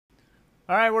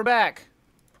All right, we're back.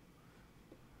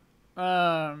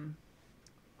 Hopefully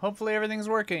everything's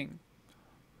working.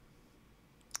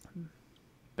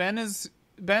 Ben is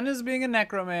being a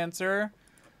necromancer.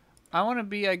 I want to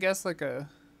be, I guess, like a...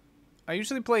 I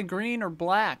usually play green or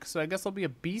black, so I guess I'll be a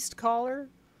beast caller.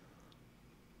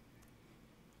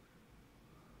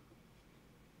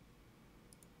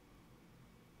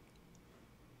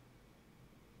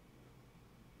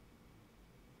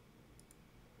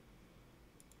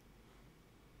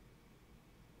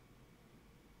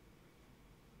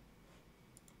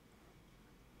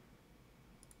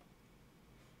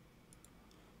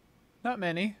 Not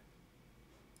many.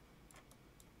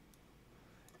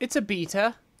 It's a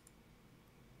beta.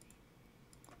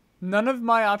 None of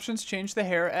my options change the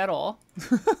hair at all.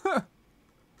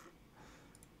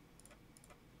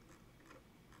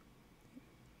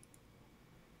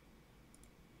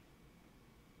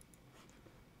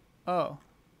 Oh.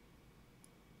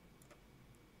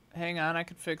 Hang on, I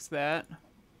could fix that.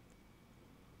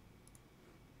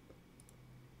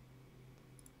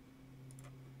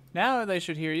 Now they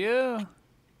should hear you.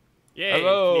 Yay,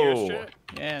 hello.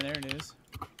 Yeah, there it is.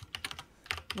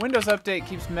 Windows Update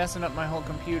keeps messing up my whole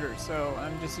computer, so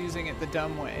I'm just using it the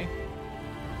dumb way.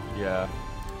 Yeah.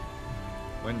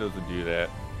 Windows would do that.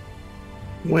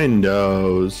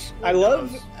 Windows. I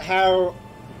love how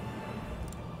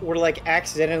we're like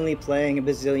accidentally playing a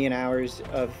bazillion hours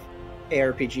of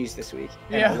ARPGs this week.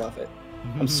 And Yeah. I love it.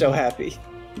 I'm so happy.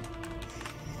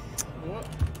 What?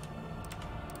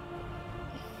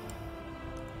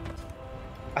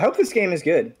 I hope this game is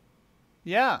good.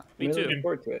 Yeah. I'm Me really too. looking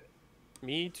forward to it.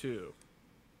 Me too.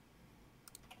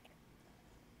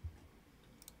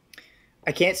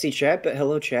 I can't see chat, but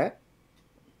hello chat.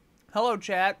 Hello,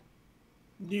 chat.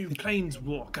 New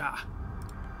Planeswalker.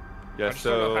 Yeah, I just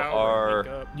don't know so how to our...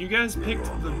 make up. You guys picked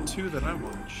the two that I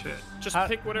want. Shit. Just How-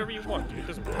 pick whatever you want, dude. It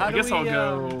doesn't How matter. I do guess we, I'll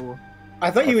go. I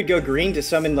thought you would go green to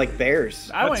summon like bears.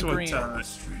 I went That's what, green.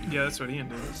 yeah, that's what Ian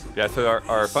did. Yeah, so our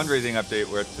fundraising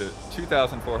update, we're up to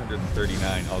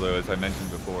 2,439, although as I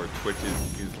mentioned before, Twitch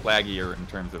is laggier in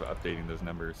terms of updating those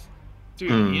numbers.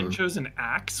 Dude, Ian chose an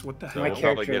axe? What the So hell? My we'll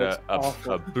probably character get looks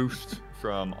awful. a boost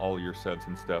from all your subs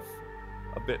and stuff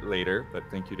a bit later, but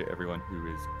thank you to everyone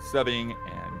who is subbing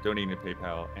and donating to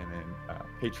PayPal and then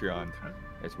Patreon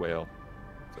as well.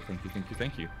 So thank you, thank you,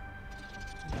 thank you.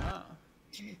 Yeah.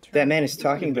 That man is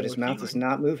talking, but his mouth is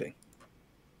not moving.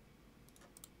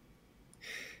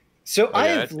 So Oh,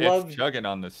 yeah, I've loved. it's chugging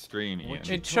on the stream, Ian.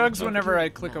 It chugs whenever I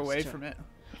click away from it.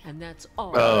 And that's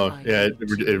all. Oh, yeah,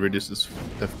 it reduces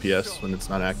FPS when it's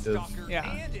not active.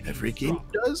 Yeah. Every game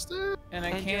does that. And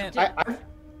I can't I've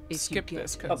skip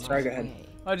this Oh, sorry, go ahead.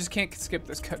 I just can't skip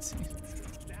this cutscene.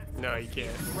 No, you can't.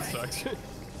 It sucks.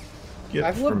 Get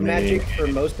I've for loved me. Magic for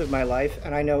most of my life,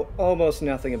 and I know almost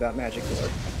nothing about Magic lore.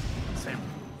 Same.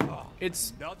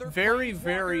 It's very,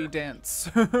 very dense.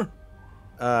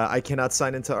 I cannot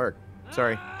sign into Arc.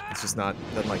 Sorry, it's just not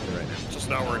doesn't like me right now. It's just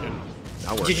not working.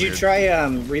 Not working. Did you dude. try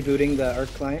rebooting the Arc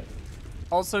client?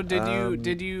 Also,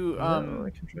 did you no, I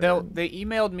can try it. they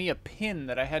emailed me a pin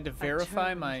that I had to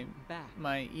verify my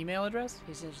email address?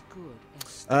 Is as good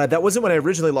as That wasn't when I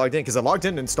originally logged in because I logged in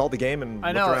and installed the game and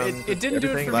I looked know around it didn't do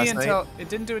it everything for me last until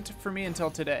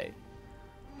night. today.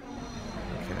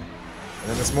 Okay. And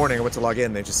then this morning I went to log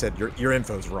in. They just said your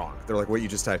info's wrong. They're like, what you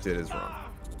just typed in is wrong.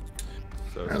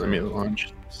 So, Alright, let me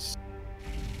launch.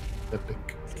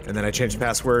 Epic. And then I changed the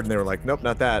password and they were like, nope,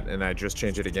 not that. And I just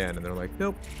changed it again and they're like,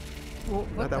 nope. Well,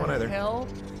 Not what that the one either. hell?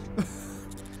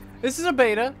 This is a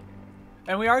beta,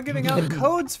 and we are giving out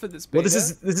codes for this beta. Well,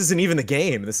 this isn't even the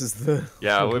game. This is the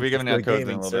yeah, we'll be giving the out codes in a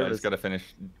gaming little bit. I service. just gotta finish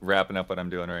wrapping up what I'm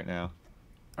doing right now.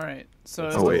 All right, so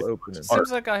It's Oh, wait. still open. it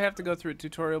seems like I have to go through a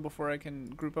tutorial before I can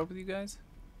group up with you guys.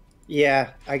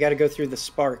 Yeah, I got to go through the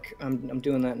Spark. I'm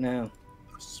doing that now.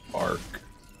 Spark.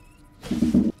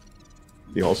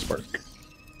 The all spark.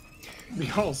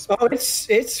 Oh,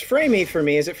 it's framey for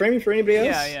me. Is it framey for anybody else?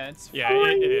 Yeah, it's Yeah,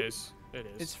 it is. It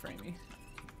is. it's framey.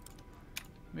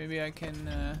 Maybe I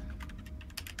can.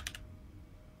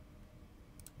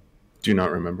 Do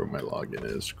not remember my login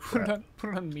is. Crap.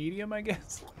 Put it on medium, I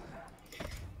guess.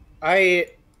 I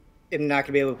am not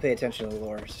gonna be able to pay attention to the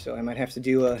lore, so I might have to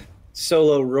do a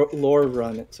solo lore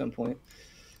run at some point.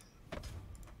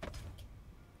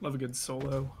 Love a good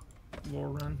solo lore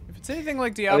run. If it's anything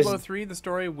like Diablo was- 3, the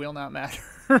story will not matter.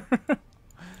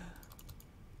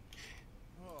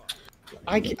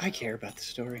 I care about the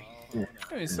story.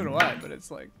 I mean, so do I, but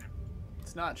it's like,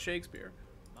 it's not Shakespeare.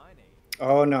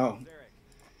 Oh no.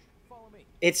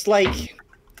 It's like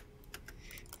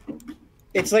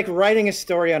writing a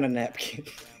story on a napkin.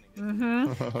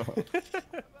 Mm-hmm.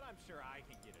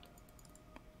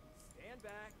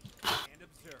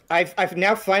 I've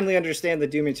now finally understand the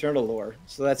Doom Eternal lore,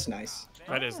 so that's nice.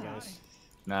 That is nice.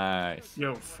 Nice.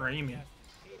 Yo, framing.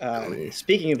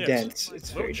 Speaking of Yes. dense, it's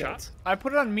Little very chop. dense. I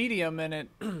put it on medium and it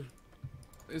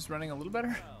is running a little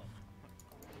better.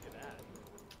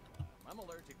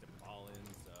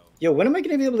 Yo, when am I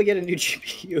gonna be able to get a new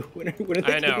GPU? When are I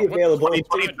they know. gonna be available? I've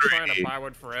been trying to buy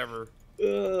one forever.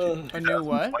 A new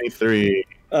what? 23.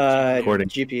 Recording.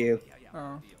 GPU.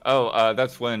 Oh. Oh,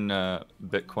 that's when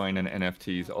Bitcoin and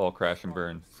NFTs all crash and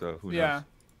burn. So who Yeah.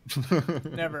 knows?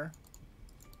 Never.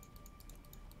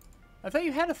 I thought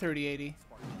you had a 3080.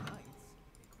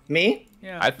 Me?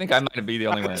 Yeah. I think I might be the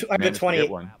only one. I have that a managed to 20. get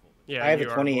one. Yeah, I have a you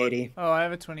are 2080. Oh, I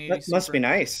have a 2080. That must be Super.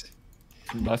 nice.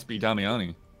 Must be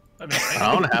Damiani. I mean,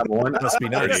 I don't have one. Must be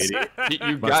nice. 3080.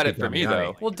 You Must got be it for me Damiani.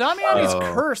 though. Well, Damiani's Oh.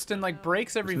 cursed and like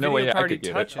breaks every There's no video way I card he could get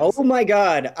it. touches. Oh my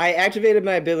god, I activated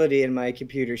my ability and my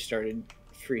computer started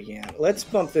freaking out. Let's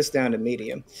bump this down to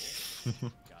medium.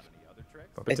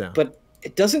 Bump it down. But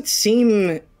it doesn't seem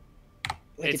like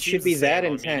it It should seems be the that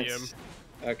same on intense.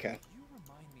 Okay.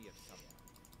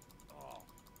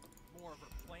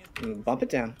 Bump it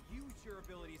down.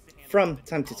 From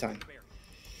time to time.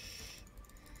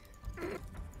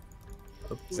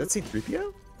 Is that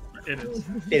C3PO? it is.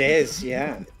 It is,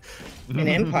 yeah. An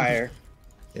empire.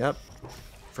 Yep.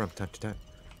 From time to time.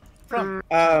 From.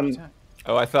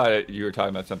 Oh, I thought you were talking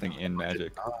about something in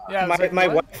Magic. Yeah. I was like, My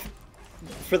what? wife,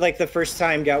 for like the first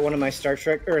time, got one of my Star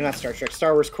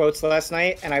Wars quotes last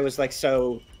night, and I was like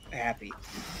so happy.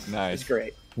 It's Nice.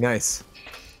 great. Nice.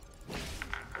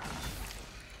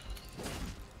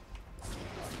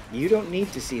 You don't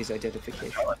need to see his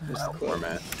identification. Just the quote.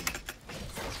 Format.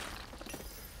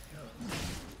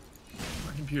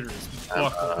 My computer is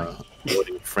buckling.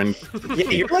 Loading friend. Yeah,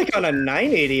 you're like on a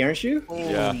 980, aren't you?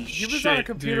 Yeah. He was on a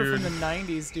computer from the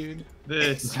 90s, dude.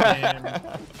 This game.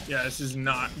 Yeah, this is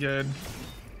not good.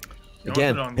 You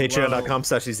Again, want to put it on low.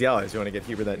 patreon.com/EZLies. You want to get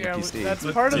Huber that Yeah, new PC.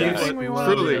 that's part of Yeah. the thing we want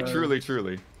to Truly, do.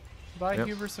 truly. Buy Yep.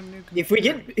 Huber some new If we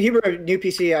get Huber a new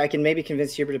PC, I can maybe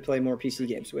convince Huber to play more PC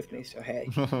games with me. So hey,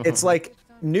 It's like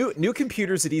new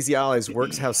computers at Easy Allies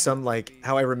works how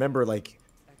I remember like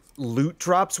loot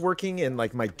drops working in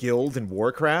like my guild in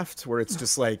Warcraft, where it's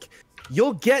just like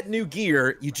you'll get new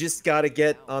gear, you just got to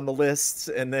get on the lists,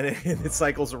 and then it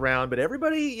cycles around. But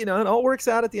everybody, it all works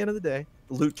out at the end of the day.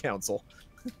 The loot council.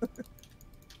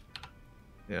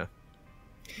 Yeah.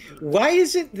 why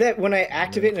is it that when I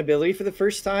activate an ability for the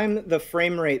first time, the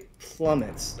frame rate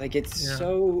plummets? Like it's Yeah.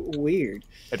 so weird.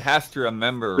 It has to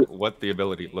remember what the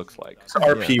ability looks like. It's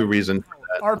RP reason for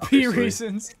that. RP obviously.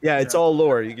 reasons. Yeah, it's all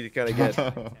lore. You gotta get.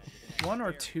 One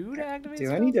or two to activate. Dude,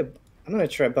 I need to. I'm gonna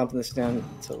try bumping this down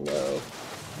to low.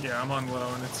 Yeah, I'm on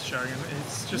low and it's showing.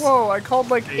 It's just Whoa! I called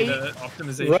like data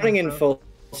optimization. Running in stuff. full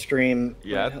screen.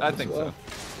 Yeah, might help I as think well.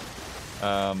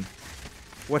 so.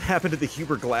 What happened to the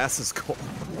Huber glasses goal?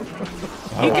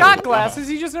 He got glasses.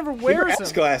 He just never Huber wears has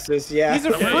them. glasses, yeah. He's a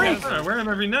Yeah, freak. yeah, I wear them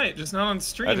every night, just not on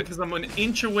stream because I'm an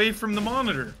inch away from the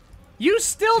monitor. You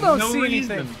still don't No see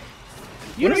reason. anything.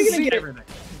 You When are we didn't gonna see. get Everything.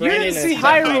 You didn't Brandon see has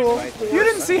Hyrule. backpack. You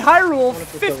didn't see Hyrule wanna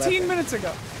put the 15 left minutes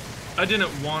ago. I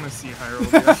didn't want to see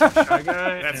Hyrule. because I'm a shy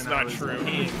guy, That's and not I was true.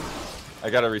 keen. I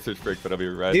got a research break, but I'll be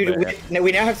right Dude, back.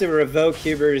 we now have to revoke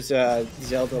Huber's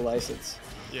Zelda license.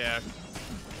 Yeah.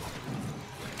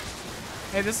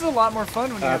 Hey, this is a lot more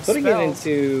fun when you have Putting spells. it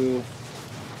into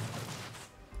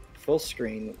full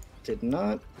screen did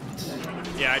not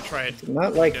Yeah, I tried.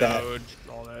 like that. Node,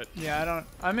 all that. Yeah, I don't.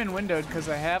 I'm in windowed because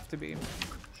I have to be.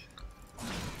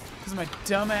 Because of my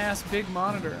dumbass big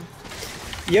monitor.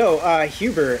 Yo,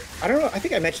 Huber, I don't know. I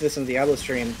think I mentioned this on the Diablo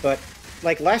stream, but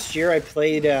like last year I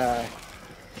played the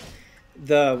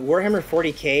Warhammer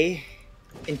 40k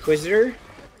Inquisitor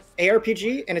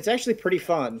ARPG, and it's actually pretty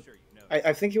fun.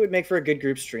 I think it would make for a good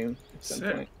group stream at some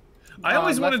Sick. point. I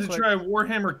always left wanted to click. try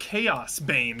Warhammer Chaos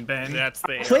Bane, Ben. That's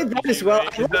the. I played that as well.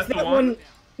 right? I liked that the that one? one.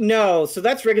 No, so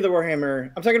that's regular Warhammer.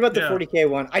 I'm talking about the Yeah. 40k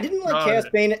one. I didn't like Got Chaos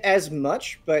it. Bane as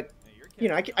much, but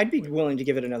I'd be willing to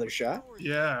give it another shot.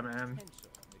 Yeah, man.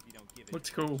 Looks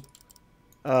cool.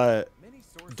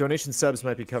 Donation subs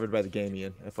might be covered by the game,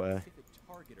 Ian. FYI.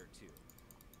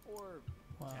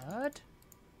 What?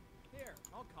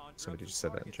 Somebody just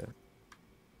said that in chat.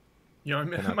 Yo,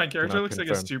 Cannot- my character cannot looks like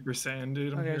a confirm. Super Saiyan,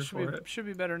 dude. I'm Okay, here for it. should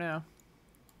be better now.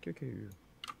 Cuckoo.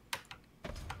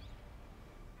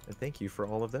 And thank you for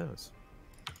all of those.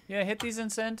 Yeah, hit these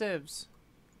incentives.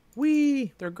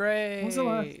 Wee. They're great. When was the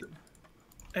last-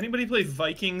 Anybody play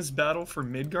Vikings Battle for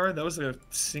Midgard? That was a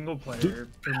single player,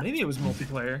 or maybe it was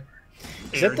multiplayer.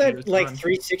 Is that ARG that was like fun.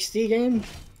 360 game?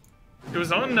 It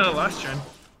was on last gen.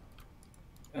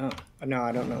 Oh no,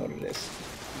 I don't know what it is.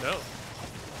 No.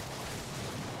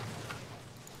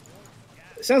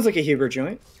 Sounds like a Huber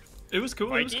joint. It was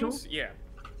cool. It was cool. Vikings? Yeah.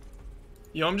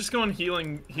 Yo, I'm just going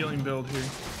healing build here.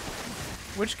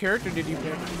 Which character did you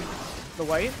pick? The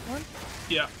white one?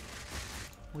 Yeah.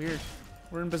 Weird.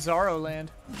 We're in Bizarro land.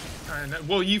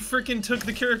 Well, you freaking took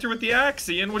the character with the axe,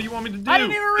 Ian. What do you want me to do? I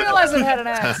didn't even realize it had an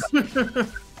axe.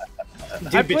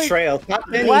 Dude, betrayal. Top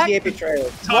 10 Black- EZA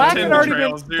betrayal. Black 10 had already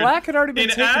betrayals, been dude. Black had already been In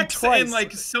taken axe twice. and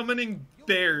like summoning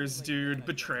bears, dude.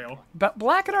 Betrayal. But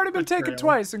Black had already been taken Betrayal.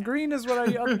 twice, and green is what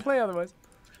I play otherwise.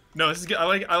 No, this is good. I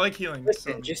like healing.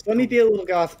 Listen, so just let me be a little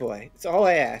goth boy. That's all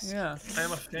I ask. Yeah. I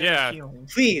am a fan Yeah. of healing.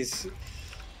 Please.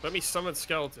 Let me summon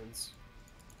skeletons.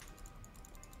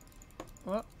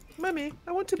 Well, Mommy,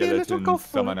 I want to be a little Skeleton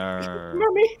golf boy. summoner.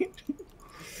 Mommy.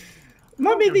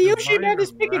 Mommy, the You're Yoshi man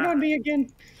is picking on me again.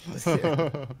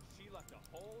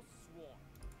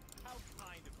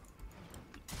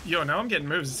 Yo, now I'm getting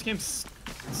moves. This game's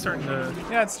starting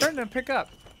to starting to pick up.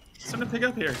 pick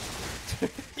up here.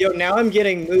 Yo, now I'm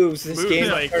getting moves. This Moves, game is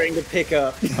like- starting to pick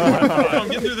up. I'm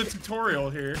getting through the tutorial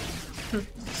here.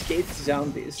 Escape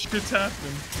zombies. Shit's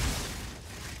happening.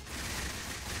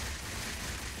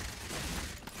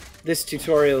 This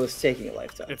tutorial is taking a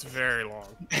lifetime. It's very long.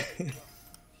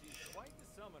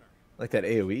 Like that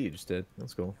AoE you just did.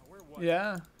 That's cool.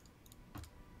 Yeah.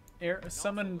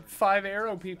 Summon 5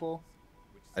 arrow people.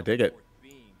 I dig it.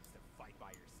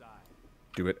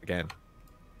 Do it again.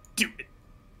 Do it.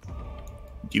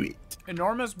 Do it.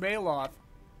 Enormous Bailoff.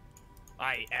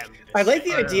 I am. I like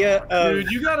the idea of.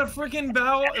 Dude, you got a freaking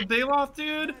Bailoff,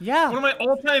 dude? Yeah. One of my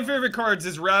all-time favorite cards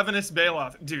is Ravenous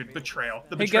Bailoff. Dude, betrayal.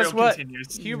 The Hey, betrayal guess what?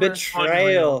 continues. Huber,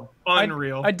 Betrayal.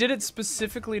 Unreal. I did it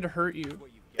specifically to hurt you.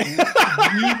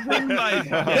 Using my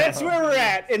That's where we're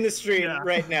at in the stream Yeah.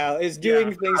 right now, is doing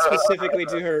Yeah. things specifically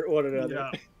to hurt one another.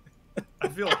 Yeah. I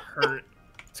feel hurt.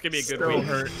 It's gonna be a good So week.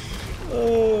 hurt.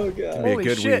 Oh, God. Be a Holy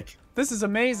good shit. week. This is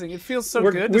amazing. It feels so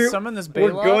good to summon this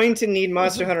We're Bailoff. going to need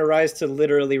Monster Hunter Rise to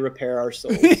literally repair our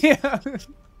souls. Yeah.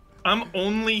 I'm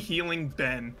only healing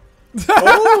Ben.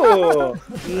 Oh,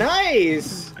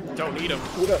 nice. Don't need them.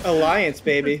 Alliance,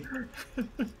 baby.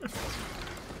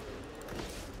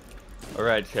 All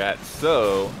right, chat.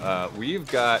 So we've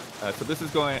got. So this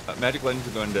is going. Magic Legends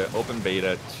is going to open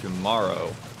beta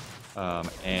tomorrow,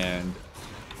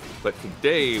 but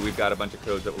today we've got a bunch of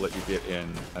codes that will let you get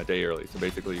in a day early. So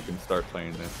basically, you can start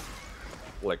playing this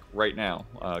like right now.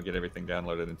 Get everything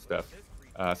downloaded and stuff.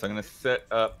 So I'm gonna set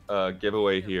up a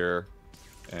giveaway here,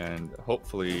 and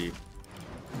hopefully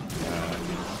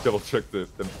double check the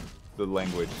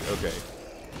language. Okay.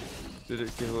 Did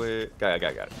it giveaway? Got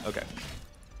it. Okay.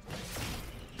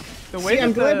 The way See, I'm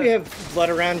that glad the- we have Blood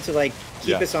around to like keep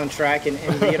Yeah. us on track and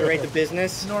reiterate the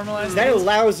business. Normalize That things.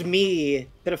 allows me,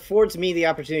 that affords me the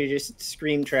opportunity to just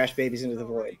scream trash babies into the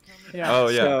void. Yeah. Oh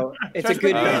yeah. So it's a Trash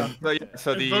good babies. thing.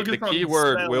 So the Focus on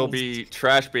keyword will spells. be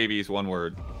trash babies, one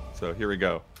word. So here we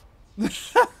go.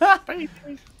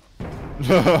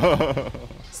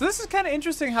 So this is kind of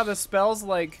interesting how the spells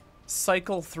like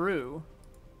cycle through.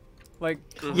 Like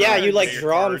Yeah, you like Your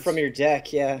draw them cards. from your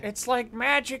deck, yeah. it's like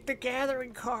Magic the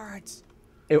Gathering cards.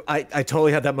 I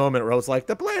totally had that moment where I was like,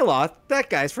 the Blayloth,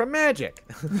 that guy's from Magic.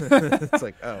 It's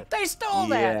like, oh. They stole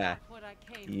that. Yeah. What I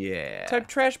came Yeah. Type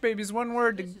trash babies, one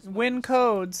word to win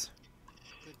codes.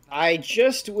 I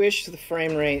just wish the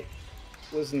frame rate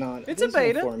was not It's a abysmal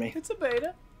beta. for me. It's a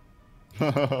beta.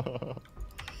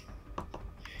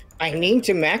 I need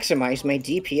to maximize my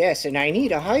DPS, and I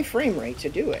need a high frame rate to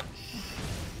do it.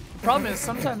 The problem is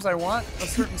sometimes I want a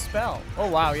certain spell. Oh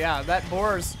wow, yeah, that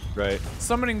boars Right.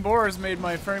 summoning boars made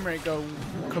my frame rate go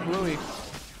kablooey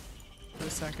for a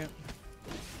second.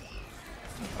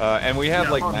 And we have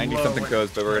Yeah, like on 90 low something and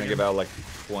codes, but we're gonna higher. give out like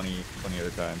 20 at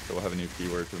a time. So we'll have a new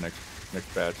keyword for the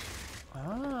next batch.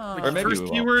 Ah. Or maybe First we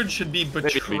won't. keyword should be Maybe it'll be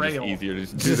just betrayal. easier to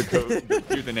just do the code,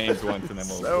 do the names once, and then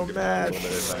we'll. So we'll give it mad. a little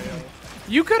bit of time.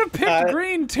 You could have picked Uh,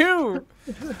 green too.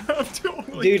 I'm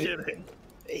totally Dude. kidding.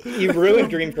 You ruined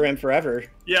green for him forever.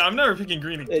 Yeah, I'm never picking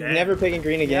green again. Never picking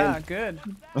green Yeah, again.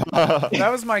 good. That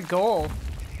was my goal.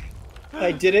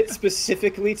 I did it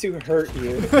specifically to hurt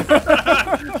you.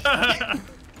 I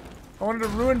wanted to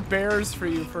ruin bears for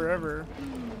you forever.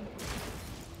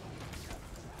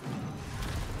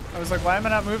 I was like, why am I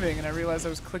not moving? And I realized I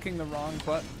was clicking the wrong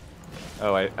button.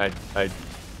 Oh, I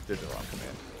did the wrong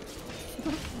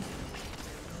command.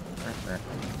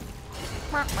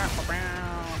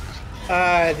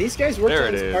 These guys worked There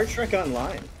on it is. Star Trek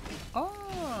Online.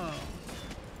 Oh.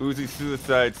 Uzi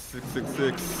Suicide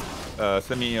 666.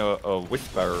 Send me a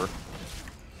whisper,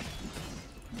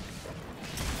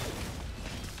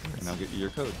 and I'll get you your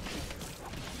code.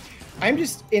 I'm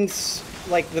just in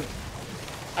like the.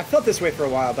 I felt this way for a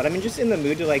while, but I'm just in the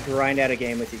mood to like grind out a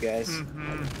game with you guys.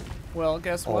 Well,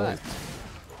 guess Oh. what?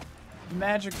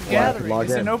 Magic the Well, I can Gathering log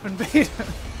is in. an open beta.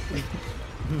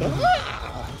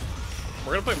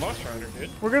 We're gonna play Monster Hunter, dude.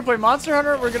 We're gonna play Monster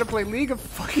Hunter. We're gonna play League of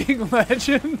fucking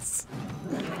Legends.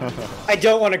 I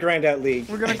don't want to grind out League.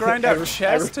 We're gonna grind out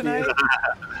chess tonight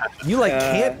You like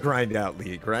can't grind out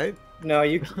League, right? No,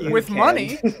 you with can.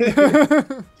 money.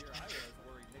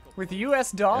 With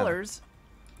US dollars.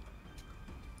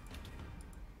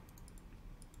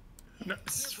 No,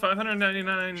 it's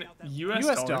 599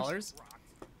 US dollars.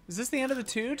 Is this the end of the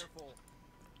toot?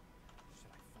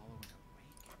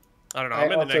 I don't know. I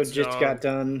I'm in the also next just zone. got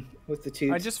done with the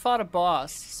two. I just fought a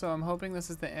boss, so I'm hoping this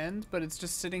is the end, but it's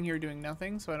just sitting here doing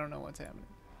nothing, so I don't know what's happening.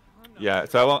 Yeah,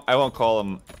 so I won't call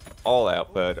them all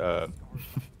out, but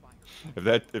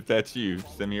if that's you,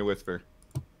 send me a whisper.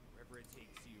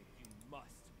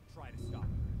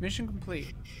 Mission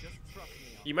complete.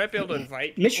 You might be able to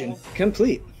invite people Mission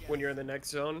complete. when you're in the next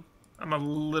zone. I'm a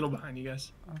little behind you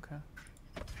guys. Okay.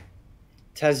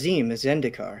 Tazim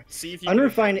Zendikar. See if you can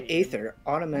Unrefined invite me. Aether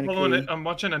Hold on, automatically. I'm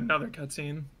watching another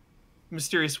cutscene.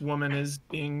 Mysterious woman is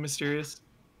being mysterious.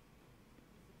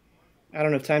 I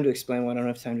don't have time to explain what I don't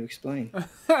have time to explain.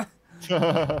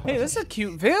 Hey, this is a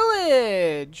cute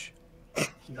village.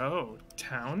 Yo,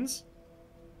 towns?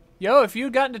 Yo, if you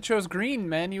had gotten to chose green,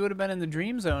 man, you would have been in the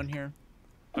dream zone here.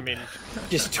 I mean,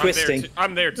 Just twisting.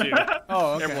 I'm there too.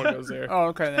 Oh, okay. Everyone goes there. Oh,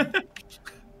 okay then.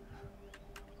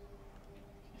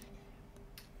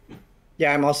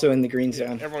 Yeah, I'm also in the green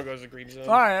zone. Everyone goes to green zone.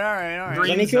 All right, all right, all right. Green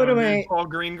Let me go to Zone, my- dude. Paul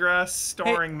Greengrass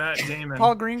starring Matt Damon.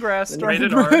 Paul Greengrass starring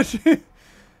Rated R. Bush.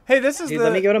 Hey, this is Dude,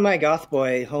 let me the go to my goth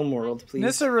boy homeworld, please.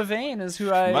 Nissa Ravane is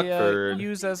who I Smuckford.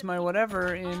 use as my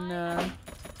whatever in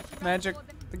Magic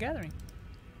the Gathering.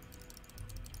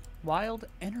 Wild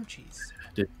Energies.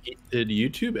 Did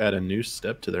YouTube add a new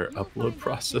step to their upload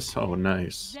process? Oh,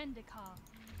 nice.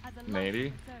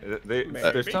 Maybe. There's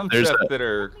Maybe. some There's steps a- that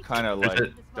are kind of like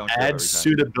There's don't show every Add time.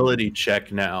 suitability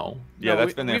check now. Yeah, No,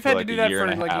 that's been there we've for had like to do a that year for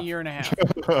and a like half. a year and a half.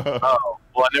 Oh,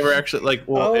 well, I never actually it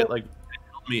Oh. held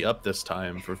me up this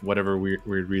time for whatever weird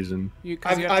reason.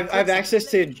 I've access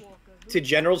to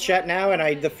general chat now,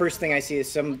 and the first thing I see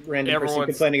is some random person Everyone's-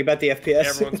 complaining about the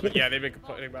FPS. Yeah, they've been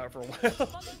complaining about it for a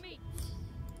while.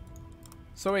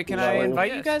 So wait, can Well, I invite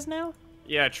you yes. guys now?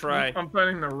 Yeah, try. I'm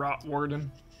fighting the Rot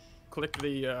Warden. Click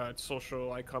the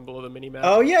social icon below the mini map.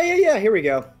 Oh yeah. Here we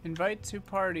go. Invite to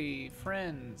party,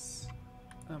 friends.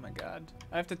 Oh my god.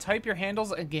 I have to type your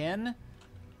handles again?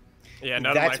 Yeah,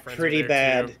 none of my That's friends are pretty there,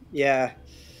 bad. too. Yeah,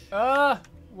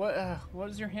 What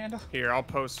is your handle? Here, I'll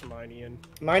post mine, Ian.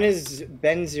 mine is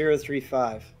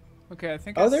Ben035. Okay, I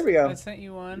think Oh, there we go. I sent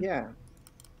you one. Yeah.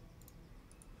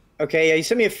 Okay, yeah, you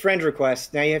sent me a friend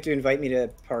request. Now you have to invite me to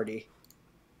party.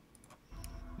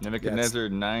 Nebuchadnezzar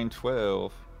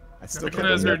 912. I still can't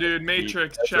Nebuchadnezzar, believe dude.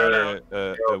 Matrix, That's shout out.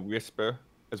 a whisper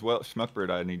as well. Schmuckbird,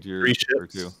 I need your Free whisper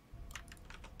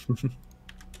ships. too.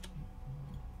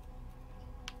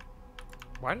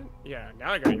 Why didn't? Yeah,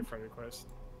 now I got your friend request.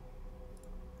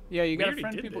 Yeah, you We gotta already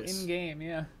friend did people this. in game.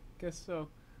 Yeah, guess so.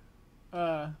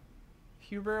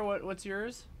 Huber, what's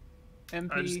yours?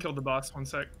 MP. I just killed the boss. 1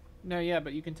 sec. No, yeah,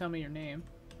 but you can tell me your name.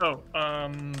 Oh,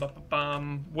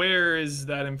 where is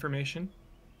that information?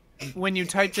 When you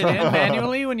typed it in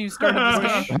manually, when you started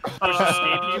this game. Push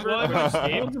escape, Huber. what? Push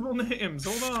escape. Multiple names.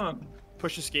 Hold on.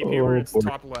 Push escape, Huber. It's boy.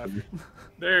 top left.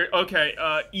 There. Okay.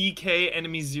 EK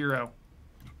enemy 0.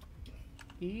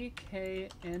 EK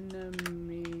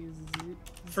enemies.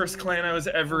 First clan I was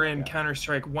ever in. Counter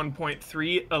Strike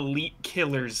 1.3. Elite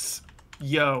Killers.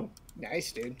 Yo.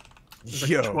 Nice, dude. It's like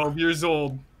Yo. 12 years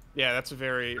old. Yeah, that's a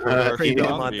very, Crazy Dom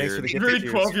Delmont, thanks for the beard. gift Very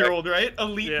years. 12-year-old, right?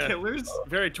 Elite Yeah. Killers.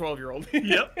 very 12-year-old.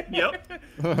 Yep.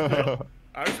 I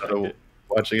was So,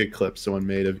 watching a clip someone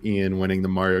made of Ian winning the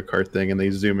Mario Kart thing, and they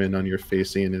zoom in on your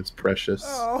face, Ian. It's precious.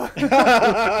 Oh.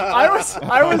 I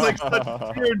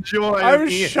was Pure joy. I of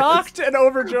was Ian. shocked and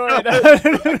overjoyed. I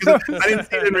didn't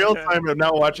see it in real time, but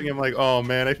now watching him, like, oh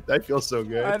man, I feel so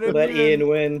good. I didn't Let even- Ian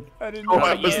win. I didn't Oh, know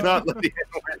I was Ian. not letting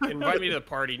Invite me to the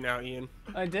party now, Ian.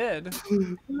 I did.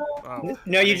 Oh.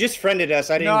 No, you just friended us.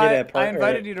 I didn't No, get I a part.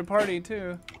 invited you to party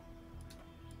too.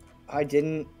 I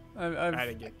didn't I've, I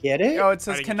didn't get. get it. oh, it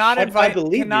says I- cannot I invite.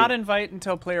 believe Cannot you. invite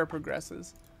until player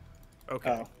progresses.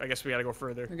 Okay, Oh. I guess we gotta go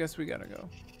further. I guess we gotta go.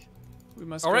 We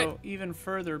must All go right. even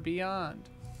further beyond.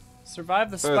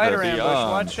 Survive the Further spider ambush.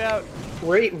 beyond. Watch out.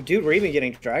 Dude, we're even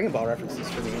getting Dragon Ball references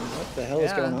for me. What the hell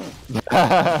is Yeah. going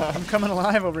on? I'm coming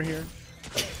alive over here.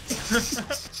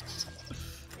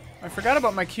 I forgot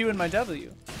about my Q and my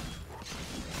W.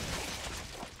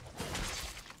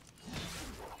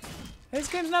 Hey, this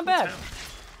game's not bad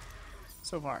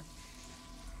so far.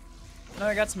 Now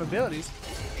I got some abilities.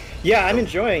 Yeah, I'm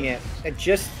enjoying it.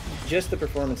 Just the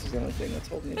performance is the only thing that's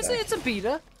holding me back. It's a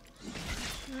beta.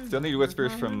 Still need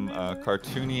whispers from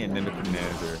Cartoony and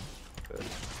Nebuchadnezzar.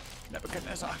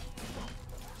 Nebuchadnezzar.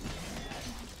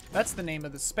 That's the name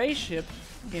of the spaceship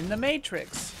in the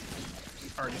Matrix.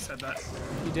 Already said that.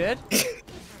 You did?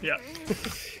 Yeah.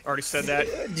 Already said that.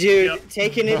 Dude, Yep.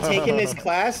 taking his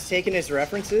class, taking his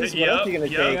references. What else are you gonna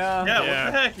take? Yeah. Yeah, Yeah.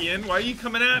 what the heck, Ian? Why are you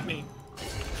coming at me?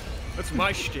 That's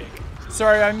my shtick.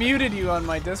 Sorry, I muted you on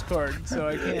my Discord, so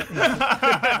I can't.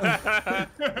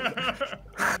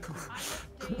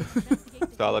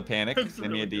 Solid Panic.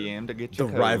 Send me a DM to get The your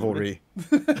code. rivalry.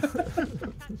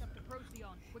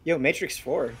 Yo, Matrix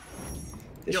 4.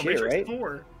 This Yo, year, Matrix right?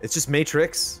 4. It's just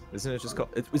Matrix, isn't it? Just called.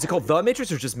 Is it called The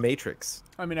Matrix or just Matrix?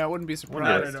 I mean, I wouldn't be I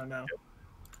surprised. don't know.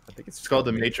 I think It's called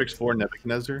the Matrix 4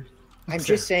 Nebuchadnezzar. I'm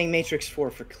just saying Matrix 4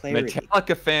 for clarity.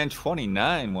 Metallica fan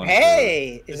 29 wants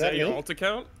Hey! Is that me? your alt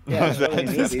account? Yeah, that's totally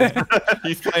me, dude. to-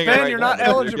 He's playing Ben, it right you're now. not You're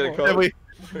eligible. gonna Yeah,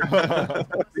 call-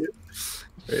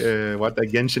 what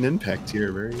that Genshin Impact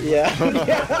here, bro. Yeah.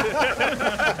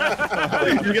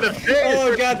 You're gonna pay.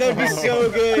 Oh god, that'd be so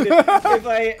good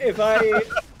if I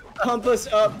pump us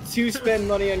up to spend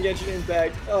money on Genshin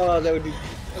Impact. Oh, that would be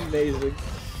amazing.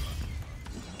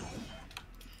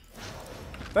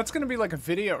 That's gonna be like a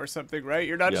video or something, right?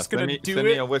 You're not Yeah, just gonna send do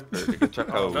me it. a whisper to get your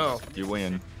code. no. You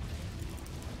win.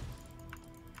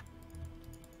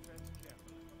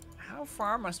 How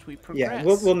far must we progress? Yeah,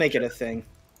 we'll make it a thing.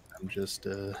 I'm just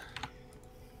I'm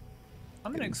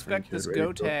gonna getting expect pretty this good, ready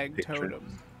go to build tag picture.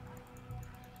 totem.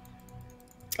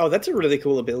 Oh, that's a really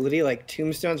cool ability. Like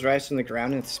tombstones rise from the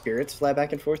ground and spirits fly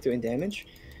back and forth doing damage.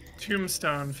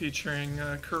 Tombstone featuring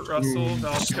Kurt Russell,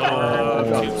 Val Oh,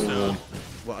 Kilmer, Tombstone.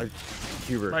 Well,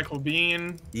 Hubert, Michael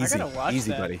Bean. easy, gotta watch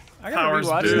easy, that. buddy, I gotta Powers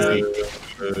rewatch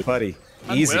Booth. that. buddy,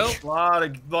 easy. Well, A lot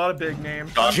of big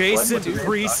names. Jason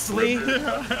Priestley,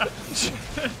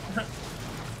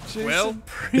 well,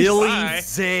 Billy Bye.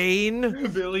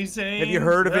 Zane. Billy Zane. Have you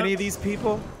heard of Yep. any of these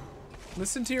people?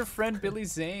 Listen to your friend Billy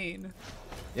Zane.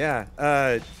 Yeah,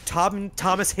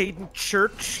 Thomas Hayden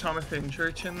Church. Thomas Hayden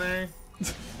Church in there.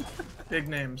 Big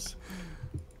names.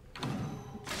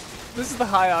 This is the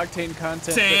high octane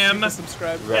content. Sam. That people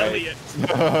subscribe to. Right. Elliot.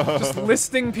 Just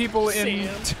listing people in.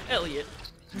 Sam Elliott.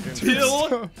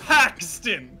 Bill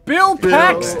Paxton. Bill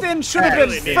Paxton should have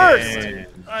been Paxton.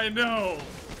 first. I know.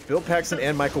 Bill Paxton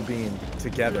and Michael Bean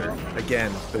together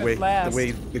again, the last.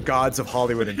 way the gods of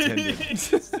Hollywood intended.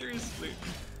 Seriously.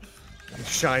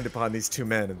 Shined upon these two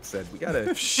men and said, "We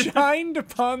gotta, Shined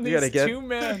upon You gotta these get- two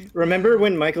men, Remember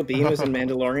when Michael Bean was in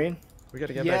Mandalorian? we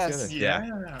gotta get Yes. back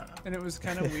together." Yeah. and it was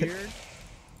kind of weird.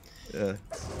 Yeah.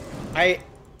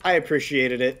 I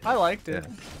appreciated it. I liked it.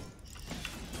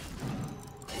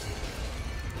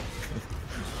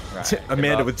 Right.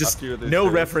 Amanda Up- with up just to this no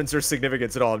thing. reference or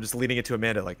significance at all. I'm just leading it to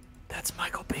Amanda like, "That's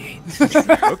Michael Bean."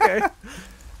 Okay.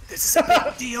 This is a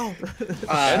big deal. Okay.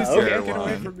 Get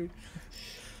away from me.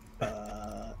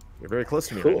 You're very close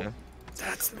to me Cool. right now.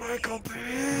 That's Michael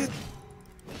Bean.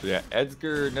 So yeah,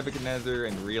 Edgar, Nebuchadnezzar,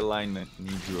 and Realignment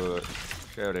need your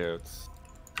shoutouts.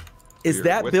 Is Your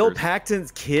that Bill whispers.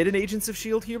 Paxton's kid in Agents of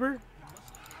Shield, Huber?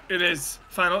 It is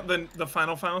the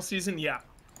final season. Yeah.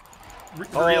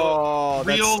 Oh,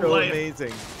 that's real so life.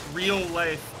 amazing. Real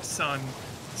life son.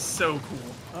 So cool.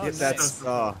 Oh, Yeah, nice.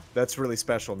 that's really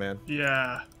special, man.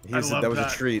 Yeah. That was a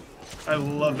treat. I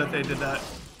love that they did that.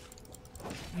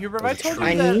 Hubert, have I told you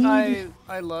I that need-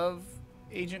 I love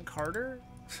Agent Carter?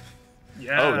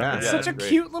 Yeah. Oh, yeah. It's Yeah, such a great.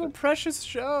 cute little precious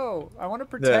show. I want to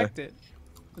protect it.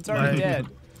 It's already Like- dead.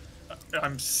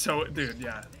 I'm so dude.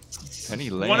 Yeah. Penny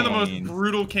Lane. One of the most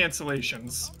brutal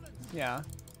cancellations. Yeah.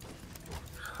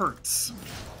 Hurts.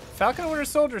 Falcon and Winter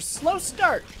Soldier, slow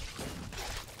start.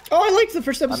 Oh, I liked the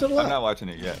first episode I'm a lot. not watching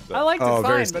it yet. But I liked it fine,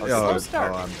 but slow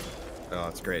start. Oh,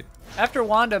 it's great. After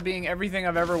Wanda being everything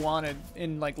I've ever wanted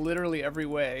in like literally every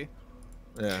way.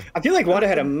 Yeah. I feel like Wanda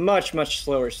had a much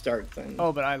slower start than.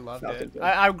 Oh, but I loved Falcon it. did.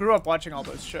 I grew up watching all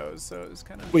those shows, so it was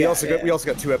kind of. We Yeah, also yeah.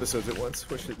 got 2 episodes at once.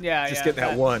 Which Yeah, just yeah, getting that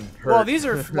that- one. Well, hurt. these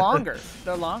are longer.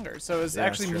 They're longer, so it's Yeah,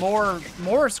 that's actually true.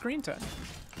 more screen time.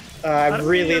 I do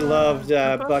really we, loved keep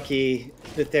up? Bucky.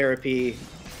 The therapy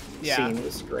Yeah. scene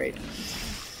was great.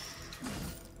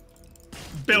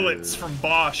 Billets from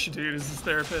Bosch, dude, is his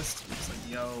therapist. It's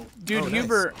like, yo. Dude, Oh, nice.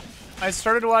 Hubert, I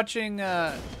started watching.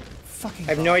 Fucking. I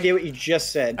have no idea what you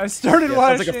just said. I started Yeah,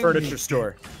 watching. sounds like a furniture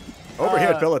store. Over here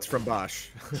at Billets from Bosch.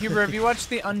 Hubert, have you watched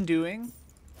The Undoing?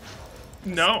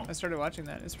 No. I started watching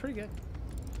that. It's pretty good.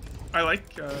 I like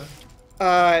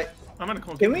I'm gonna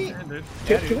call Can we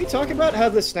can we talk about how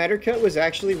the Snyder Cut was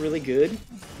actually really good?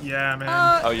 Yeah,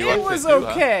 man. Oh, you it liked was it too,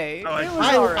 huh? okay. I like It it.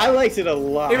 was alright. I liked it a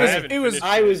lot. It was- I haven't it was- finished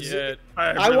I was- yet.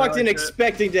 I really walked in liked it.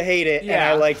 expecting to hate it, and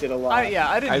I liked it a lot. I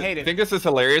didn't I hate it. think this is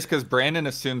hilarious because Brandon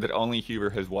assumed that only Huber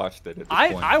has watched it at this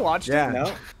point. I watched Yeah. it.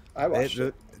 No, I watched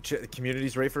the it.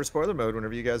 community's ready for spoiler mode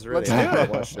whenever you guys are ready. Let's do I haven't it.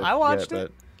 watched I watched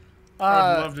it.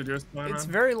 I'd love to do a spoiler It's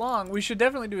mode. very long. We should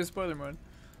definitely do a spoiler mode.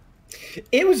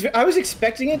 It was. I was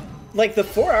expecting it. Like the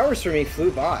 4 hours for me flew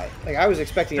by. Like I was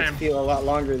expecting it to Same. feel a lot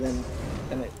longer than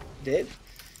it did.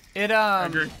 It I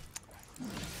agree.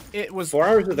 it was 4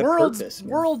 hours with a worlds purpose, man.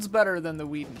 worlds better than the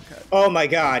Whedon cut. Oh my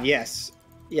God! Yes,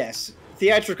 yes.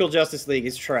 Theatrical Justice League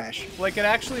is trash. Like it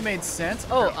actually made sense.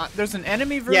 Oh, there's an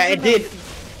enemy version. Yeah, it of- did.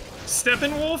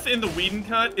 Steppenwolf in the Whedon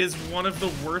cut is one of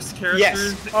the worst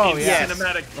characters Oh, in yes.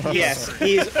 cinematic Yes, history.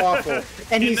 he's awful,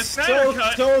 and In he's the Snyder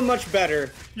Cut- so much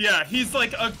better. Yeah, he's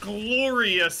like a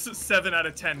glorious 7 out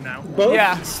of 10 now. Both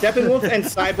Yeah. Steppenwolf and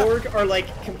Cyborg are like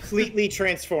completely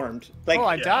transformed. Like Oh,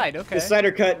 I died. Okay. the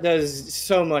Snyder Cut does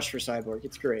so much for Cyborg.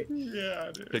 It's great. Yeah,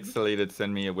 dude. Pixelated,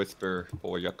 send me a whisper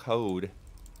for your code.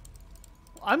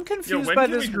 I'm Yo, confused when by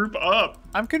can this. we group up?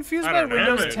 I'm confused I by don't know,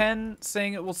 Windows man. 10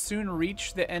 saying it will soon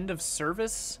reach the end of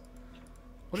service.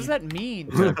 What does that mean?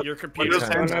 Your computer. Windows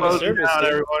 10 Time's on closing service, down, dude.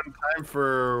 everyone. Time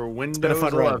for been a Windows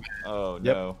fun run. 11. Oh Yep.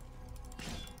 no.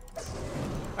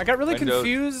 I got really Windows,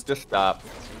 confused. Just stop.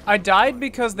 I died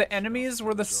because the enemies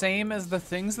were the same as the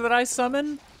things that I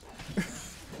summon.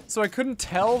 So I couldn't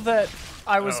tell that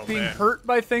I was Oh, being man. hurt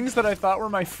by things that I thought were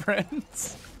my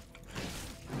friends.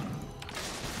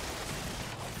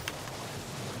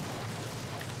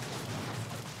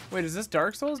 Wait, is this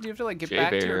Dark Souls? Do you have to like get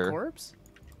back to your J-Bear. corpse?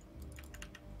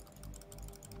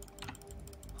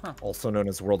 Also known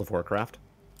as World of Warcraft.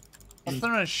 Also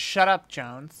known as Shut Up,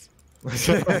 Jones.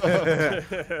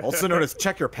 Also known as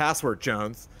check your password,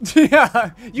 Jones.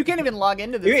 Yeah, you can't even log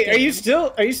into this Wait, game.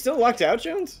 are you still locked out,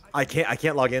 Jones? I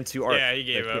can't log into Arc. Yeah, he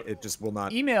gave up. It just will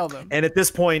not. Email them. And at this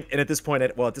point, I'd have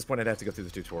to go through the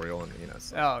tutorial, and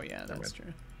So Oh yeah, that's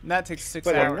true. And that takes 6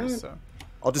 But I'm hours. not- So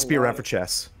I'll just be around for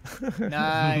chess.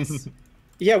 nice.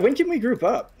 Yeah, when can we group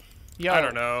up? Yo, I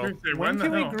don't know. Seriously, When the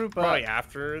can we hell? group up? Probably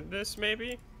after this,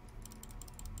 maybe.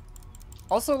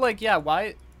 Also, like, yeah,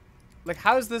 why? Like,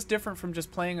 how is this different from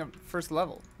just playing a first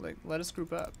level? Like, let us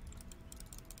group up.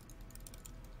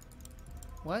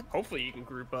 What? Hopefully you can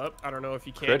group up. I don't know if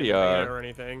you can Pretty, or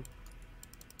anything.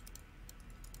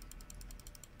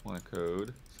 Want a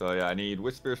code? So yeah, I need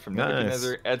whispers from Nice.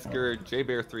 Nebuchadnezzar, Edgar,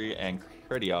 J-Bear3, and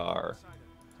Crediar.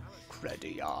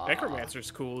 Necromancer's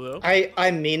cool though.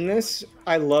 I mean this.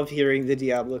 I love hearing the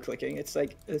Diablo clicking. It's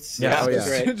like it's Yeah, so oh, yeah.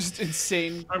 great. Just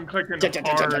insane. I'm clicking Da, da,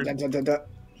 da, da, da, hard. da, da, da.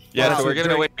 Yeah, Wow. so we're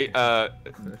giving away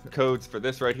codes for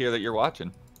this right here that you're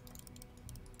watching.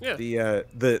 Yeah.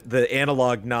 The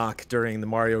analog knock during the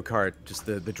Mario Kart, just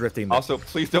the drifting. Also,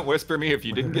 please don't whisper me if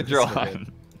you didn't get So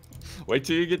drawn. Wait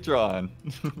till you get drawn.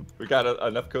 We got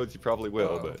enough codes, you probably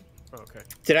will, Okay.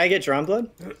 Did I get drawn blood?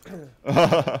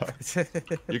 but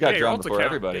you got Hey, drawn Ultra before Count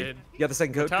everybody. did. You got the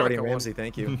second code, Metallica Guardian one. Ramsey.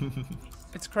 Thank you.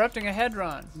 It's corrupting a head,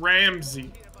 Ron.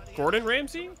 Ramsey. Gordon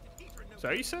Ramsay? Is that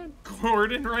what you said?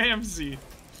 Gordon Ramsay.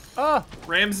 Oh,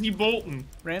 Ramsey Bolton.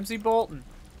 Ramsey Bolton.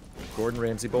 Gordon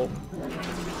Ramsay Bolton.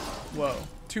 Whoa,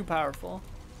 too powerful.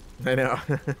 I know.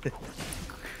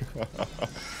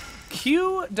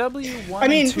 QW1. I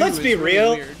mean, and 2 let's be is really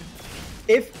real. weird.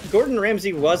 If Gordon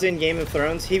Ramsay was in Game of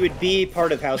Thrones, he would be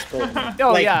part of House Bolton.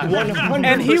 Oh like, yeah, 100%.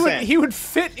 and he would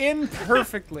fit in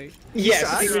perfectly. Yes.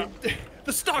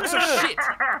 The stocks are shit.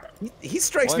 He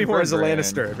strikes One me more for as a grand.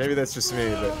 Lannister. Maybe that's just me,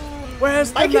 but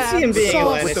Where's the I can see him being a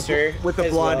sauce? Lannister with the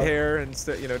as blonde well. hair and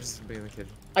just being the kid.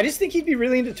 I just think he'd be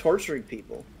really into torturing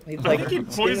people. He'd I like think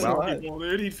he'd skin them poison alive. people,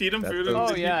 dude. He'd feed them That food and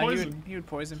does- Oh he'd yeah, poison. he would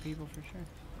poison people for sure.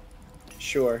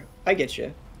 Sure, I get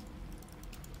you.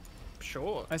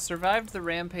 Sure. I survived the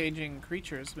rampaging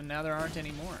creatures, but now there aren't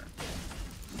any more.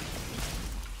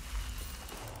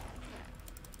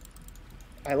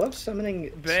 I love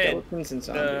summoning Ben, skeletons and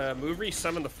zombies. The movie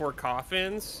Summon the Four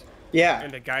Coffins Yeah,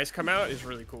 and the guys come out is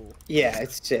really cool. yeah,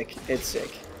 it's sick. It's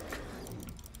sick.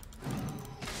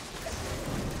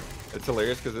 It's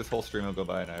hilarious because this whole stream will go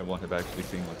by and I won't have actually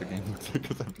seen what the game looks like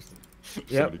because I'm just so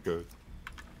Yep. many codes.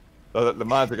 So the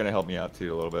mods are going to help me out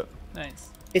too a little bit. Nice.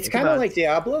 It's kind of like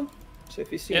Diablo. So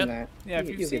if you've seen Yep. that, Yeah, if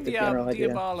you've you'll seen get the general idea.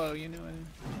 Diablo, you know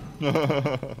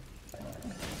it.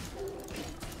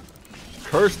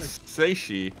 Cursed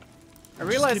Seishi. I Just keep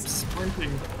realized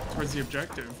sprinting towards the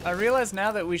objective. I realize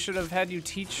now that we should have had you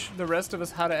teach the rest of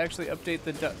us how to actually update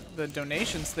the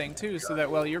donations thing too, so that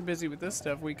while you're busy with this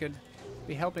stuff, we could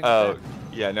be helping. With Oh,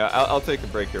 that. yeah, no, I'll take a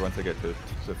break here once I get to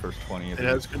the first 20. It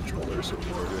has controller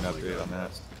support. We'll do an update on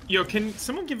that. Yo, can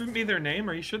someone give me their name?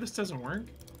 Are you sure this doesn't work?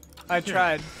 I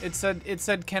tried. It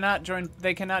said cannot join.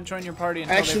 They cannot join your party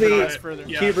until they Actually, progress further.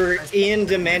 Yeah. Hubert, Ian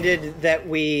demanded that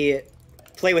we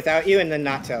play without you and then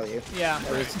not tell you. Yeah,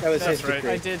 That was his That's right.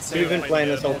 decree. I did say We've been that. playing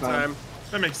this whole time.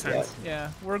 That makes sense.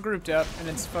 Yeah, we're grouped up and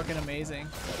it's fucking amazing.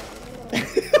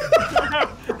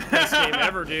 Best game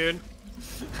ever, dude.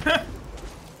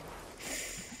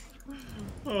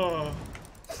 Oh.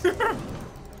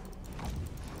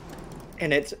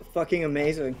 And it's fucking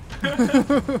amazing.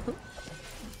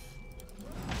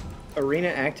 Arena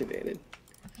activated.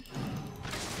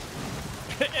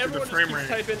 Everyone frame just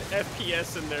keeps rate. typing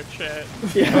FPS in their chat.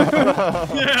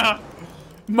 Yeah. Yeah.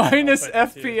 Minus I'll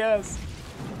bet you. FPS.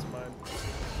 That's mine.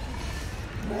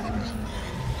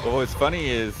 Well, what's funny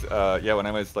is, yeah, when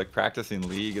I was like practicing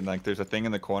League, and like there's a thing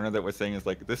in the corner that was saying is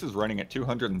like this is running at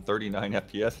 239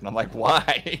 FPS, and I'm like,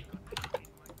 why?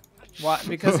 Why?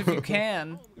 Because if you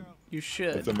can, you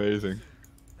should. It's amazing.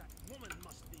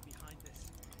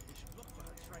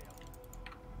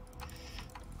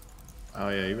 Oh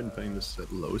yeah, even playing this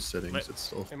at low settings, Wait, it's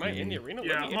still. Am I in the arena?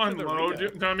 Yeah, Let me I'm on enter the low, arena.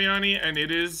 Damiani, and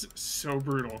it is so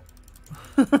brutal.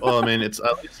 Well, I mean, it's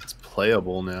at least it's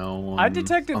playable now. I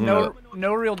detected I'm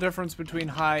no real difference between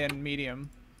high and medium,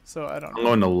 so I don't I'm know.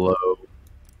 going to low.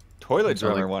 Toilet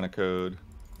Sound drummer like- want a code.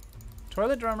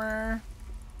 Toilet drummer.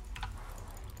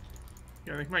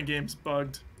 Yeah, I think my game's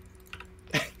bugged.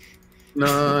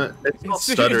 No, it's not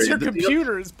It's, stuttering. it's your The-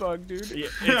 computer is bugged, dude. Yeah,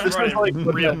 it's running like-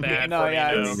 real bad No, for me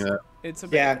yeah, now. it's- Yeah, It's a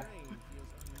Yeah.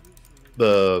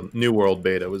 the New World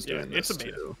beta was Yeah, doing it's this a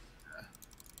beta. too.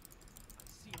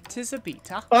 Tis a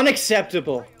beta.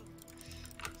 Unacceptable.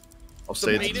 I'll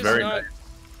say it's beta's very not nice.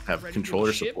 Have ready to be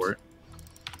controller shipped? support.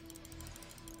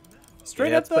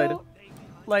 Straight Yeah, up it's beta. though,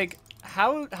 like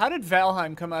how did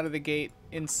Valheim come out of the gate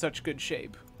in such good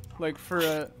shape? Like for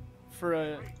a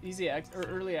easy or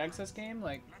early access game,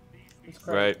 like it's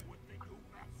crazy. Right.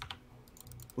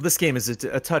 Well, this game is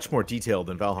a touch more detailed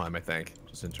than Valheim, I think,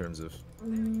 just in terms of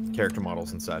character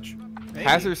models and such. Maybe.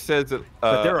 Hazard says that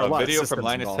But there are a a lot of video from systems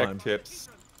Linus in Tech Valheim. Tips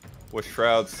with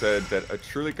Shroud said that a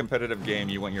truly competitive game,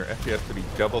 you want your FPS to be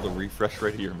double the refresh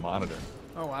rate of your monitor.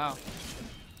 Oh wow.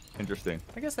 Interesting.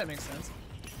 I guess that makes sense.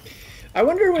 I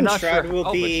wonder when Not Shroud sure will how,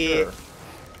 but be. sure.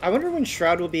 I wonder when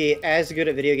Shroud will be as good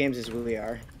at video games as we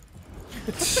are.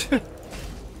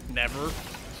 Never.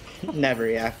 Never,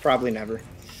 yeah, probably never.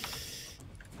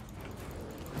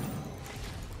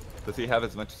 Does he have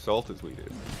as much salt as we do?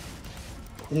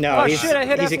 No, Oh, he's, shit, I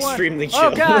hit he's F1. extremely chill.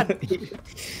 Oh, God. What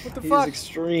the He's fuck?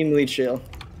 extremely chill.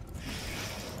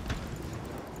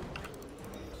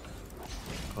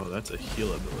 Oh, that's a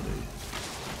heal ability.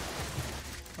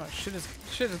 Oh, shit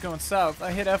is going south.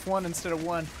 I hit F1 instead of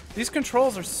 1. These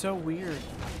controls are so weird.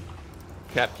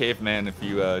 Cap Caveman, if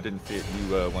you didn't see it,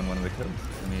 you won one of the codes.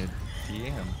 I mean,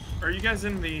 DM. Are you guys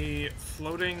in the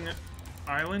floating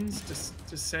islands?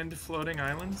 Descend floating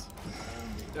islands?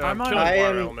 I'm on- killing I water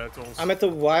am- elementals. I'm at the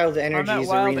Wild I'm Energies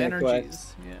at Wild Arena Energies.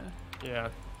 quest. Yeah. Yeah.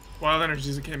 Wild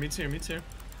Energies, okay, me too, me too.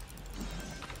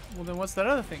 Well, then what's that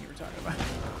other thing you were talking about?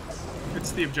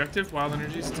 It's the objective, Wild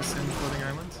Energies, descend floating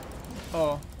islands.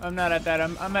 Oh, I'm not at that.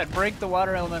 I'm at break the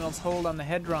water elemental's hold on the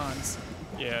hedrons.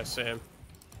 Yeah, same.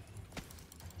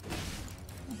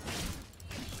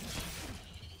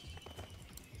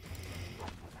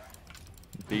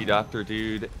 The Doctor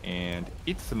Dude and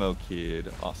Itsumo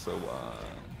Kid also won.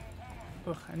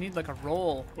 Ugh, I need like a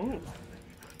roll. Ooh.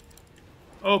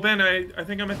 Oh, Ben, I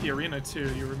think I'm at the arena too,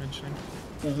 you were mentioning.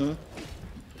 Mm-hmm.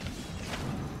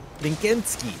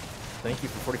 Linkensky, thank you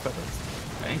for 45 minutes.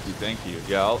 Thank you.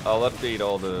 Yeah, I'll update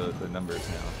all the numbers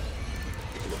now.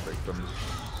 Take a little break from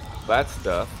that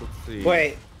stuff. Let's see.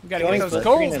 Wait, You gotta get going those full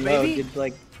goals, screen and mode baby. did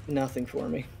like nothing for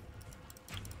me.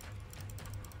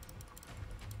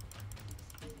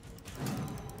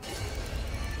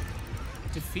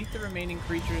 Defeat the remaining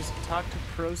creatures. Talk to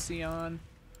Procyon.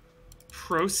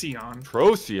 Procyon.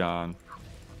 Procyon.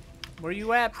 Where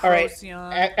you at, All right,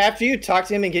 Procyon? after you talk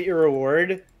to him and get your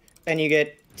reward, and you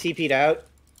get TP'd out,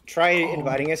 try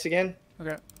inviting us again.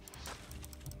 Okay.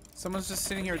 Someone's just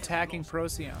sitting here attacking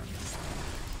Procyon.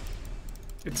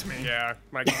 It's me. Yeah,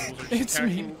 my tools are It's just me.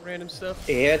 attacking random stuff.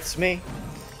 It's me.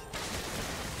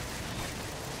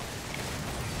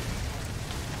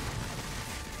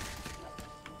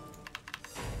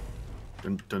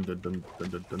 Dun, dun, dun, dun, dun,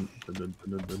 dun, dun, dun, dun,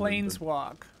 dun, dun,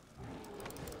 Planeswalk.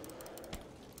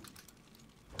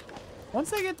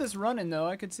 Once I get this running, though,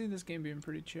 I could see this game being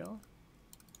pretty chill.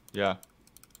 Yeah.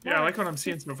 Yeah, I like what I'm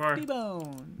seeing so far. 50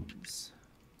 bones.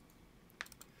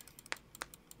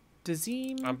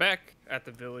 Dazim. I'm back at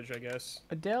the village, I guess.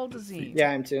 Adele Dazim.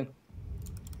 Yeah, I'm too.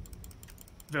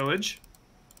 Village.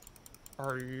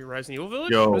 Are you Resident Evil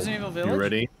Village? Yo, Resident Evil Village? you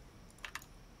ready?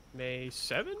 May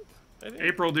 7th, I think.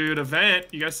 April, dude, event.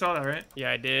 You guys saw that, right?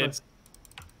 Yeah, I did.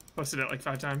 Posted it like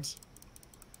 5 times.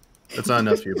 That's not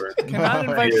enough, Huber. Cannot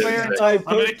invite Yeah. player until I'm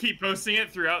gonna keep posting it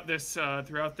throughout this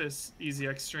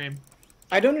EZX stream.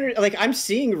 I don't like. I'm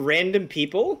seeing random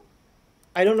people.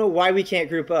 I don't know why we can't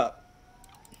group up.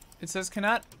 it says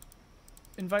cannot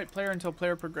invite player until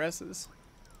player progresses.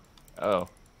 Oh.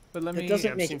 But let It me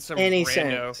doesn't I've make seen some any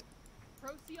rando. sense.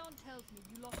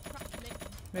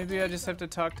 maybe I just have to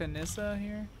talk to Nissa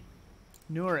here.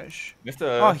 Nourish. Just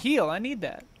Oh, heal. I need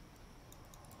that.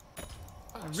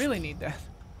 I really need that.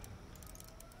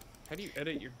 How do you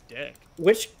edit your deck?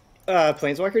 Which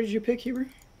planeswalker did you pick, Huber?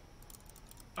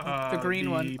 The green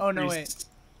one. Oh, no, wait.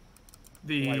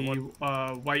 The White one.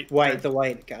 white. White, deck. the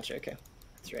white. Gotcha. Okay,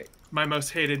 that's right. My most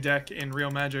hated deck in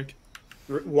real Magic.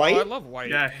 White. Oh, I love white.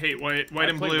 Yeah, I hate white. White I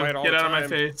and play blue. white all Get the out of my time.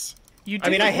 face. You I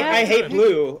mean, did I have hate to.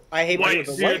 blue. I hate White,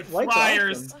 blue. dude. But white's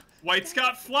Flyers. awesome. White's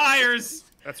got flyers.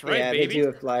 That's right, Yeah, baby. they do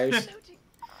have flyers.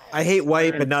 I hate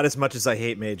white, but not as much as I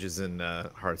hate mages in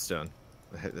Hearthstone.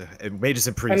 Mages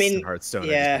and priests mean, in Hearthstone.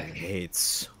 yeah. I just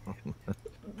hates.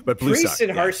 But blue Priests suck, in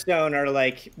yeah. Hearthstone are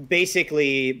like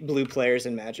basically blue players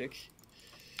in Magic.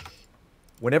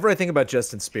 Whenever I think about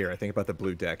Justin Spear, I think about the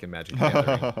blue deck in Magic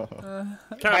the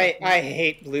Gathering. I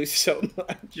hate blue so much. Yeah,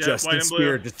 white Justin and blue.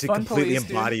 Spear just Fun completely police,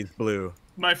 dude. embodies blue.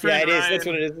 My friend Yeah, it is. Ryan, That's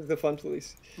what it is. It's the fun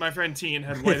police. my friend Teen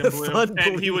had white and blue, Fun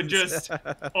and he would police. just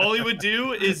all he would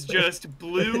do is just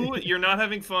blue. You're not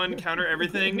having fun. Counter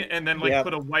everything, and then like Yep.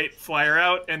 put a white flyer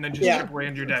out, and then just Yeah. chip away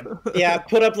and you're dead. Yeah,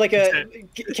 put up like a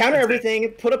That's counter That's everything.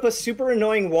 Put up a super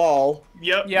annoying wall.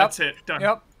 Yep, Yep. that's it. Done.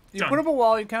 Yep. You Done. put up a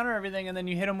wall, you counter everything, and then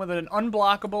you hit him with an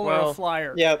unblockable or a Well,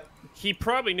 flyer. Yep. He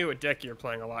probably knew what deck you're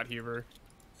playing a lot, Huber.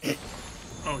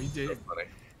 Oh, he did.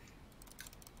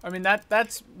 I mean,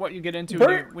 that's what you get into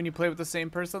Bert- when you play with the same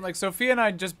person. Like, Sophia and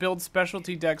I just build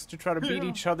specialty decks to try to beat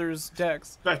each other's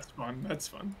decks. That's fun. That's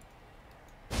fun.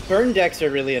 Burn decks are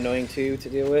really annoying too to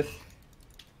deal with.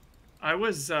 I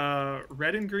was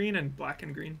red and green and black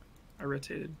and green. I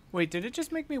rotated. Wait, did it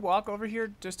just make me walk over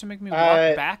here just to make me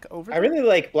walk back over I there? really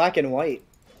like black and white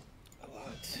a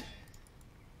lot.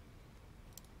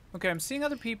 Okay, I'm seeing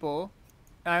other people.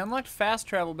 I unlocked fast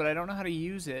travel, but I don't know how to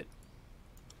use it.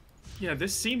 Yeah,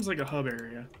 this seems like a hub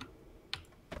area.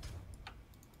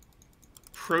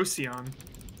 Procyon.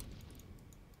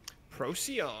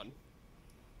 Procyon.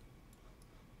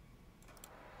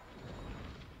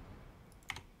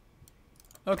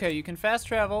 Okay, you can fast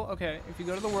travel. Okay, if you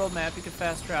go to the world map, you can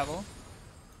fast travel.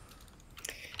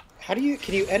 How do you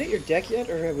can you edit your deck yet,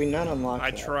 or have we not unlocked?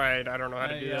 I that? tried. I don't know how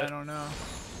to do Yeah, I that. don't know.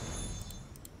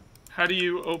 How do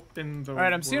you open the All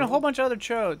right, I'm seeing a whole bunch of other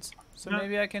chodes, so No.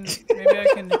 maybe I can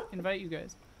invite you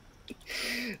guys.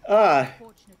 How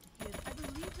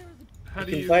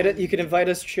do You you invite it. You can invite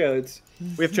us chodes.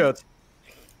 We have chodes.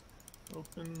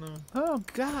 open the Oh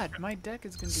God, my deck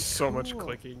is gonna be So much cool.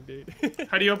 clicking, dude.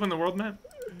 How do you open the world map?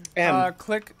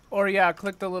 Click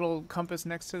click the little compass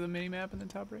next to the mini map in the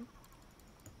top right.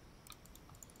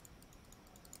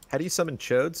 How do you summon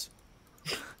chodes?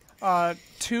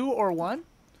 2 or 1.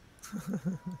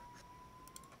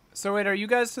 So wait, are you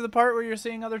guys to the part where you're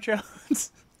seeing other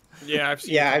chodes? Yeah, I've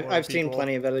seen. a Yeah, couple I've of seen people.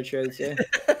 plenty of other chodes. Yeah.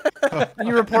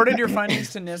 You reported your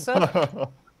findings to Nissa?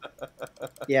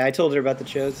 Yeah, I told her about the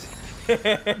chodes.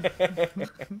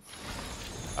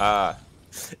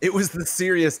 It was the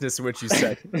seriousness in which you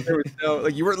said. There was no,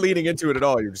 like, you weren't leaning into it at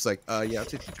all. You're just like, yeah, I'll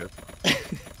take the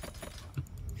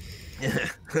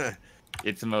chodes.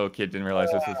 It's Mo kid didn't realize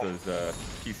this was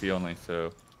PC only,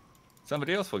 so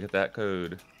somebody else will get that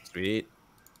code. Sweet.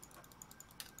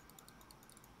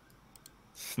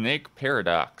 Snake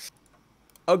Paradox.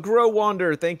 Aggro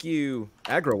Wander, thank you.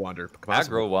 Aggro Wander.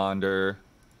 Aggro Wander.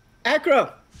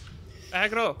 Aggro.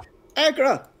 Aggro.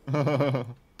 Aggro.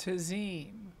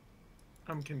 Tazim.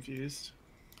 I'm confused.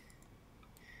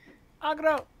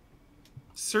 Agro.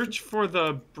 Search for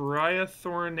the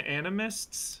Briathorn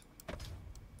Animists.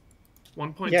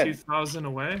 1.2 Yeah. thousand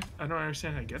away? I don't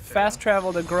understand how to get there. Fast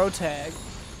travel to grow tag.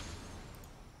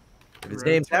 If his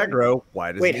name's Aggro,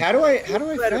 why does Wait, he... how do I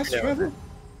fast travel?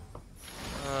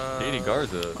 Katie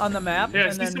Garza. On the map, Yeah, I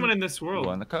and see then someone in this Who world.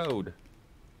 won the code?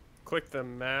 Click the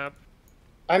map.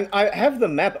 I have the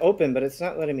map open, but it's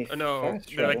not letting me Oh, no, fast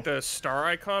travel. like the star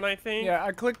icon, I think. yeah,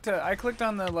 I clicked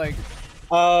on the like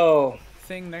Oh,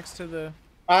 thing next to the.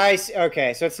 I see.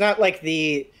 Okay, so it's not like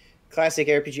the classic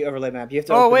RPG overlay map. You have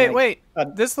to. Oh open, wait, like, wait. a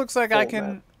This looks like I full can.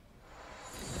 map.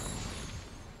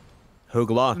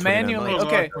 Hogla, 29 manually. likes.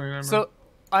 Okay, Remember. so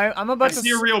I'm I about to.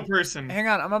 see a real person. Hang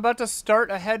on, I'm about to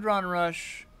start a Hedron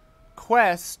Rush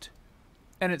quest,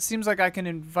 and it seems like I can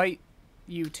invite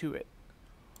you to it.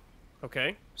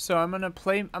 Okay. So I'm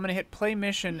gonna hit play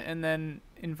mission and then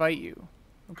invite you.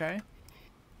 Okay.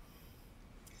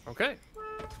 Okay.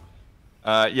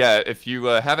 Yeah, if you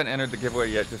haven't entered the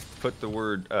giveaway yet, just put the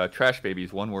word "trash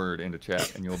babies" one word into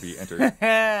chat, and you'll be entered.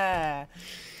 Yeah.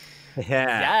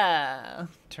 Yeah.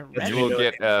 And you will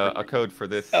get a code for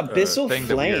this Abyssal thing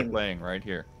that we are Flame. playing right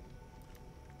here.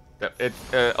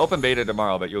 It's open beta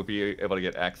tomorrow, but you'll be able to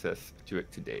get access to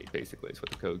it today. Basically, is what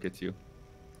the code gets you.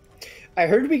 I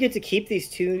heard we get to keep these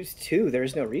twos too.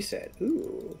 There's no reset.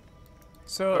 Ooh.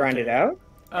 So Grind it out?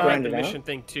 I like Grind the it out? mission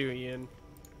thing too, Ian.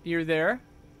 you're there.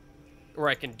 Or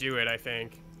I can do it, I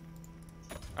think.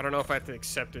 I don't know if I have to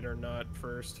accept it or not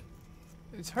first.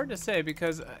 It's hard to say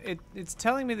because it's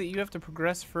telling me that you have to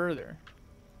progress further.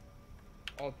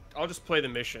 I'll just play the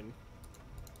mission.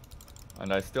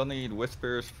 And I still need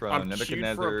whispers from I'm queued for a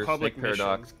Nebuchadnezzar, public Snake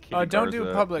Paradox, Kitty Oh, don't do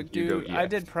Garza, public, and Hugo do. I EX.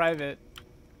 did private,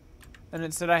 and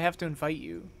it said I have to invite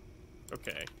you.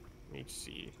 Okay. Let me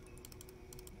see.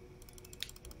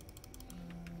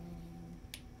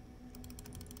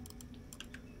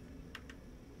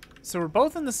 So we're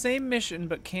both in the same mission,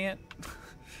 but can't.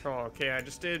 Oh, okay. I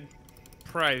just did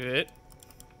private.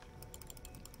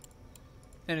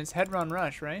 And it's Hedron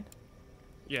Rush, right?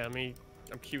 Yeah, I'm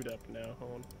queued up now.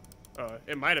 Hold on.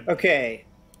 It might have been. Okay.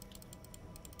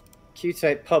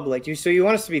 Q-type public. So you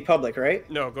want us to be public, right?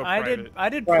 No, go I private.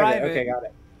 did private. Okay, got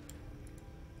it.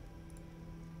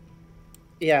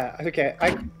 Yeah, okay.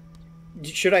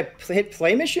 Should I hit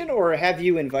play mission or have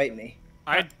you invite me?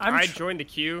 I joined the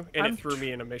queue and I'm it threw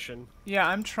me in a mission. Yeah,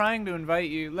 I'm trying to invite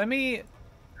you. Let me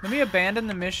abandon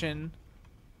the mission.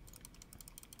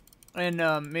 And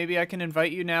maybe I can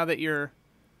invite you now that you're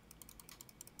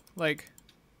like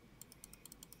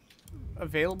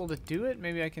available to do it.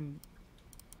 Maybe I can.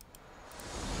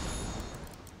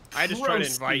 I just tried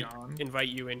to Procyon. invite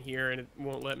you in here and it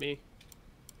won't let me.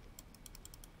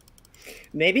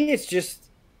 Maybe it's just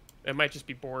It might just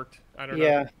be borked. I don't know.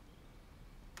 yeah.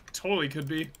 Totally could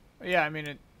be. Yeah, I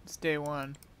mean it's day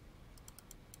one.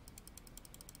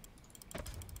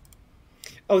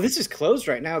 Oh, this is closed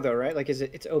right now though, right? Like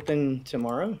it's open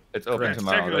tomorrow? It's open Correct.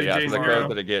 tomorrow. Technically Yeah, day so the tomorrow.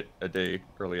 crowd that I get a day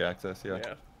early access. Yeah.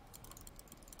 Yeah.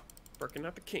 Working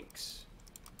out the kinks.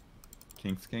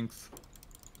 Kinks.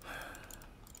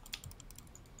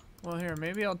 Well, here,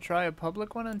 maybe I'll try a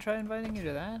public one and try inviting you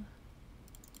to that.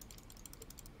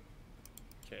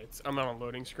 Okay, I'm on a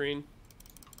loading screen.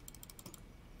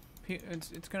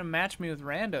 It's gonna match me with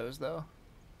randos though.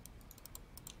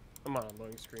 I'm on a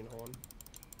loading screen. Hold on.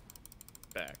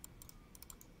 Back.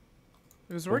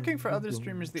 It was working for other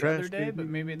streamers the Trash other day, but baby.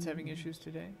 maybe it's having issues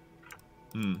today.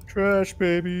 Trash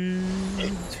baby.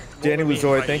 Danny me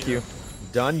Luzoid, invite thank you. you.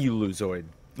 Donuluzoid.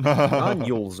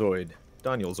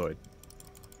 Donulzoid.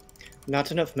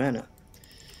 Not enough mana.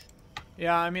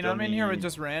 Yeah, I mean, I'm in here with Dummy.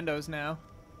 just randos now.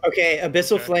 Okay,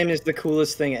 Abyssal Okay. Flame is the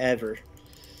coolest thing ever.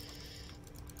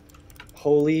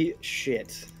 Holy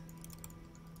shit.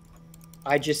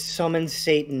 I just summoned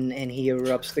Satan and he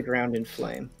erupts the ground in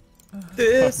flame.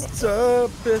 This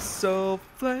abyssal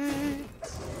flame.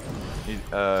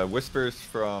 Need, whispers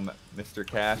from Mr.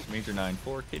 Cash, Major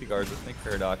 94, Katie Garza, Snake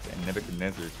Paradox, and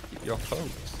Nebuchadnezzar to keep your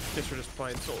hopes. Guess we're just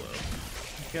playing solo.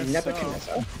 Guess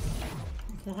Nebuchadnezzar.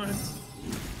 What? As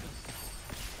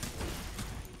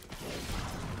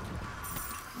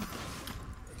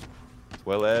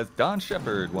well as Don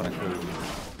Shepard won a code.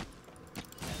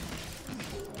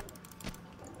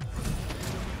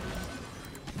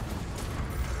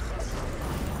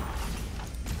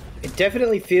 It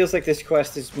definitely feels like this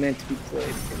quest is meant to be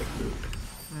played for the group.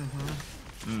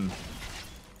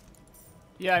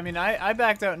 Yeah, I mean, I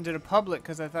backed out and did a public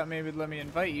because I thought maybe it'd let me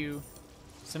invite you.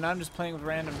 So now I'm just playing with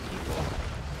random people.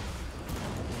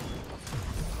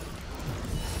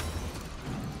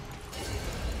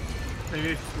 Maybe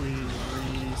if we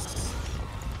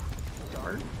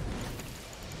restart?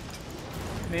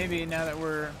 Maybe now that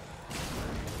we're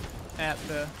at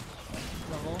the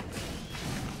level.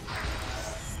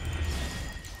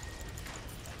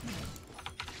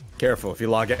 Careful, if you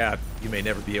log out, you may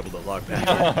never be able to log back.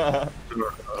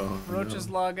 Oh, Roaches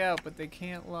log out, but they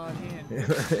can't log in.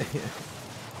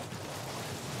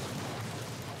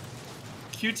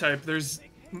 Q-type, there's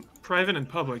private and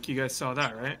public. You guys saw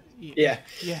that, right? Yeah.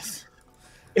 Yes.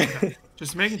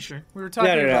 Just making sure. We were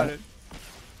talking no. about it.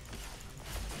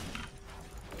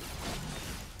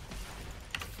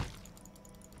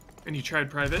 And you tried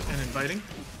private and inviting?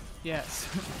 Yes.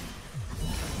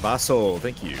 Basel,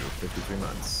 thank you. 53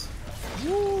 months.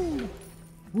 Woo.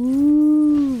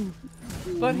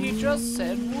 But he just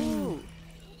said woo.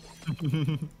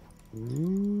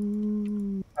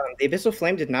 The Abyssal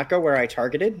Flame did not go where I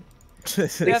targeted.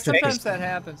 Yeah, sometimes that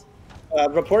happens.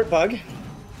 Report bug.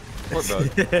 Report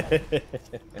bug.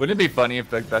 Wouldn't it be funny if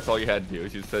that's all you had to do?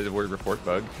 Is you said the word report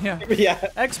bug? Yeah. Yeah.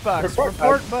 Xbox, Report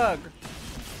report bug.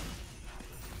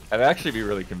 That'd actually be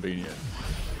really convenient.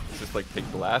 It's just like take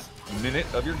the last minute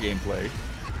of your gameplay,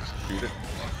 shoot it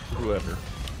to whoever.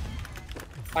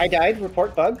 I died.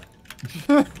 Report bug.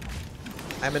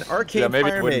 I'm an arcade Yeah, maybe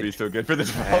fire it wouldn't mage. be so good for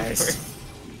this Nice.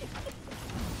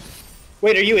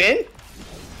 Wait, are you in?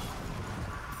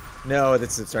 No,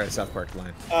 that's sorry, South Park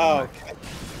line. Oh. God.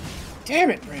 Damn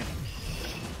it, Brandon.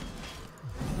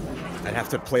 I'd have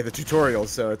to play the tutorial,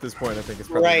 so at this point, I think it's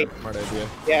probably Right. not a smart idea.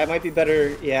 Yeah, it might be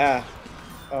better. Yeah.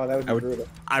 Oh, that would be brutal.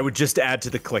 I would just add to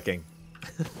the clicking.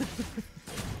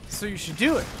 So you should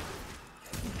do it.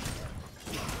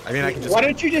 I mean, I can just. Why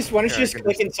don't you just I can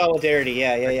click in solidarity?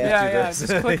 Yeah. Yeah, this.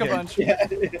 just click a bunch. Yeah.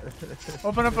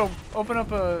 Open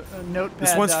up a notepad.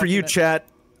 This one's for you, document.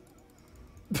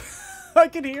 chat. I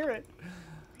can hear it.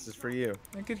 This is for you.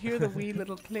 I could hear the wee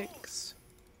little clicks.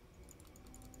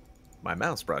 My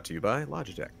mouse brought to you by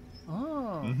Logitech.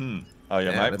 Oh. Oh yeah,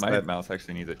 Yeah, that's my that- mouse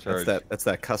actually needs a charge. That's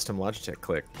that custom Logitech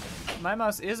click. My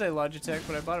mouse is a Logitech,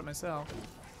 but I bought it myself.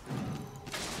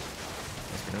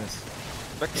 Must be nice.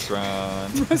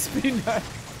 Spectron. Must be nice.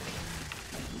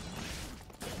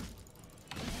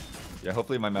 Yeah,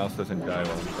 hopefully my mouse doesn't die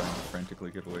while I'm trying to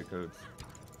frantically give away codes.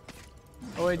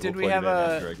 Oh wait, did We'll we plug have it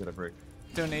in after I a get a break.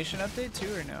 donation update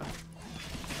too, or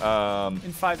no? Um,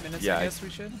 In 5 minutes, yeah, I guess we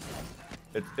should.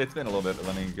 it's been a little bit, but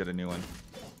let me get a new one.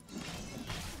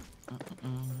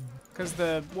 Cause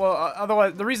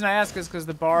otherwise the reason I ask is because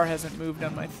the bar hasn't moved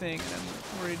on my thing, and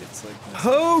I'm worried it's like.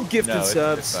 Ho gifted No, it's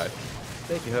subs. fine.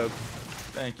 Thank you, Hogue.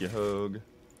 Thank you, Hogue.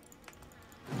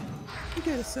 You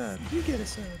get a sub. You get a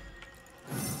sub.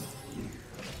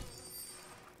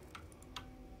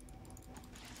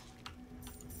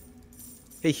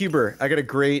 Hey Huber, I got a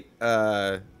great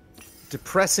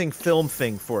depressing film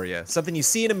thing for you. Something you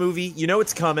see in a movie, you know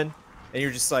it's coming, and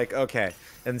you're just like, okay.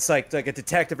 And it's like a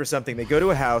detective or something. They go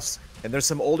to a house, and there's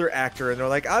some older actor, and they're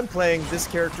like, I'm playing this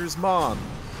character's mom.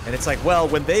 And it's like, well,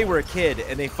 when they were a kid,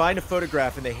 and they find a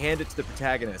photograph, and they hand it to the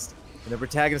protagonist, and the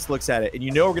protagonist looks at it, and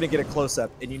you know we're going to get a close-up,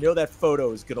 and you know that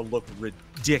photo is going to look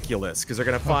ridiculous, because they're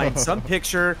going to find some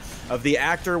picture of the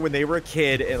actor when they were a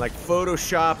kid, and, like,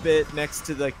 Photoshop it next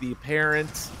to, like, the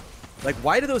parent. Like,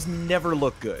 why do those never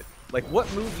look good? Like,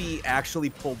 what movie actually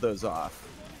pulled those off?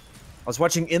 I was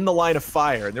watching In the Line of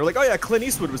Fire, and they're like, oh yeah, Clint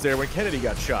Eastwood was there when Kennedy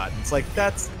got shot. And it's like,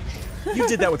 you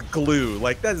did that with glue.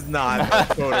 Like, that's not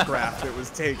a photograph that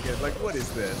was taken. Like, what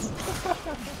is this?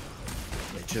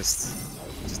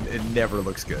 It never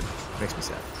looks good. Makes me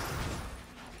sad.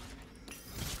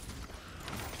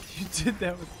 You did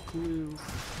that with glue.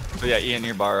 So yeah, Ian,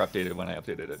 your bar updated when I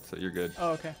updated it, so you're good.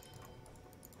 Oh, okay.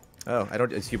 Oh,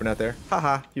 is Huber not there?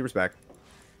 Haha, Huber's back.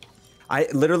 I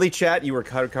literally, chat, you were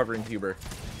covering Huber.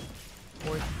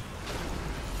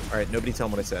 Alright, nobody tell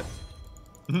him what I said.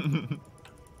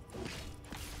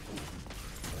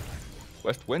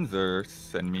 West Windsor,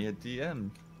 send me a DM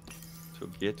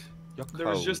to get your code. There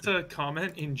was just a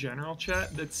comment in general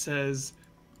chat that says,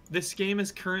 "This game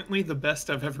is currently the best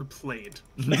I've ever played."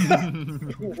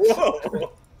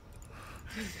 Whoa.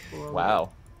 Wow.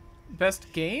 Best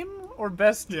game or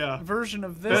best Yeah. version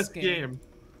of this Best game.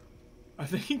 I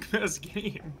think best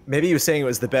game. Maybe he was saying it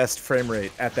was the best frame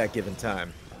rate at that given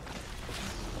time.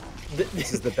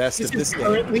 This is the best This of this is game.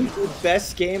 currently the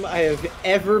best game I have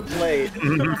ever played.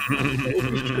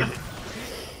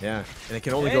 Yeah, and it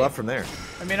can only Hey. go up from there.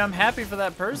 I mean, I'm happy for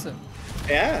that person.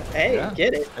 Yeah, hey, Yeah.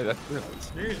 get it. Hey, that's true.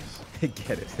 Serious.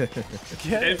 Get it.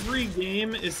 Get it? Every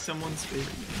game is someone's favorite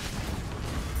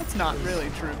game. That's not really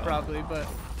true, probably, but.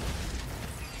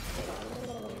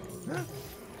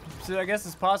 So I guess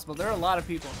it's possible. There are a lot of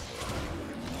people.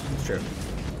 It's true.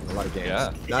 A lot of games.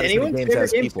 Yeah. Not Is as many anyone's games favorite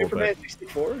as game people, Superman but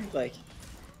 64? Like,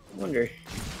 I wonder.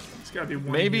 It's gotta be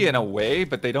one. Maybe game. in a way,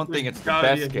 but they don't think There's it's the gotta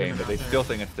be a best game game, but out they there. still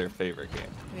think it's their favorite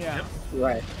game. Yeah. Yep.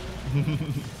 Right.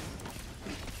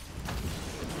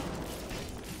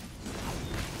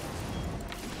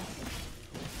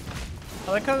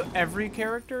 I like how every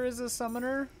character is a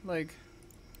summoner. Like,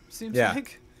 seems Yeah.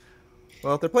 like.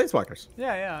 well, they're planeswalkers.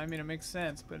 Yeah. I mean, it makes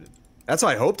sense, but. That's how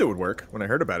I hoped it would work when I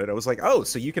heard about it. I was like, oh,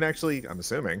 so you can actually, I'm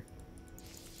assuming,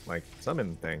 like,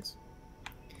 summon things.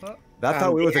 Well, That's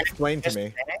how it was yeah, explained to just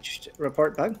me. managed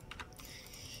report bug.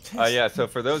 Yeah, so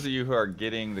for those of you who are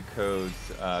getting the codes,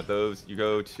 you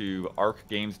go to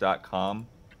arcgames.com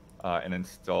and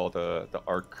install the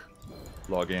Arc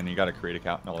log in. You got to create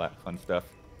account and all that fun stuff.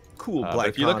 Cool. But Black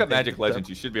if you look Con, up thank Magic you. Legends,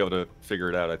 you should be able to figure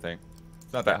it out. I think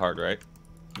it's not that hard, right?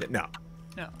 No.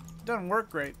 No, it doesn't work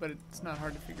great, but it's not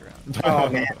hard to figure out. Oh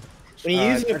man. When you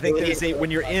use I think ability- there's when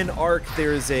you're in Arc,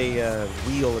 there's a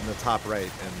wheel in the top right,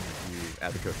 and you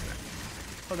add the code to that.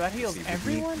 Oh, that heals See,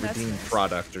 everyone? That's redeem nice.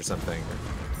 product or something.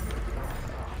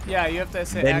 Yeah, you have to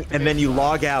say Then, activate. and then you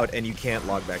log out, and you can't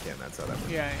log back in. That's how that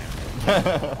works.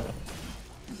 Yeah.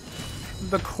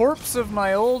 The corpse of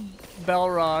my old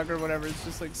Balrog or whatever is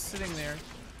just like sitting there.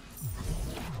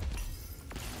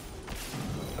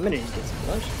 I'm gonna need to get some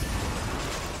lunch.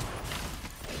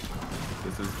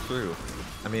 This is true.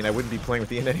 I mean, I wouldn't be playing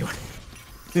with Ian anyway.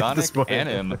 At Sonic this point. and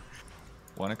him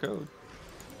want a code.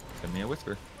 Send me a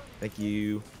whisper. Thank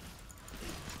you.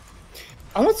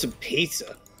 I want some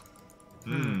pizza.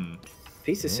 Hmm.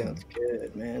 Pizza sounds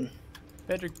good, man.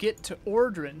 Better get to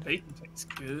ordering. Bacon tastes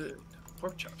good.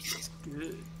 Pork chops taste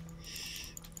good.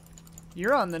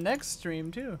 You're on the next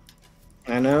stream too.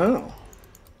 I know.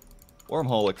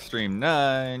 Wormhole Extreme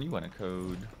 9. You want a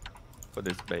code for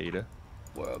this beta?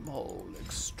 Wormhole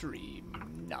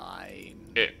Extreme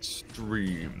 9.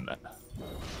 Extreme.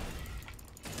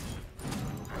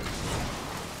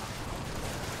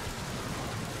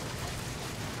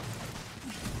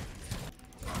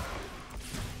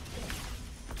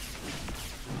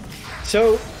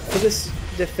 So for this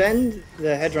defend the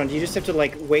Hedron, do you just have to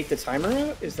like wait the timer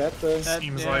out? Is that the? That-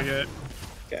 Seems yeah. like it.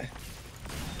 Okay.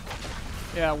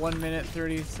 Yeah, 1 minute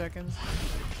 30 seconds.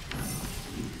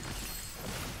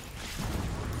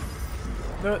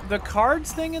 The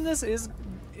cards thing in this is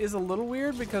a little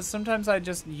weird because sometimes I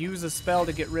just use a spell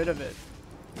to get rid of it.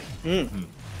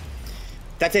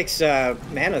 That takes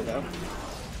mana though.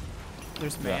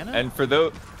 There's Yeah. mana. And for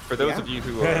those Yeah. of you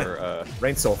who are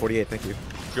Rain Soul 48. Thank you.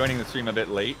 joining the stream a bit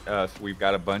late, so we've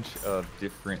got a bunch of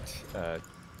different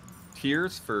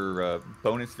tiers for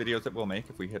bonus videos that we'll make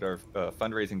if we hit our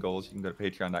fundraising goals. You can go to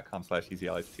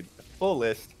patreon.com/EZLies to see the full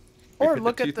list. We've or hit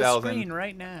look at the 2,000 screen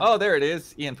right now. Oh, there it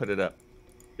is. Ian put it up.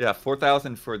 Yeah,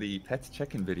 4,000 for the pets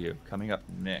check-in video coming up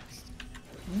next.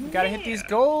 We gotta hit these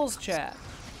goals, chat.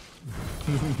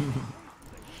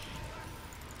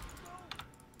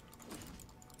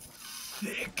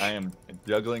 I am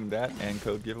juggling that and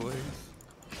code giveaways,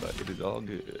 but it is all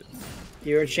good.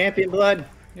 You're a champion, Blood.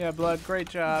 Yeah, Blood, great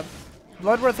job.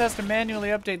 Bloodworth has to manually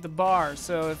update the bar,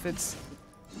 so if it's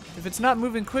not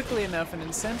moving quickly enough and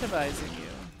incentivizing you.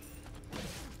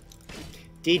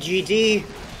 DGD.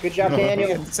 Good job, Daniel.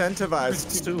 Incentivized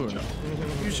soon.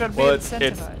 You should be Well,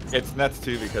 incentivized. it's nuts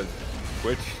too because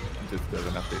Twitch just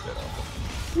doesn't update that often.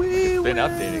 We It's been will,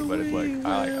 updating, but it's like we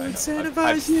I will know. incentivize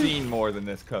I've you. seen more than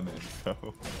this coming,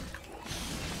 so.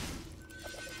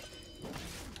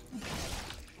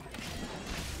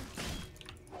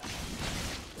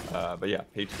 But yeah,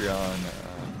 Patreon.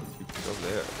 You can go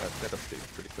there. That updates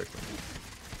pretty quickly.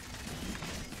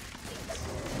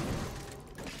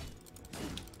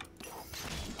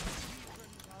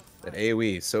 That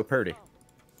AoE is so pretty.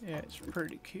 Yeah, it's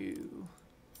pretty cool.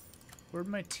 Where'd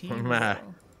my team Meh. go?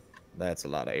 That's a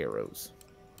lot of arrows.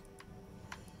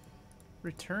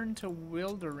 Return to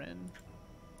Wilderin.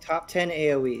 Top 10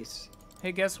 AoEs.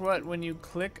 Hey, guess what? When you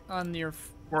click on your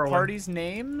Number one. party's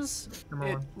names, Number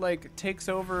it one. like takes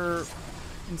over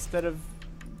instead of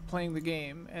playing the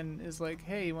game and is like,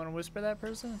 hey, you want to whisper that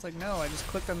person? It's like, no, I just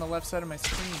clicked on the left side of my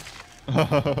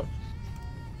screen.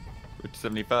 Rich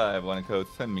 75 want to code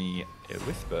send me a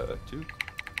whisper to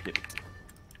get it.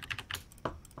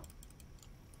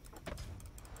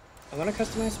 I want to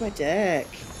customize my deck.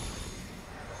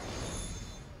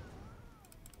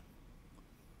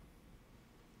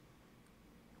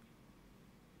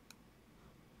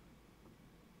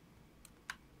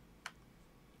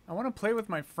 I want to play with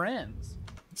my friends.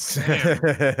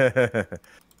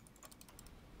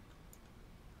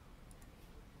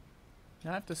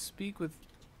 Now I have to speak with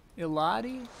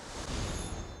Iladi?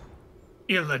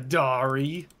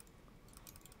 Illidari.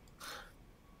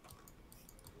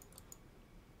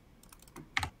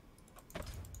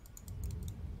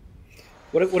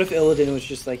 What if Illidan was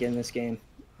just like in this game?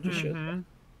 Just showed up.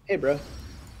 Hey, bro.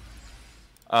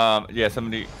 Yeah,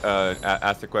 somebody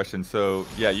asked a question. So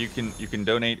yeah, you can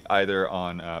donate either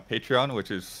on Patreon,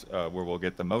 which is where we'll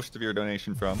get the most of your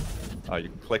donation from. You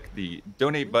can click the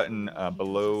donate button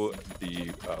below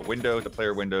the window, the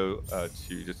player window,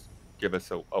 to just give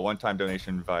us a one-time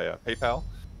donation via PayPal,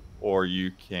 or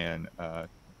you can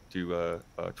do a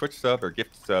Twitch sub or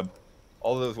gift sub.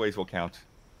 All of those ways will count.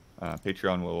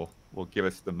 Patreon will give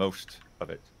us the most of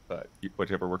it, but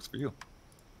whichever works for you.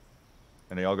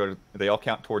 And they all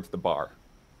count towards the bar.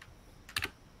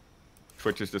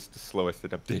 Twitch is just the slowest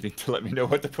at updating to let me know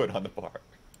what to put on the bar.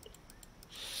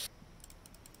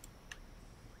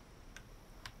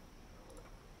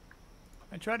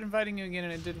 I tried inviting you again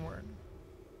and it didn't work.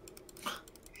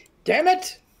 Damn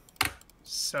it!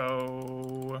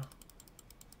 So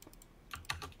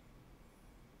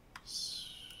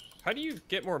How do you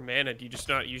get more mana? Do you just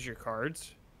not use your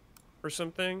cards or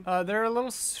something? There are little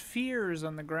spheres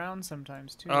on the ground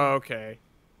sometimes too. Oh, okay.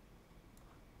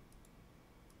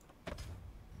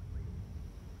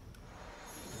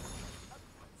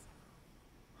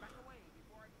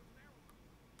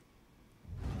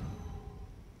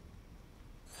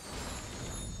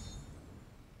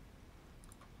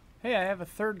 Hey, I have a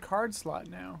third card slot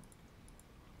now.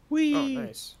 Whee! Oh,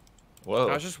 nice. Whoa.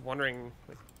 I was just wondering,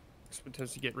 like,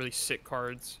 sometimes you get really sick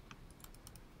cards.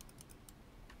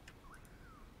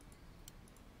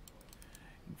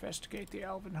 Investigate the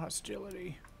elven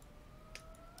hostility.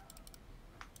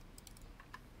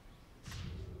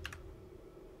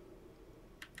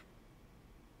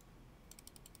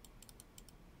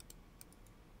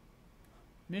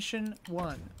 Mission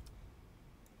 1.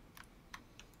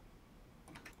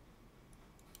 I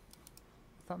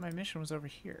thought my mission was over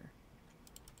here.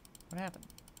 What happened?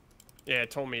 Yeah,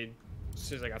 it told me as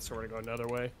soon as I got sword to go another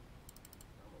way.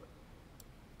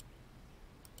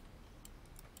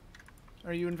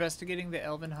 Are you investigating the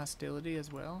elven hostility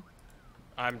as well?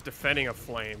 I'm defending a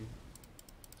flame.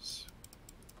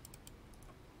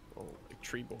 Oh, like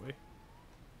tree boy.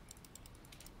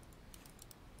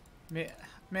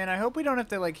 Man, I hope we don't have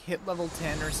to like hit level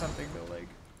 10 or something to like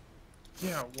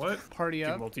yeah, what? party Do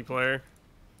up. multiplayer.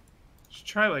 Should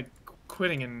try like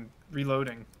quitting and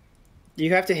reloading.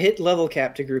 You have to hit level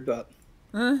cap to group up.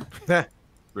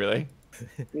 Really?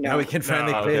 Now we can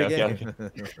finally No, play okay, the okay,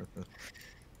 game.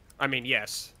 I mean,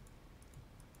 yes.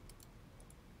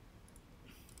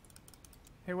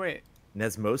 Hey, wait.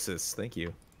 Nesmosis, thank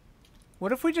you.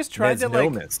 What if we just tried to like?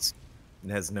 Nesnomus.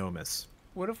 Nesnomus.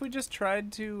 What if we just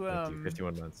tried to Thank you.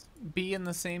 51 months. be in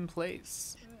the same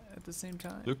place at the same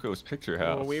time? Luco's picture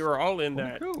house. Well, we were all in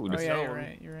that. Oh, Oh this yeah, you're zone.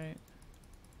 right. You're right.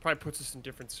 Probably puts us in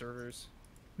different servers.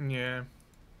 Yeah.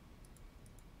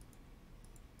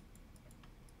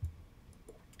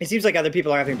 It seems like other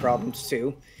people are having problems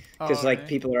too, because Oh, like okay.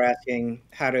 people are asking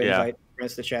how to Yeah. invite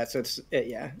friends to the chat. So it's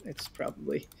yeah, it's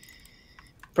probably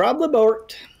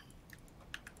abort.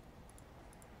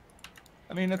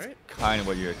 I mean, that's Right. kind of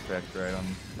what you expect, right, on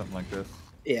something like this.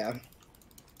 Yeah.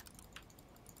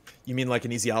 You mean like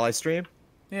an Easy Ally stream?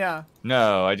 Yeah.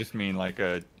 No, I just mean like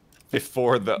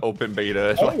before the open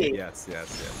beta. Hey, like, Yes,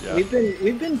 yes. yeah. we've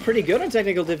been pretty good on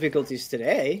technical difficulties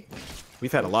today.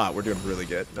 We've had a lot. We're doing really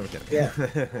good. No, we're kidding. Yeah.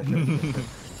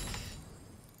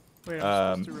 Wait,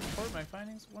 I'm supposed to report my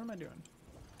findings. What am I doing?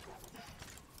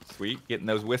 Sweet, getting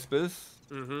those whispers.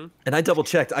 Mm-hmm. And I double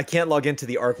checked. I can't log into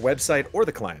the ARC website or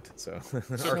the client. So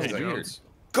It's Arc okay, is like, weird. Jones.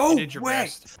 go You did your away.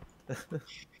 best.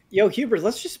 Yo, Hubert,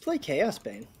 let's just play Chaos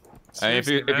Bane. I mean, if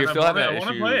you Seriously, man, still have I that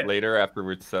wanna issue play it. later after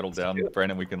we're settled down,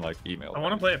 Brandon, we can like email. I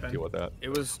wanna them play it, and Ben. Deal with that. It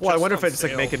was. Well, I wonder if on I just like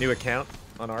sale. make a new account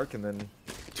on ARC and then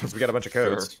because we got a bunch of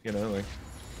codes, you know, like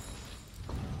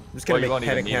I'm just Well, gonna you won't make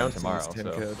 10 even need 'em accounts tomorrow, and use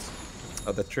 10 so. codes.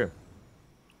 Oh, that's true.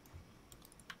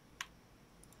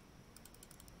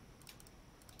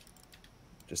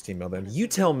 Just email them. You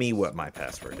tell me what my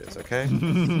password is, okay?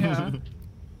 Yeah.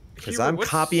 Because Hubert, I'm what's-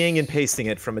 copying and pasting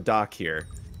it from a doc here.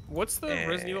 What's the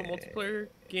Resident Evil multiplayer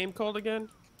game called again?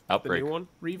 The Outbreak. new one?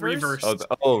 Reverse. Reverse.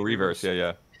 Reverse. Yeah,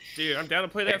 yeah. Dude, I'm down to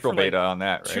play that April for like beta on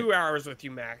that, right? 2 hours with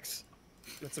you, Max.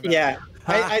 That's about Yeah,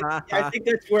 it. I think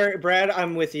that's where Brad.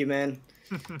 I'm with you, man.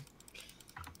 I It'll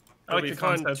like be the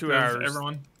fun, concept 2 of hours.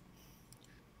 everyone.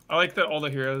 I like that all the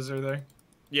heroes are there.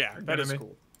 Yeah, that is Enemy.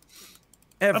 cool.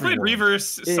 I played Everyone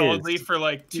Reverse is solidly for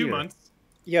like 2 here. months.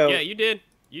 Yo, Yeah, you did.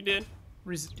 You did.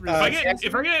 If I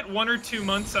get 1 or 2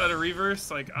 months out of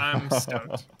Reverse, like I'm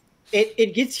stoked.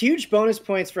 it gets huge bonus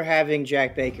points for having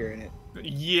Jack Baker in it.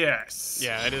 Yes.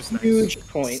 Yeah, it is nice. Huge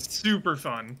points. Super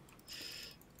fun.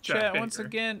 Jack Chat, once Baker.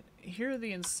 again, here are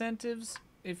the incentives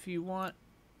if you want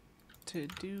to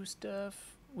do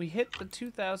stuff. We hit the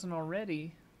 2,000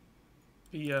 already.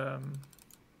 The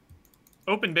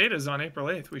open beta is on April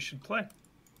 8th. We should play.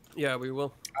 Yeah, we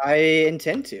will. I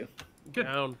intend to. Good.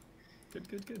 Down.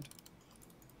 Good.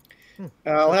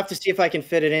 I'll have to see if I can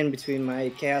fit it in between my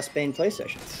Chaos Bane play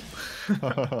sessions.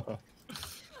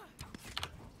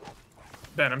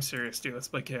 Ben, I'm serious, dude. Let's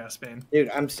play Chaos Bane. Dude,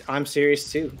 I'm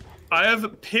serious too. I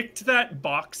have picked that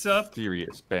box up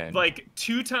Serious, Ben. like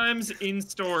 2 times in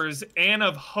stores, and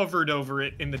I've hovered over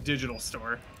it in the digital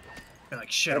store. And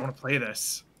like, shit, I want to play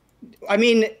this. I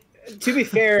mean, to be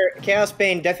fair, Chaos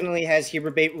Bane definitely has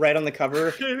Huber bait right on the cover.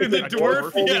 And the With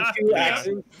dwarf, holding yeah, two yeah.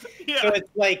 axes. Yeah. So it's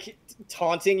like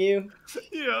taunting you.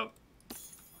 Yeah.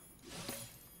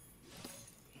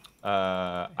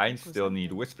 I still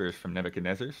need Whispers from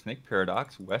Nebuchadnezzar, Snake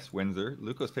Paradox, West Windsor,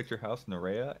 Luco's Picture House,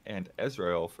 Nerea, and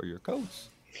Ezrael for your codes.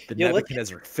 The Yo, let's-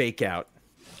 Nebuchadnezzar fake out.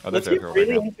 Oh, Let's there's get Ezrael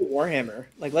really right now. into Warhammer.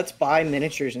 Like, let's buy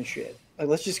miniatures and shit. Like,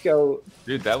 let's just go.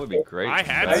 Dude, that would be great. I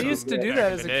had I some used to do back that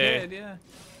in as the a day. kid, yeah.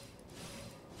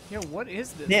 Yo, what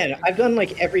is this? Man, thing? I've done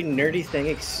like every nerdy thing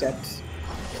except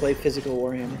play physical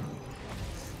Warhammer.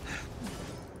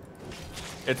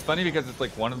 It's funny because it's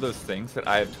like one of those things that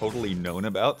I have totally known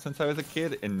about since I was a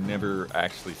kid and never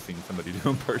actually seen somebody do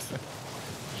in person.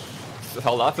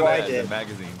 So lots of Oh, I that in did. the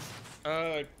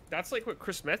magazines. That's like what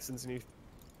Chris Metzen's new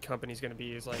company's gonna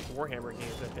be, is like Warhammer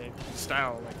games, I think.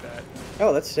 Style like that.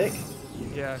 Oh, that's sick.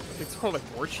 Yeah, it's called like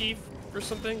War Chief or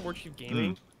something. War Chief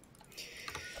Gaming.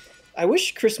 I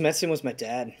wish Chris Metzen was my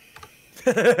dad.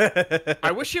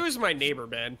 I wish he was my neighbor,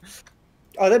 Ben.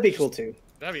 Oh, that'd be cool too.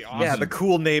 That'd be awesome. Yeah, the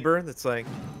cool neighbor that's like,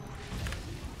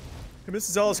 hey,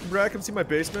 Mrs. Ellis, come see my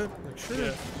basement? Like, sure.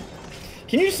 Yeah.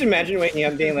 Can you just imagine waking up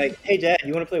and being like, "Hey, Dad,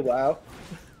 you want to play WoW?"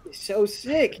 It's so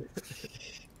sick.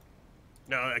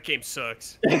 No, that game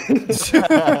sucks. No.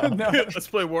 Let's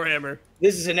play Warhammer.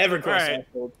 This is an EverQuest Alright.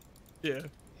 household. Yeah.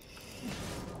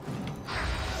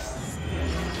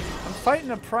 I'm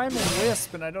fighting a primal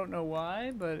wisp, and I don't know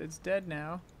why, but it's dead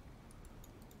now.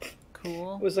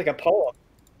 Cool. It was like a poem.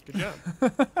 Good job.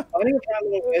 Fighting a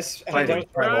primal wisp, and I Fighting don't a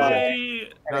primal know why.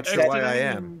 Try Not sure why I exiting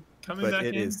am, and coming but back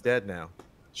it in. is dead now.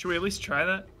 Should we at least try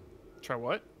that? Try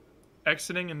what?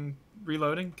 Exiting and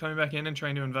reloading, coming back in and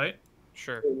trying to invite.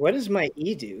 Sure. What does my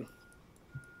E do?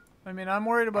 I mean, I'm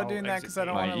worried about I'll doing that exit because I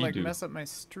don't my want to like E-do. mess up my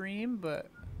stream. But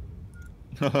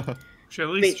Should at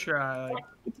least Wait. try. Like,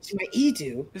 What does my E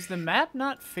do? is the map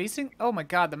not facing? Oh my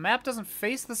god, the map doesn't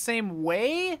face the same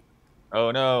way. Oh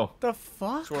no. The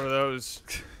fuck? It's one of those.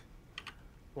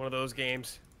 One of those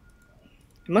games.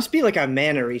 It must be like a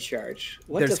mana recharge.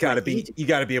 What There's does my got to E be, do? you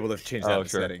got to be able to change that Oh, in the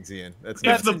sure. settings, Ian. That's if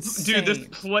not, That's the dude, insane.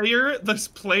 this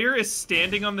player is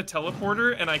standing on the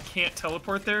teleporter, and I can't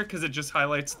teleport there because it just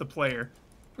highlights the player.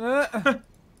 a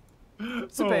Oh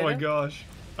my beta. gosh!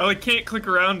 Oh, I can't click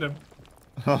around him.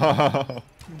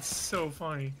 It's so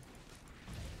funny.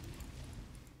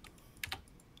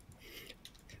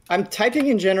 I'm typing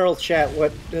in general chat.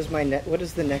 What does my what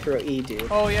does the Necro E do?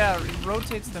 Oh yeah, it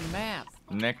rotates the map.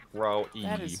 Necro E.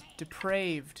 That is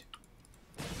depraved.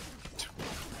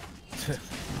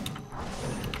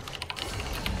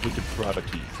 With the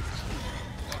properties.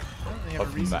 I don't really have a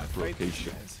Of reason map to fight these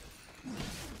rotation. guys.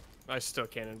 I still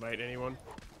can't invite anyone.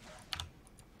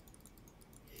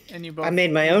 And you both. I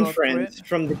made my you own both friends quit?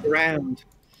 from the ground.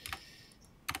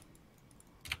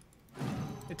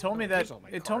 It told me that. There's all my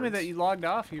It told me that cards. you logged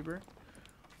off, Huber.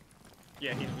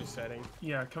 Yeah, he's resetting.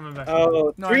 Yeah, coming back.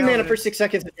 Oh, No, 3 I know, mana but for it's- 6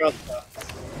 seconds to draw stuff.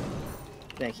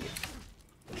 Thank you.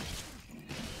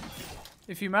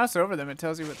 If you mouse over them, it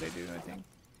tells you what they do. I think.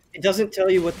 It doesn't tell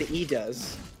you what the E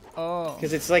does Oh,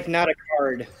 because it's like not a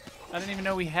card. I didn't even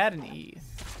know we had an E.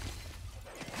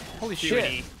 Holy Q shit!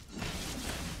 and E.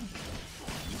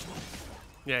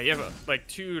 Yeah, you have like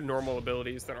 2 normal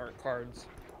abilities that aren't cards.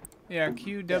 Yeah,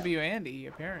 Q, W, and E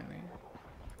apparently.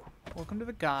 Welcome to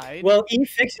the guide. Well, E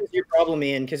fixes your problem,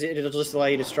 Ian, because it'll just allow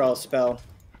you to draw a spell.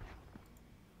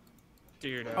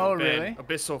 Dude, Oh, Ben, really?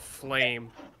 Abyssal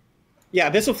Flame. Yeah,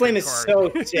 Abyssal Flame is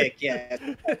card. so sick. Yeah,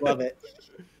 I love it.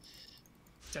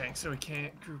 Dang, so we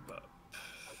can't group up.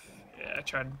 Yeah, I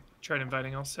tried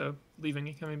inviting, also leaving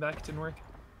and coming back didn't work.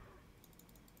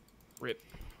 Rip.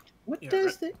 What Yeah,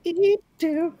 does the E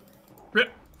do?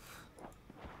 Rip.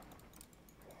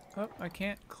 Oh, I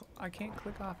can't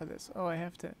click off of this. Oh, I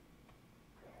have to.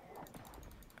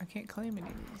 I can't claim any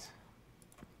of these.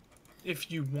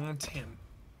 If you want him.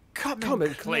 come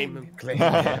and claim him. claim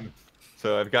him.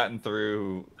 So I've gotten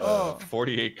through Oh.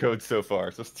 48 codes so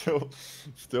far, so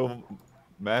still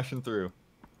mashing through.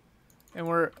 And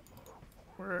we're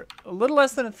a little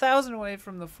less than 1,000 away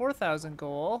from the 4,000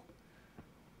 goal.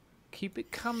 Keep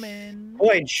it coming.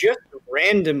 Boy, just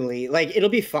randomly, like it'll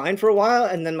be fine for a while,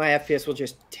 and then my FPS will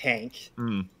just tank.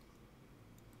 Mm.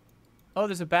 Oh,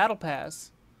 there's a battle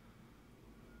pass.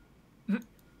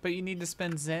 But you need to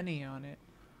spend Zenny on it.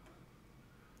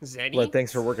 Zenny? Well,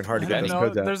 thanks for working hard to I get those know,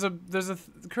 codes out. there's a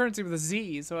currency with a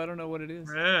Z, so I don't know what it is.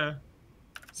 Yeah.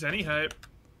 Zenny hype.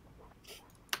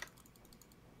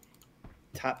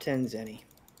 Top 10 Zenny.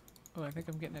 Oh, I think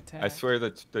I'm getting attacked. I swear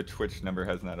that the Twitch number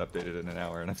has not updated in an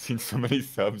hour, and I've seen so many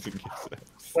subs and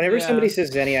gifts. Whenever Yeah. somebody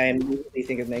says Zenny, I immediately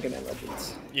think of Mega Man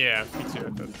Legends. Yeah, me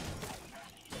too.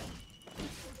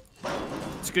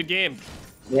 a good game.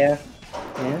 Yeah.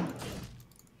 Yeah.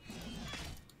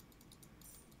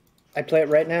 I play it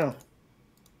right now.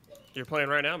 You're playing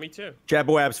right now? Me too.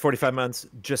 Jabwabs, 45 months.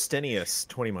 Justinius,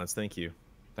 20 months. Thank you.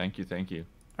 Thank you, thank you.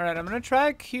 All right, I'm gonna try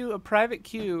a private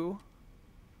queue,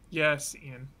 Yes,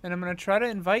 Ian. and I'm gonna try to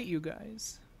invite you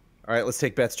guys. All right, let's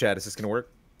take bets, Chad. Is this going to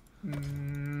work?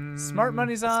 Smart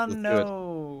money's on. let's do it.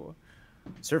 No.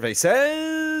 Survey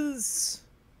says...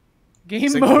 Game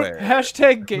Single mode player.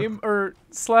 hashtag game or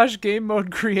 / game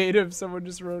mode creative. Someone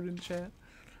just wrote in chat.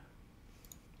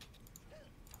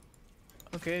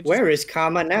 Okay. It Where is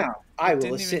comma now? I will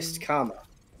didn't assist even- comma.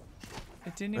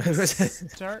 It didn't even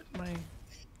start my.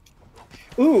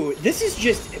 Ooh, this is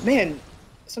just man.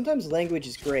 Sometimes language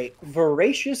is great.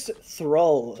 Voracious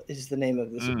Thrall is the name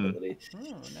of this ability.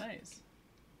 Oh, nice.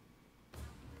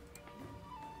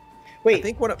 Wait, I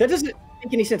think what that doesn't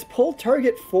make any sense. Pull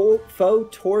target foe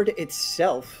toward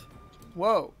itself.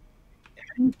 Whoa. How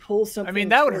do you pull something? I mean,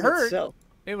 that would toward hurt. itself?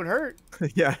 It would hurt.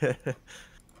 yeah.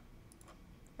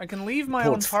 I can leave my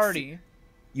Pull own its- party.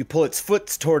 You pull its foot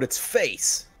toward its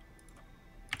face.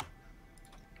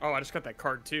 Oh, I just got that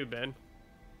card too, Ben.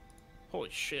 Holy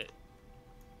shit.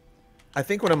 I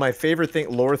think one of my favorite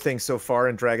lore things so far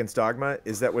in Dragon's Dogma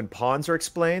is that when pawns are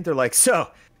explained, they're like, so,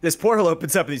 this portal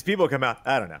opens up and these people come out.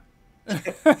 I don't know.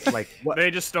 Like, what?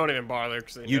 They just don't even bother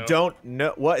because they You know. don't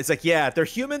know what? It's like, yeah, they're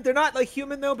human. They're not like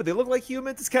human though, but they look like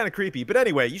humans. It's kind of creepy. But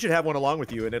anyway, you should have one along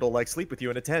with you, and it'll like sleep with you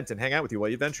in a tent and hang out with you while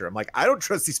you venture. I'm like, I don't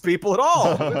trust these people at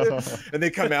all. And they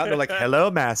come out and they're like, hello,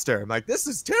 master. I'm like, this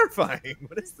is terrifying.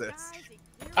 What is this?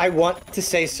 I want to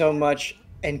say so much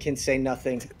and can say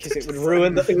nothing because it would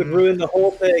ruin the whole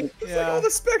thing. It's like all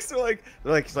the specs are like,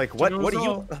 what do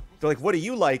you? They're like, what do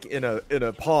you like in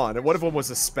a pawn? And one of them was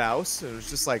a spouse. And it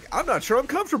was just like, I'm not sure I'm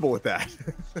comfortable with that.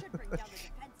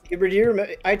 Hubert, do you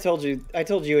remember? I told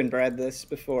you and Brad this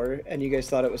before, and you guys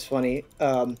thought it was funny.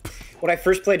 When I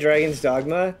first played Dragon's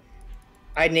Dogma,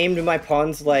 I named my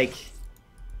pawns like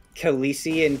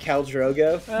Khaleesi and Khal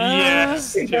Drogo.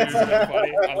 Yes, dude. So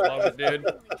funny. I love it, dude.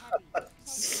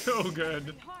 So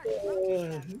good.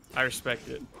 I respect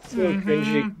it. So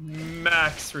cringy.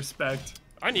 Max respect.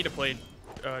 I need to play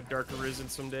Dark Arisen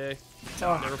someday.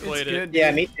 Oh, Never it's played it. good, Yeah,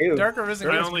 dude. me too. Dark Arisen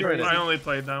I is only, great. I only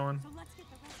played that one.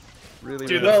 Really,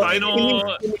 Dude, really the Well,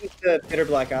 final. it means the Bitter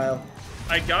Black Isle.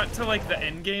 I got to like the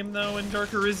end game though in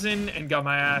Dark Arisen and got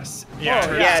my ass. Yeah,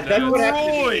 turned Yeah, that's what happened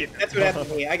to me. destroyed. That's what happened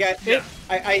to me. I got Yeah.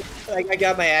 I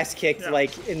got my ass kicked Yeah.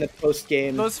 like in the post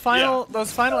game. Those final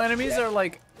enemies are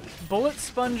like bullet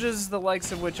sponges, the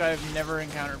likes of which I've never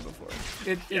encountered before.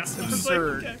 It's Yeah. I was like,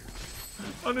 absurd. okay.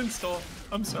 Uninstall.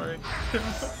 I'm sorry.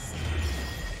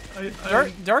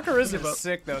 Dark Arisen give up. is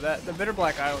sick though. The Bitter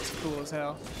Black Isle is cool as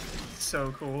hell.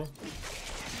 So cool.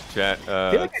 Chat, feel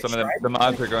like I some of tried the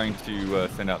mods are going to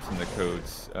send out some of the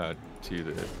codes to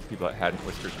the people that hadn't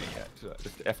whispered me yet. So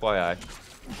just FYI.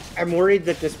 I'm worried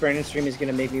that this Brandon stream is going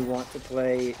to make me want to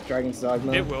play Dragon's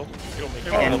Dogma. It will. It'll make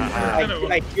it.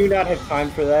 And I do not have time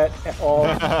for that at all.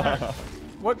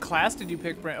 What class did you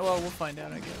pick, Brent? Well, we'll find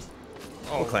out, I guess.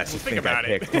 Oh, What class you think think I about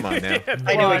it. picked? Come on now.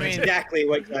 I know Well, I mean- exactly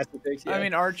what class you picked. Yeah. I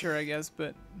mean Archer, I guess,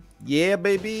 but Yeah,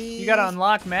 baby. you gotta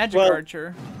unlock Magic Well-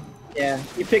 Archer. yeah,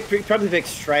 you probably picked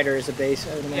Strider as a base.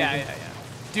 I would Yeah, imagine.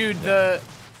 Dude,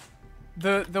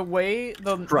 the way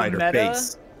the Strider,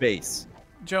 meta base.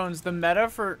 Jones, the meta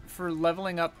for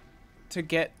leveling up to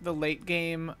get the late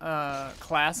game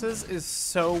classes is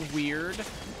so weird.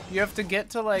 You have to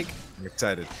get to like I'm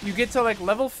excited. you get to like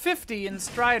level 50 in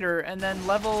Strider and then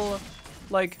level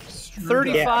like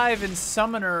 35 in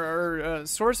Summoner or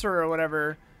Sorcerer or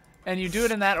whatever, and you do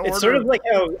it in that order. It's sort of like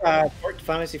how Final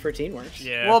Fantasy 14 works.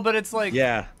 Yeah. Well, but it's like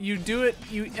Yeah. you do it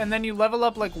and then you level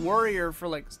up like Warrior for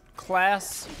like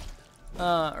class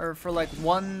or for like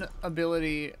one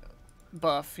ability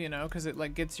buff, you know, because it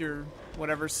like gets your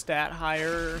whatever stat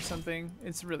higher or something.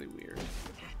 It's really weird.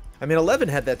 I mean, 11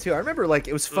 had that too. I remember like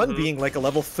it was fun being like a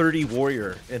level 30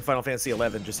 warrior in Final Fantasy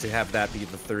 11 just to have that be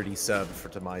the 30 sub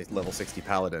to my level 60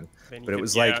 paladin. Then you But it could-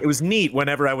 was like yeah. it was neat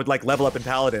whenever I would like level up in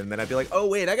paladin, and then I'd be like, oh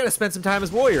wait, I gotta spend some time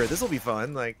as warrior. This will be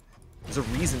fun. Like, there's a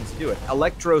reason to do it.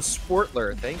 Electro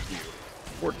Sportler, thank you.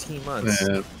 14 months.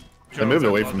 Yeah. I Jones, moved I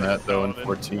away love from that that though in paladin.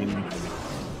 14.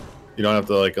 You don't have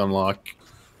to like unlock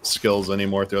skills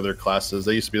anymore through other classes.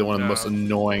 That used to be one of the No. most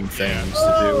annoying things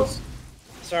to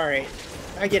Sorry.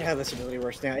 I get how this ability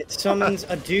works now. It summons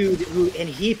a dude and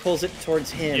he pulls it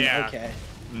towards him. Yeah. Okay.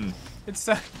 It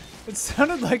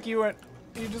sounded like you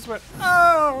just went,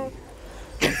 oh.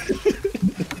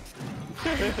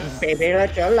 Baby,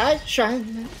 let your light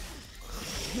shine.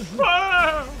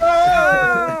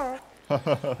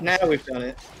 Now we've done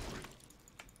it.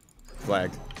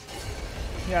 Flagged.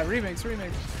 Yeah, remix.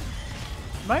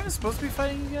 Am I even supposed to be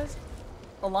fighting you guys?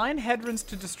 Align headrunds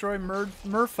to destroy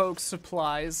merfolk's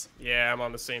supplies. Yeah, I'm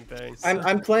on the same thing.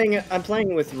 I'm playing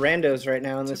with randos right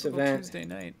now in this Typical event. Tuesday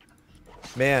night.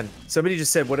 Man, somebody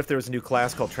just said, "What if there was a new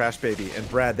class called Trash Baby?" And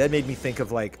Brad, that made me think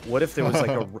of like, what if there was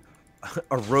like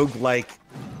a roguelike,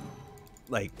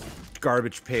 like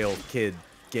garbage pail kid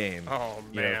game? Oh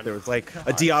You know, man. if there was like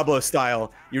a Diablo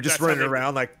style. You're just That's how running they-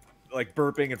 around like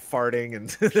burping and farting and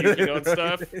Puking on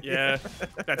stuff. Yeah,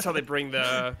 that's how they bring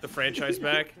the franchise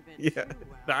back. Yeah.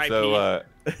 The IP. So,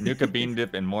 Nuka Bean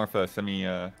Dip and Morpha send me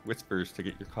whispers to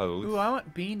get your codes. Ooh, I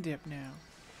want bean dip now.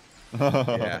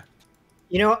 Yeah.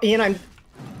 You know, Ian,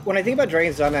 when I think about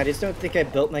Dragon's Dogma, I just don't think I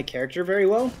built my character very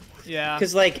well. Yeah.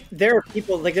 Because like there are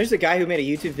people like there's a guy who made a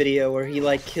YouTube video where he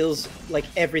like kills like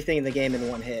everything in the game in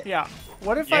one hit. Yeah.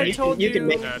 What if Yeah, I you told you can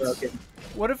make it That's- broken.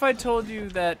 What if I told you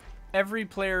that every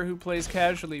player who plays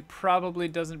casually probably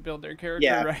doesn't build their character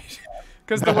Yeah. right?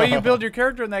 Because the way you build your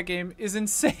character in that game is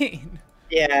insane.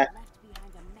 Yeah.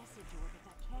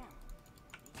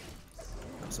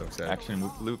 I'm so excited. Action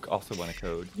Luke also won a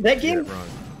code. That Get game it wrong.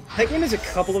 that game has a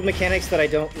couple of mechanics that I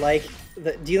don't like.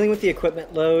 Dealing with the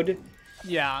equipment load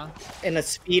Yeah. and the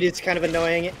speed is kind of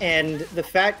annoying, and the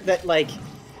fact that like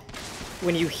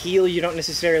when you heal, you don't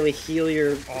necessarily heal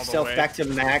yourself way. back to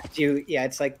max.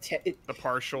 It's like the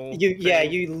partial.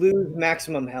 you lose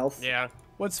maximum health. Yeah.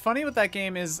 What's funny with that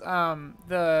game is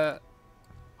the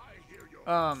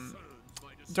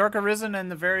Dark Arisen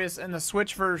and the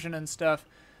Switch version and stuff.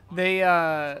 They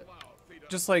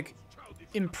just like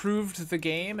improved the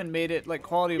game and made it like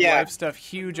quality of Yeah. life stuff.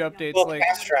 Huge updates Well, like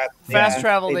fast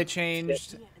travel. Yeah, They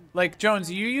changed. Like Jones,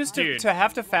 you used Dude. to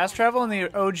have to fast travel in the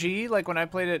OG. Like when I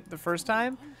played it the first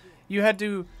time, you had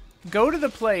to go to the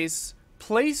place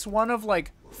one of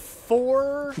like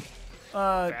 4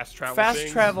 Fast travel. fast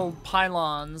things. travel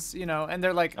pylons, you know, and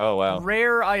they're like Oh, wow.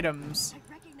 rare items,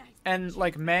 and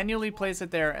like manually place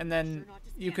it there, and then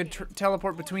you could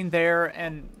teleport between there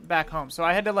and back home. So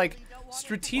I had to like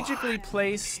strategically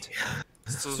place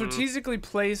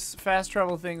fast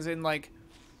travel things in like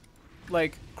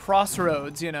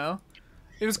crossroads, you know.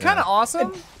 It was kind of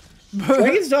awesome.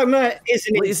 Dragon's Dogma is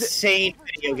an Well, is it- insane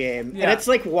video game, Yeah. and it's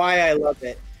like why I love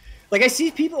it. Like I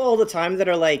see people all the time that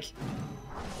are like,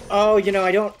 "Oh, you know,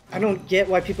 I don't get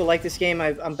why people like this game.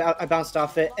 I bounced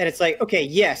off it," and it's like, okay,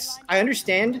 yes, I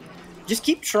understand. Just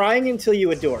keep trying until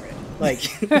you adore it. Like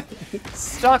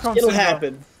Stockholm it'll Syndrome.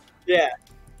 happen. Yeah.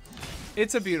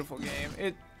 It's a beautiful game.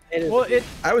 It is. Well, it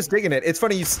I was digging it. It's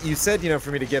funny you said, you know,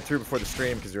 for me to get through before the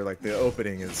stream because you're like the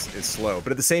opening is slow,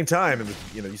 but at the same time,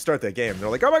 you know, you start that game, they're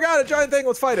like, oh my god, a giant thing,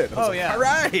 let's fight it. And I was Oh, like, yeah. all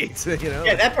right, you know.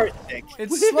 Yeah, that part's sick.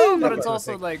 it's slow, but That it's part's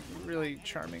also sick. like really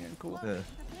charming and cool. Yeah.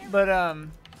 But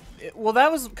well,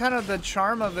 that was kind of the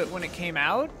charm of it when it came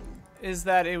out, is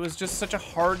that it was just such a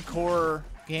hardcore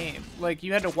game. Like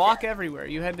you had to walk everywhere.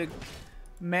 You had to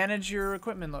manage your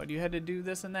equipment load. You had to do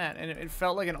this and that, and it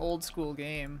felt like an old school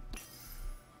game.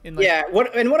 In like, Yeah,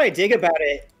 what I dig about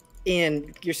it,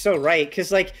 and you're so right,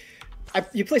 because like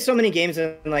you play so many games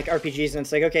in like RPGs, and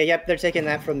it's like, okay, yep, they're taking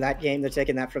that from that game, they're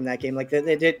taking that from that game. Like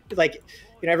they did, like,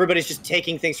 you know, everybody's just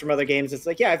taking things from other games. It's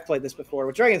like, yeah, I've played this before.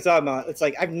 With Dragon's Dogma, it's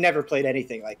like I've never played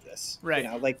anything like this. Right.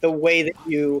 You know, like the way that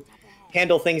you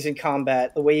handle things in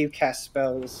combat, the way you cast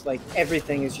spells, like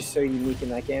everything is just so unique in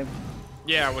that game.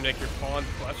 Yeah, when like your pawn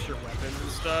buffs your weapons and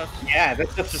stuff. Yeah,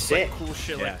 that's Just sick. like cool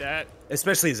shit Yeah. like that.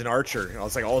 Especially as an archer, I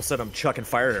was like, all of a sudden I'm chucking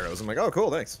fire arrows. I'm like, oh, cool,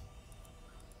 thanks.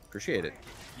 Appreciate it.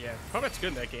 Yeah, combat's good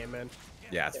in that game, man.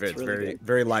 Yeah, it's It's really very, good.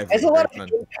 very lively. There's a lot of very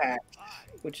fun. impact,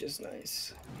 which is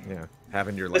nice. Yeah,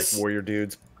 having your like This- warrior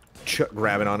dudes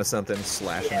grabbing onto something,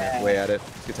 slashing Yeah. away at it.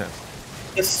 Good times.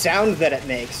 The sound that it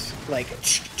makes, like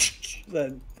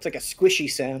it's like a squishy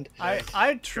sound. I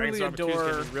Dragon's truly Dogma 2 is gonna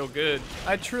adore. be real good.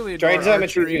 I truly adore Dragon's Dogma 2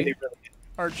 is gonna archery. be really good.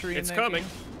 Archery. It's in that coming.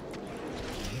 game.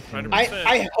 100%.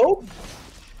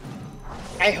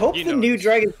 I hope You the know new this.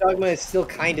 Dragon's Dogma is still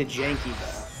kind of janky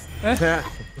though.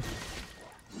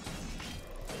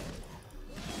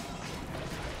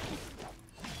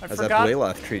 I How's that forgot.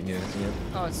 Blaylock treating you? Ian?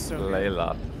 Oh, it's so good.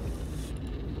 Layla.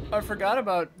 I forgot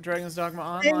about Dragon's Dogma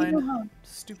Online.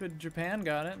 Stupid Japan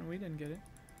got it, and we didn't get it.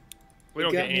 we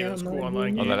don't You get got any of me those on cool my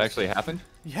online Oh, games. that actually happened?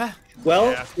 Yeah.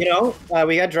 Well, Yeah. you know,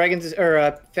 we got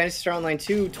Phantasy Star Online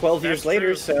 2 12 years That's later,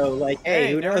 true. so like, Hey, hey,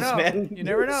 who you never knows, know. man? You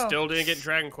never know. Still didn't get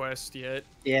Dragon Quest yet.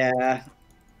 Yeah.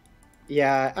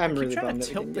 Yeah, I'm Keep really trying bummed to that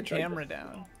we tilt didn't the get Dragon camera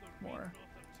down more.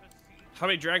 How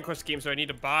many Dragon Quest games do I need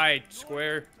to buy,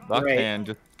 Square? Lockman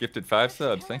just gifted 5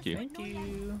 subs. Thank you. Thank you.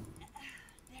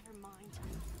 Never mind.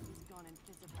 He's gone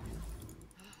invisible.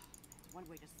 One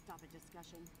way to stop a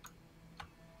discussion.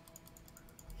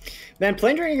 Man,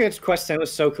 playing Dragon Quest X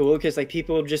was so cool because like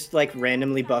people just like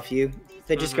randomly buff you.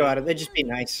 They just go out of. They just be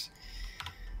nice.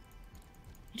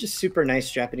 Just super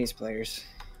nice Japanese players.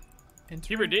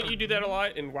 Hubert, didn't you do that a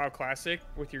lot in WoW Classic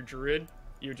with your druid?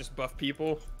 You would just buff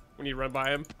people when you run by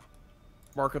him.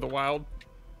 Mark of the Wild.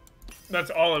 That's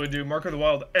all I would do. Mark of the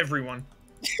Wild, everyone.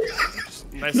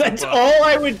 Nice That's buff. all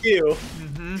I would do.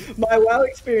 My WoW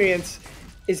experience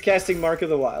is casting Mark of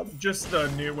the Wild. Just the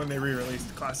new when they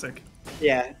re-released Classic.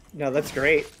 Yeah, no, that's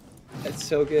great. That's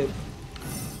so good.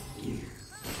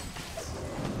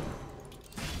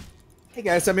 Hey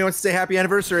guys, somebody wants to say happy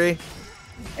anniversary.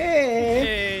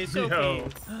 Hey. Hey, Sophie. Yo.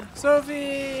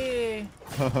 Sophie!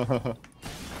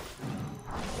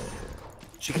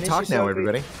 She can Miss talk you, now, Sophie.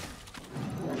 everybody.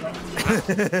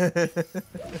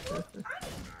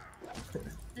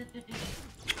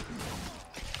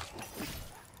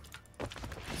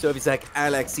 Sophie's like, I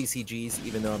like CCGs,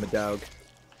 even though I'm a dog.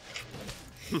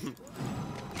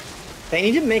 They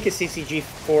need to make a CCG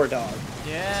for dog.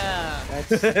 Yeah.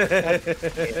 That's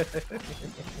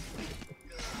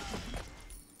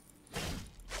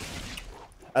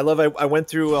I went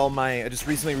through all my, I just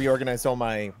recently reorganized all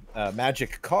my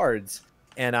Magic cards,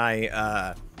 and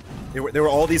there were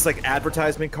all these like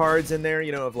advertisement cards in there,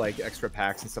 you know, of like extra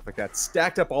packs and stuff like that.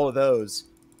 Stacked up all of those,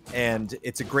 and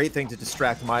it's a great thing to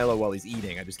distract Milo while he's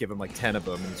eating. I just give him like 10 of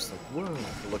them, and just like,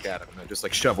 whoa, look at him, and I just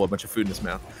like shovel a bunch of food in his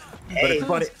mouth. Hey. But it's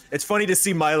funny. It's funny to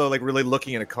see Milo like really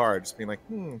looking at a card, just being like,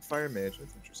 Fire Mage,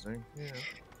 that's interesting. Yeah.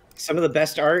 some of the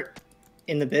best art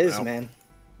in the biz, Wow. man.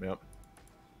 Yep.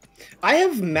 I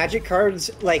have Magic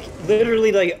cards like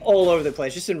literally like all over the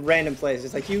place, just in random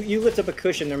places. Like you lift up a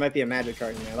cushion, there might be a Magic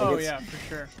card in there. Like Oh it's- yeah, for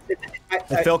sure.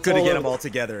 It felt good to all get over them the- all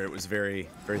together. It was very,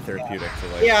 very therapeutic. To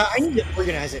like, Yeah, I need to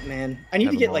organize it, man. I need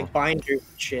Have to get them like all. binders and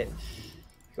shit.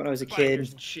 When I was a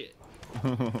Binders kid,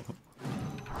 and shit.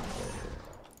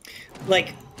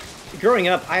 like growing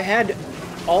up, I had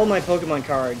all my Pokemon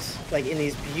cards like in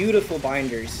these beautiful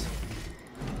binders.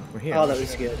 We're here. Oh, that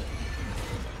was good.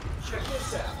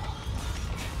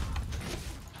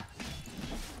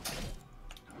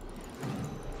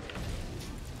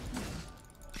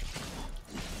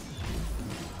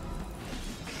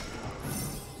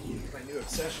 My new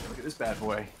obsession. Look at this bad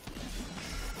boy.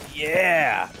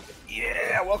 Yeah.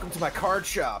 Yeah. Welcome to my card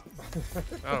shop.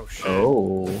 Oh shit.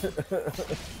 Oh.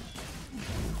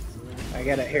 I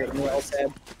got it here. Well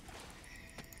said.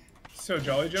 So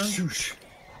Jolly John. Shoosh.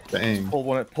 Dang. Pull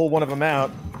one of them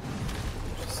out.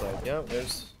 Just like, yep,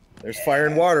 there's fire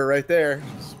and water right there.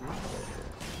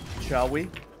 Shall we?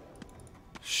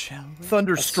 Shall we?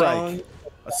 Thunder A Strike. song-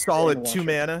 A solid and 2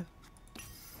 water. mana.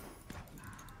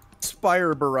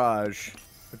 Spire Barrage.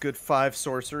 A good 5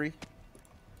 sorcery.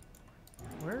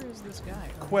 Where is this guy?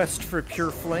 Oh, Quest for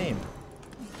Pure Flame.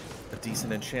 A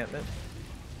decent enchantment.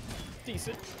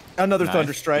 Decent. Another Nice,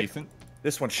 Thunder Strike. decent.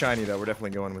 This one's shiny though. We're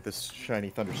definitely going with this shiny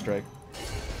Thunder Strike.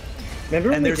 Remember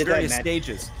when And we there's did that various Magic?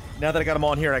 stages. Now that I got them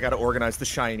all in here, I got to organize the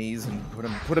shinies and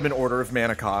put them in order of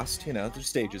mana cost. You know, there's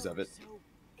stages of it. So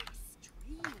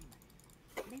extreme.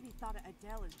 Maybe thought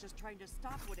Adele is just trying to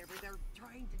stop whatever they're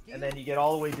trying to do. And then you get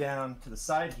all the way down to the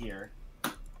side here.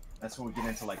 That's when we get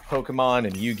into like Pokemon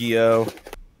and Yu-Gi-Oh.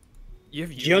 You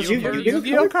have Jones, Yu-Gi-Oh you- cards? you-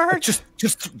 Yu-Gi-Oh card?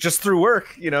 Just through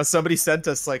work, you know, somebody sent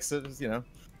us like, you know,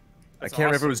 I That's can't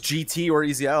remember if it awesome. was GT or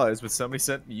Easy Allies, but somebody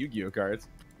sent me Yu-Gi-Oh cards.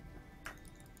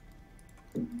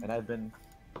 And I've been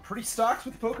pretty stocked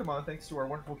with Pokemon thanks to our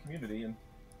wonderful community and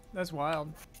That's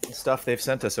wild. the stuff they've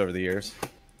sent us over the years.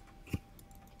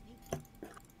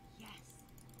 Yes.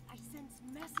 I sense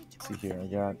message. See here, I in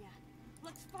the got area.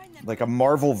 Let's find that like a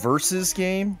Marvel Versus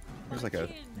game. There's like a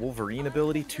Wolverine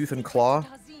ability, Tooth and Claw.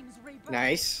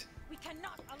 Nice. We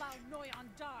cannot allow Noyan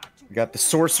Dar to We got the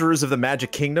Sorcerers of the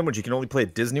Magic Kingdom, which you can only play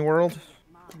at Disney World.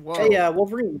 Whoa. Hey,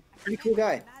 Wolverine, pretty cool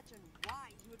guy.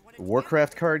 The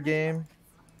Warcraft card game.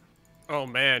 Oh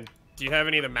man, do you have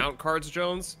any of the mount cards,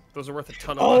 Jones? Those are worth a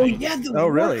ton of Oh money. yeah, the Oh,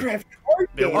 really? Warcraft card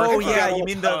They game. work Oh for yeah, all you the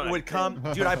mean the time. would come,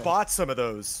 dude? I bought some of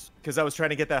those because I was trying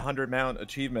to get that 100 mount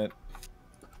achievement.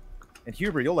 And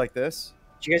Huber, you'll like this.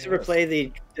 Did you guys ever play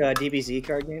the DBZ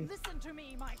card game? Listen to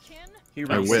me, my kin.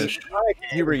 Huber, I you wish.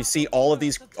 Huber, you see all of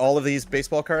these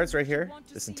baseball cards right here?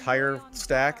 This entire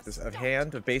stack, this of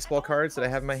hand of baseball cards that I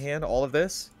have in my hand. All of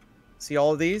this. See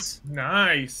all of these?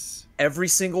 Nice. Every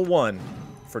single one.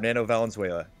 Fernando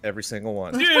Valenzuela. Every single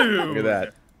one. Dude. Look at that.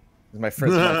 This is my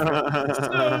friend.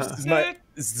 So sick.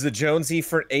 This is the Jonesy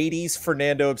for 80s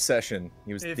Fernando obsession.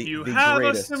 He was If the you have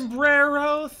greatest. a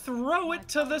sombrero, throw it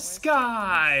to the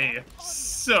sky.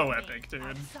 So epic, dude.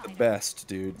 The best,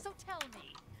 dude. So tell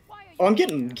me, why are you Oh, I'm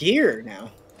getting gear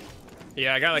now.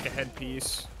 Yeah, I got like a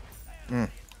headpiece.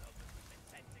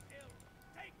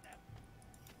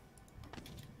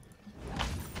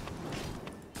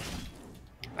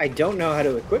 I don't know how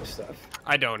to equip stuff.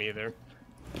 I don't either.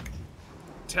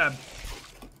 Tab.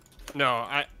 No,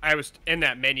 I was in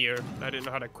that menu. I didn't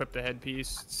know how to equip the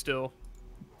headpiece still.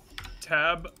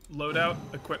 Tab, loadout,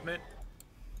 equipment,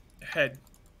 head.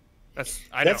 I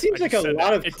know. That seems I like just a said lot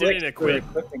that. of It clicks didn't for equip.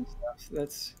 equipping stuff.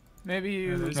 That's Maybe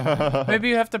you Yeah, maybe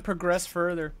you have to progress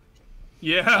further.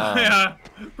 yeah.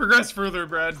 Progress further,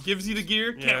 Brad. Gives you the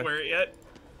gear, Yeah. can't wear it yet.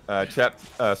 Chat,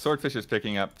 Swordfish is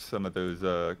picking up some of those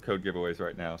code giveaways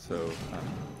right now. So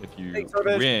if you Thanks,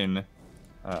 Swordfish. win,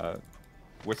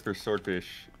 whisper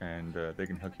Swordfish, and they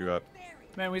can hook you up.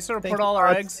 Man, we sort of Thank put you, all our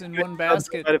Rod. eggs in one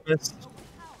basket.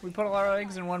 We put all our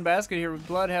eggs in one basket here with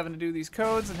Blood having to do these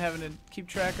codes and having to keep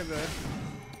track of the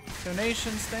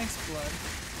donations. Thanks, Blood.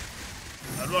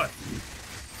 All right.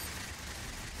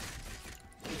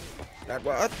 That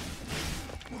what?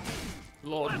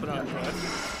 Lord, blood.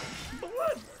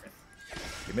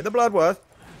 Give me the bloodworth.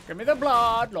 Give me the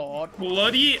blood, Lord.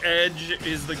 Bloody Edge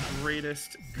is the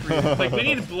greatest. Like, we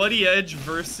need Bloody Edge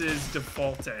versus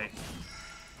Defalte.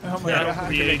 Oh my Yeah, god.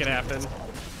 we can make it happen.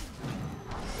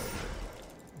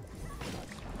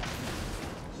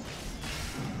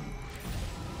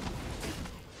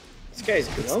 this guy's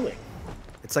glowing.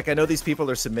 It's like I know these people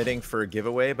are submitting for a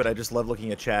giveaway, but I just love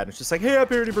looking at chat. And it's just like, hey,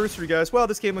 happy anniversary, guys. Wow,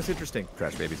 this game looks interesting.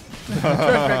 Trash babies.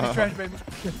 Trash babies.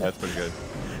 That's pretty good.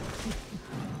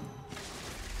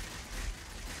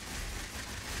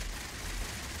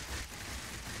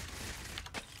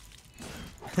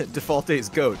 Defaulte's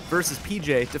GOAT versus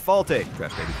PJ Defalte.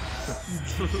 Trash baby.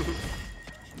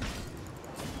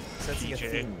 Sensing a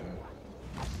PJ. theme.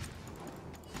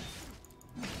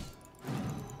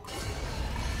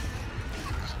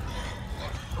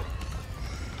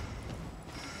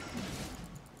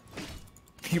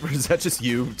 Hubert, is that just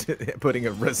you putting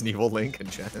a Resident Evil link in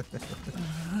chat?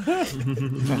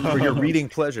 For your reading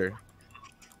pleasure.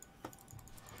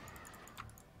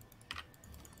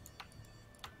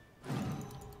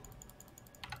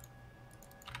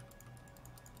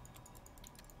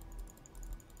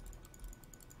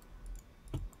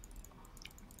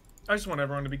 I just want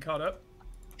everyone to be caught up.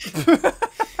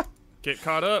 Get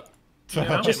caught up. You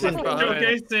know, Just in-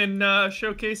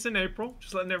 showcase in April.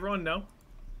 Just letting everyone know.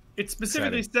 It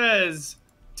specifically says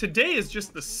today is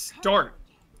just the start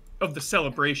of the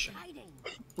celebration.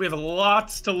 We have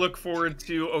lots to look forward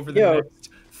to over the Yo. next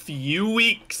few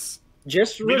weeks.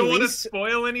 Just We don't want to release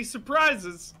spoil any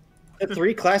surprises. the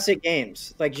 3 classic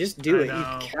games. Like, just do I it, know, you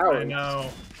I coward. know.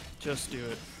 Just do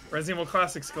it. Resident Evil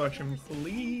Classics Collection,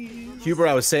 please. Huber,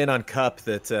 I was saying on Cup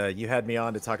that you had me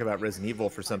on to talk about Resident Evil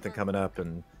for something coming up,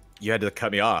 and you had to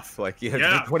cut me off. Like, you had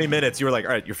Yeah. 20 minutes. You were like,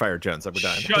 all right, you're fired, Jones. We're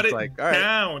done. Shut It's it like, all right.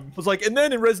 down. I was like, and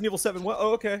then in Resident Evil 7, well,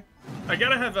 oh, okay. I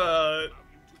gotta have a.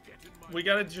 We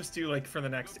gotta just do like for the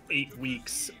next 8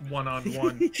 weeks,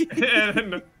 one-on-one,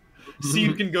 and see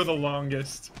who can go the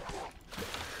longest.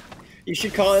 You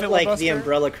should call it like the Filibuster?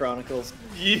 Umbrella Chronicles.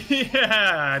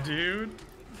 Yeah, dude.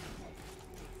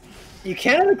 You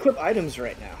cannot equip items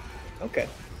right now. Okay.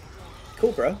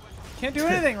 Cool, bro. Can't do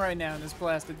anything right now in this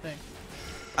blasted thing.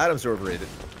 Items are overrated.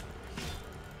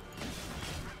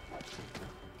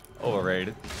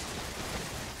 Overrated.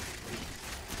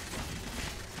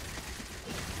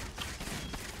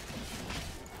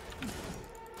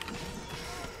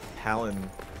 Paladin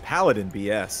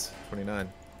BS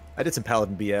 29. I did some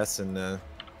Paladin BS and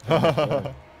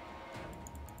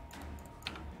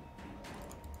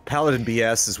Paladin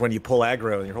BS is when you pull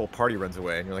aggro and your whole party runs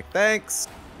away and you're like, thanks.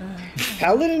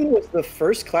 Paladin was the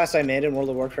first class I made in World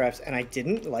of Warcraft, and I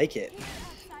didn't like it.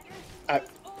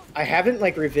 I haven't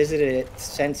like revisited it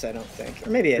since. I don't think,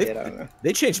 or maybe I did. I don't know.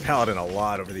 They changed Paladin a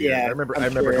lot over the years. Yeah, I remember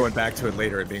I'm sure. sure. Going back to it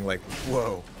later and being like,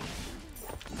 whoa,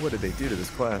 what did they do to this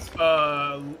class?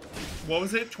 What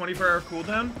was it? 24-hour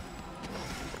cooldown?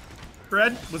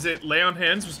 Brad, was it lay on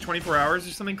hands? Was 24 hours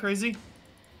or something crazy?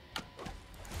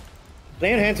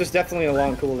 Lay on Hands was definitely a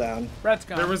long cooldown. Brett's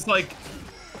gone. There was like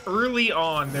early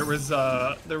on there was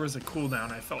a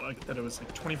cooldown. I felt like that it was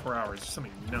like 24 hours or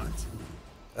something nuts.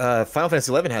 Final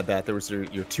Fantasy 11 had that. There was your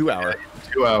 2 hour. 2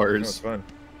 That was hours. fun.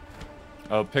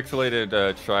 Oh,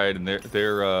 Pixelated tried, and their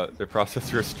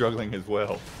processor is struggling as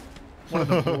well. One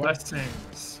of the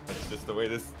blessings. That's just the way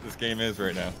this game is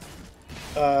right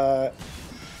now.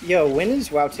 Yo, when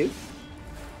is WoW 2?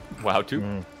 Wow, too.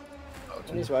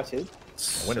 When is WoW 2?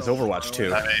 When is Overwatch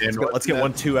 2? And Let's get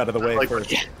 1-2 out of the way like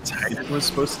first. Titan was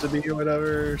supposed to be or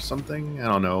whatever, or something. I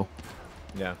don't know.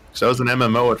 Yeah. So it was an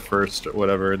MMO at first, or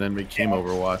whatever, and then became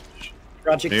Overwatch.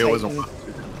 Project Maybe it wasn't Titan.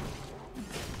 WoW 2.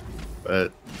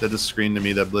 But that just screamed to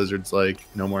me that Blizzard's like,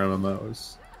 no more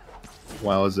MMOs.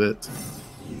 WoW is it.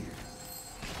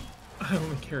 I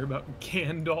only care about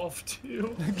Gandalf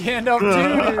too.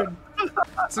 Gandalf 2, dude.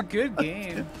 It's a good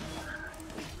game.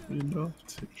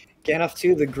 Gandalf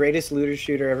 2, the greatest looter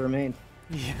shooter ever made.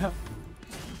 Yeah.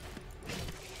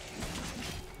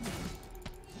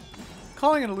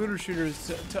 Calling it a looter shooter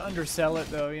is to undersell it,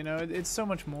 though. You know, it's so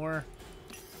much more.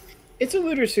 It's a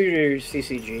looter shooter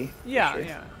CCG. Yeah, sure.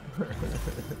 yeah.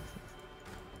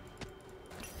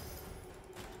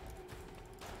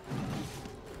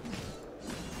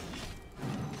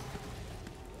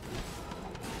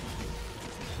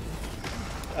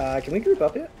 Can we group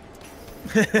up yet?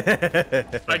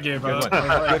 I gave up.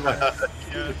 Good one.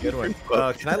 Yeah. Good one.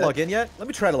 Can I log in yet? Let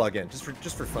me try to log in, just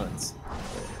for funds.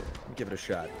 Let me give it a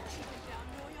shot.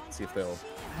 See if they'll.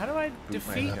 How do I my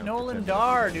defeat account Nolan pretend.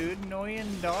 Dar, dude?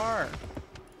 Nolan Dar.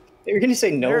 You're gonna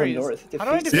say There he Nolan is. North. How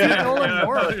do I defeat Yeah. Nolan Yeah.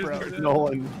 North, bro?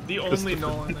 Nolan. The only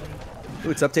Nolan. Ooh,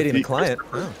 it's updating the client.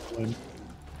 Oh,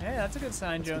 Hey, that's a good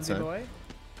sign, That's a good Jonesy sign. boy.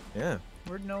 yeah.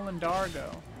 Where'd Nolan Dar go?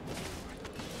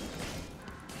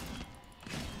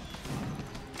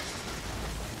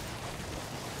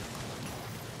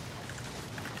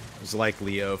 It was like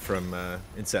Leo from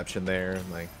Inception there,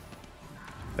 and like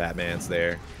Batman's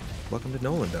there. Welcome to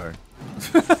Nolan Dar.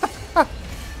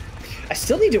 I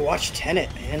still need to watch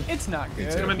Tenet, man. It's not Me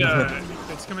good. too.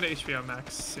 It's coming to HBO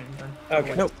Max soon. Then.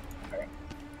 Okay. Nope.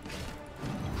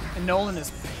 And Nolan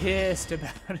is pissed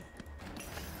about it.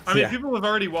 I mean, Yeah. people have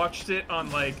already watched it on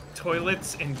like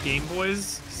toilets and Game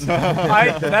Boys. So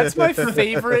That's my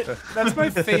favorite. That's my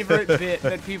favorite bit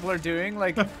that people are doing,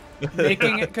 like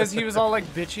making it because he was all like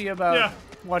bitchy about Yeah.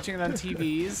 watching it on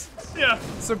TVs. yeah,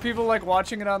 So people like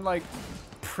watching it on like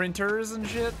printers and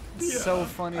shit. It's so Yeah.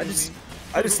 funny I to just, me.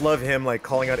 I just love him like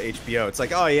calling out HBO. It's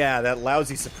like, oh yeah, that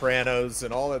lousy Sopranos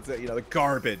and all that, the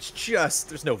garbage. Just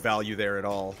there's no value there at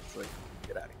all. It's like,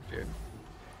 get out of here, dude.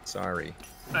 Sorry.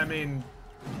 I mean,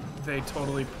 they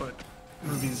totally put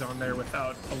movies on there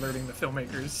without alerting the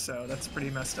filmmakers, so that's pretty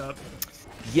messed up.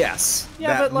 Yes,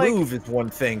 Yeah, that but, like- move is one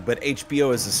thing, but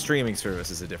HBO as a streaming service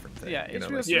is a different thing. Yeah, you know,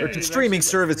 HBO like, streaming or is just actually, streaming like,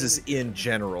 services really in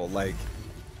general, like,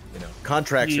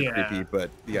 contracts Yeah. are creepy, but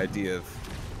the idea of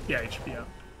Yeah, HBO.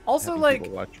 Also, having like,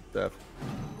 people watch your stuff.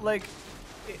 like,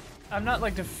 I'm not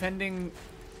like defending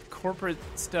corporate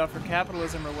stuff or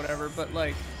capitalism or whatever, but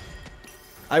like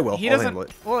I will. he I'll doesn't. handle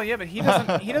it. Well, yeah, but he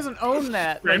doesn't. He doesn't own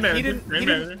that. Great Like, he manager. didn't. Great He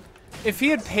didn't. manager. If he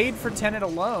had paid for Tenet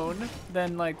alone,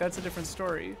 then like that's a different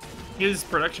story. His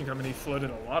production company floated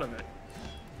a lot of it.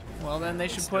 Well, then they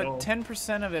should Still. put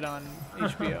 10% of it on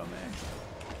HBO Max.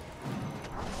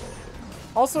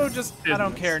 Also, just I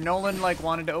don't Business. care. Nolan like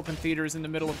wanted to open theaters in the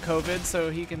middle of COVID, so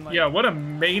he can like Yeah, what a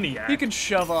maniac. he can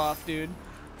shove off, dude.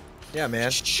 Yeah,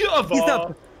 man. shove He's off.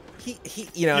 not. He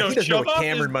Yo, he doesn't know shove what off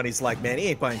Cameron is- money's like, man. He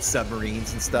ain't buying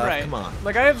submarines and stuff. Right. Come on.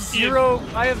 Like I have zero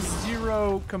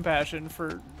compassion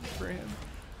for him.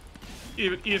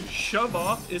 If shove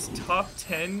off is top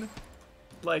 10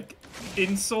 like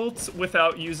insults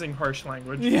without using harsh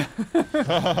language. Yeah.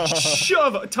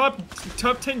 Shove top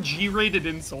 10 G-rated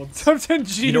insults. Top 10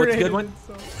 G You know what's a good rated, one?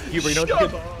 so- Hubert, you know what's a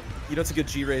Shove good? off. You know what's a good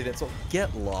G-rated insult?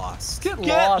 Get lost. Get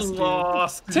Get lost, dude.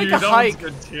 lost. Take dude. a That one's hike.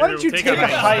 good, too. Why don't you take a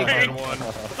hike? Good one.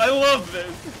 I love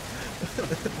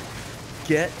this.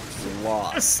 Get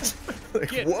lost. Like,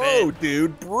 Get whoa, bent.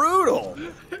 dude, brutal.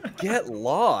 Get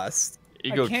lost.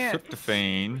 Ego can't.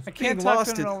 tryptophan. I can't Being talk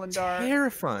lost to is Nolan Dar.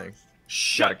 terrifying.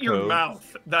 Shut Got a your code.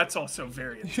 mouth. That's also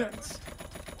very intense.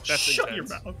 That's Shut intense.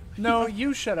 your mouth. No,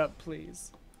 you shut up,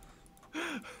 please.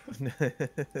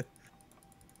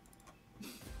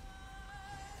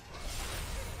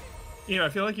 You know, I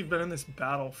feel like you've been in this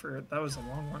battle for that was a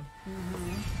long one.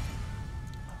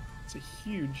 It's a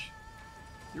huge.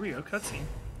 Here we go, cutscene.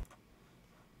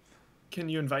 Can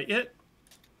you invite yet?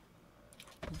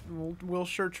 We'll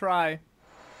sure try.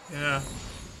 Yeah.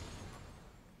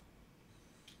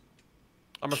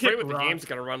 I'm afraid Kick what the rock. game's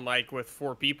gonna run like with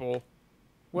 4 people.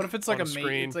 What if it's like On a the mate?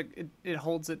 screen. It's like it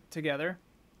holds it together.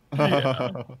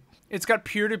 Yeah. It's got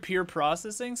peer-to-peer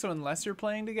processing, so unless you're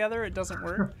playing together, it doesn't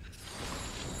work.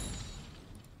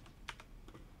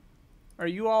 Are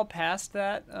you all past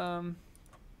that?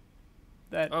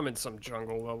 That I'm in some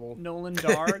jungle level. Nolan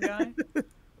Dar guy?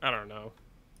 I don't know.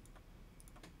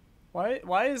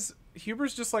 Why is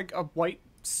Huber's just like a white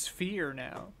sphere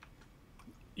now?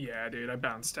 Yeah, dude, I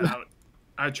bounced out.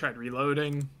 I tried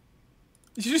reloading.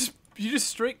 You just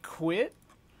straight quit?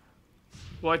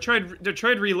 Well, I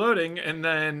tried reloading, and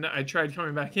then I tried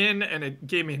coming back in, and it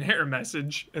gave me an error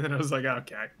message, and then I was like,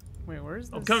 okay, Wait, where's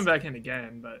this? I'm coming back in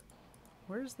again, but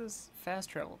Where's this fast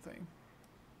travel thing?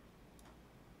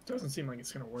 it doesn't seem like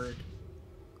it's gonna work.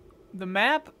 The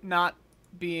map not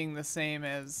being the same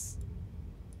as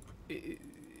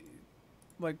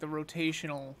like the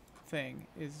rotational thing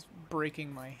is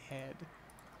breaking my head.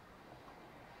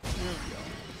 There we go.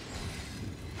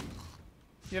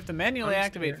 You have to manually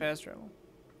activate fast travel.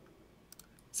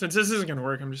 Since this isn't gonna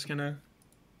work, I'm just gonna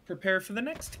prepare for the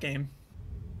next game.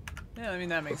 Yeah, I mean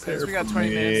that makes Prepare sense. We got for 20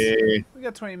 me. minutes. We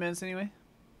got 20 minutes anyway.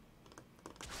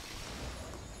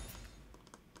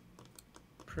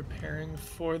 Preparing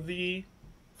for the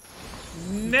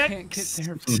Can't get next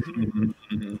there.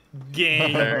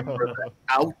 game. Preparing for the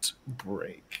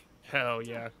outbreak. Hell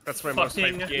yeah. That's my most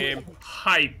hyped Fucking game.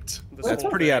 hyped. This That's whole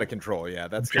pretty thing. out of control. Yeah,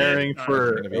 that's Preparing Alright,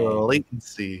 for gonna be-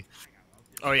 latency.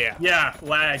 Oh yeah. Yeah,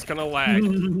 lag. It's gonna lag.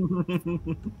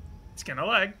 It's gonna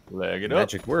lag. Lag it The up.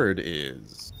 magic word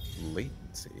is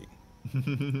latency.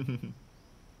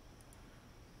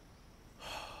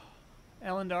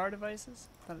 L&R devices?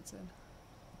 Thought it said.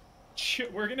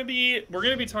 We're gonna be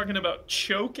talking about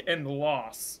choke and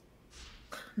loss.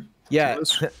 Yeah,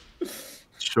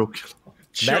 Choke.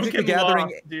 Choke Magic the and Gathering,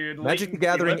 loss, dude. Magic the Latency,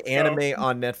 Gathering let's go. anime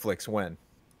on Netflix. When?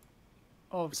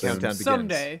 Oh, Countdown begins.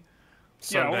 someday.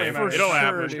 Yeah, only a Someday. matter of It'll sure,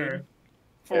 happen. dude.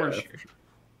 For Yeah. sure.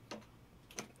 I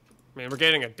mean, we're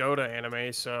getting a Dota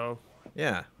anime, so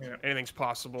Yeah. anything's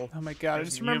possible. Oh my god, I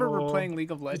just Resident remember we're Evil, playing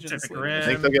League of Legends. Pacific lately. I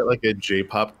think they'll get like a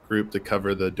J-pop group to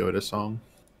cover the Dota song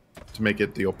to make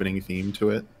it the opening theme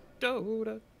to it.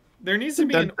 Dota. There needs to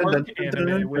be an arc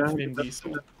anime with Vin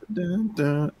Diesel.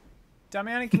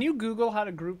 Damiani, can you Google how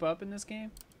to group up in this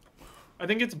game? I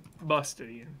think it's busted,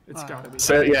 Ian. It's Ah. gotta be.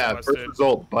 So yeah, Busted. first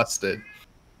result busted.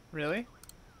 Really?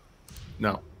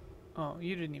 No. Oh,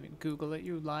 you didn't even Google it.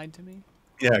 You lied to me.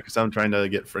 Yeah, because I'm trying to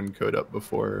get friend code up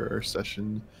before our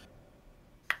session.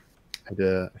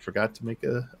 I forgot to make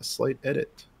a slight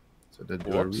edit. So to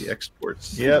do a Whoops.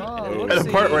 re-exports. Yep. Oh, At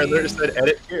a part where there whoopsie. said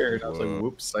edit here, and I was like, Whoa.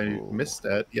 whoops, I missed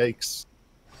that. Yikes.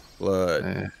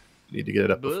 Blood. Need to get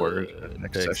it up before next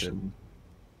Fix it. session.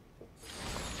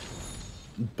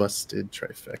 Busted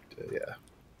trifecta, yeah.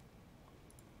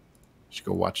 Should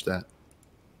go watch that.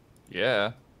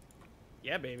 Yeah.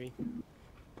 Yeah, baby.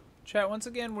 Chat, once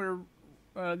again, we're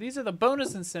these are the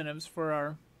bonus incentives for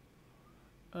our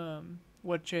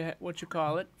what you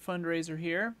call it fundraiser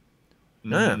here.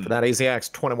 Yeah, for that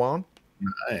EZX 21.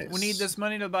 Nice. We need this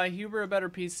money to buy Huber a better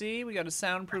PC. We got to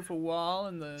soundproof a wall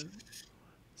in the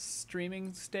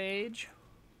streaming stage.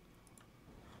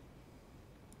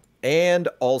 And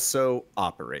also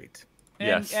operate. And,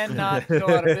 Yes. and not go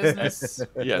out of business.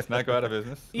 Yes, not go out of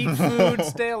business. Eat food,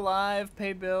 stay alive,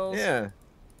 pay bills. Yeah. We're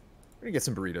gonna get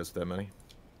some burritos with that money.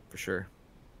 For sure.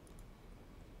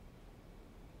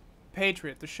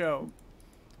 Patriot, the show.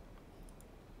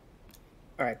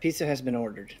 All right, pizza has been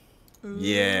ordered.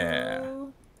 Yeah.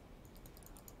 Ooh.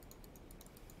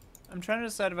 I'm trying to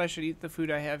decide if I should eat the food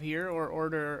I have here or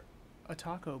order a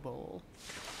taco bowl.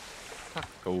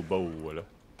 Go bowl.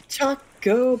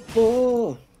 Taco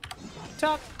bowl.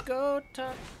 Taco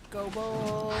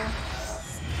bowl. I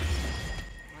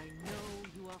know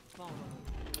you are following.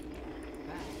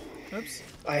 Oops.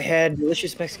 I had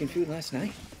delicious Mexican food last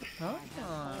night. Oh.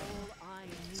 All I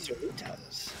need.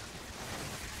 Cerritos.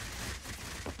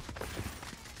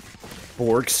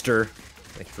 Borgster.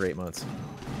 Thank you for 8 months.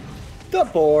 The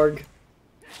Borg.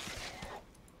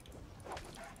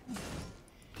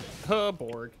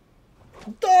 Borg.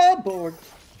 The Borg.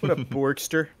 What up,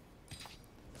 Borgster?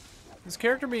 This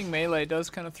character being melee does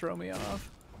kind of throw me off.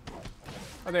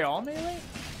 Are they all melee?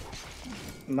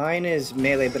 Mine is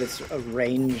melee, but it's a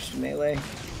ranged melee.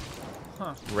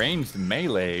 Ranged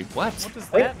melee. What? What does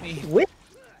that mean? Whip.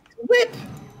 Whip.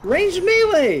 Ranged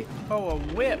melee. Oh, a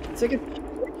whip. It's like a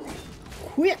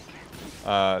whip.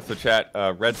 So chat,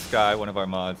 Red Sky, one of our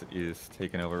mods, is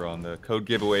taking over on the code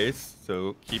giveaways,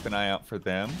 so keep an eye out for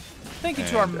them. Thank you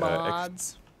to our And,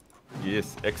 mods.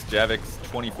 Yes, XJavix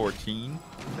 2014,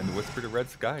 and whisper to Red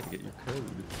Sky to get your code.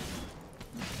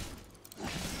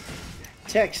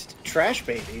 Text trash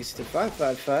babies to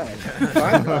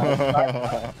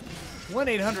 555.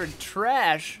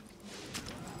 1-800-TRASH.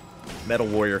 Metal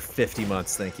Warrior 50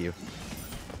 months, thank you.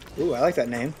 Ooh, I like that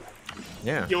name.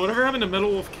 Yeah. Yo, whatever happened to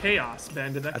Metal Wolf Chaos,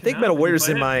 Ben? Did that I come think out? Metal Did you Warrior's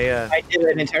play in it? my I did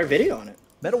an entire video on it.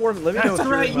 Metal Warrior. Let me know That's if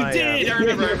you're right, in you my, did. I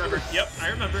remember. Yep, I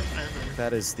remember.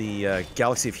 That is the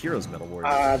Galaxy of Heroes Metal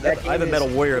Warrior. That I have a game Metal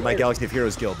is Warrior in my hilarious. Galaxy of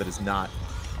Heroes guild that is not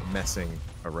messing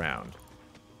around.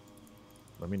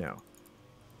 Let me know.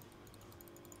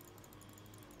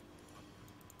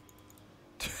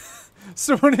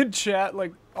 Someone in chat,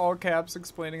 like, all caps,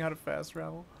 explaining how to fast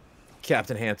travel.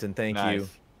 Captain Hampton, thank you. Nice.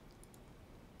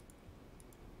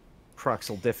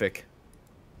 Croxeldific.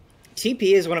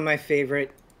 TP is one of my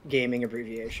favorite gaming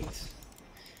abbreviations.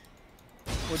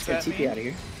 What's Get that TP mean? out of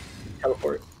here.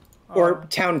 Teleport. Or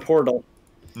town portal.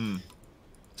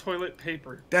 Toilet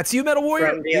paper. That's you, Metal Warrior.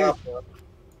 From Diablo.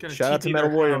 Gonna Shout out to TP Metal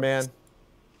their Warrior, house. man.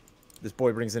 This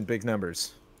boy brings in big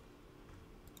numbers.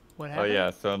 What Oh happened? yeah,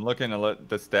 so I'm looking at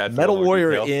the stats. in Metal more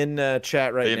Warrior detail. in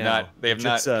chat right They have now. They have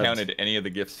Just not subbed. counted any of the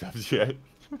gift subs yet.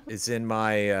 Is in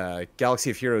my Galaxy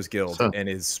of Heroes guild Huh. and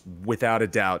is without a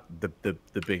doubt the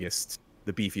biggest,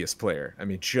 the beefiest player. I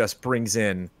mean, just brings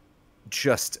in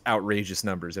just outrageous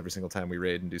numbers every single time we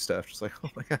raid and do stuff. Just like, oh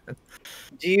my god.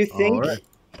 Do you think Alright.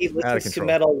 he listens to control.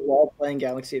 metal while playing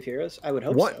Galaxy of Heroes? I would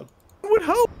hope What? so. One would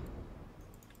hope.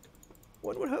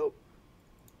 One would hope.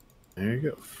 There you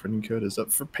go. Friend code is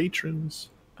up for patrons.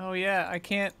 Oh yeah, I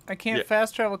can't Yeah.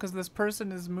 fast travel because this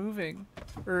person is moving,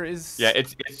 or is. Yeah,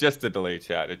 it's just a delay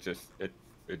chat. It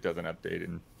doesn't update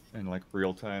in like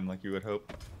real time like you would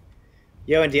hope.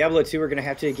 Yo, in Diablo 2, we're gonna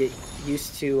have to get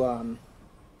used to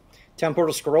Town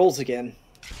Portal scrolls again.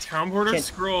 Town Porter Can't-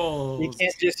 Scrolls. You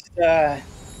can't just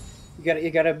you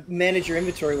gotta manage your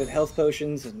inventory with health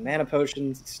potions and mana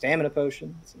potions, and stamina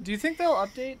potions. Do you think they'll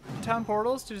update town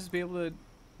portals to just be able to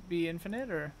be infinite,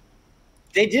 or?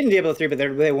 They did in Diablo 3, but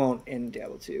they won't in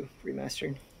Diablo 2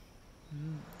 remastered.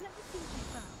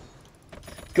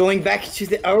 Going back to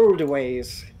the old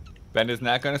ways. Ben is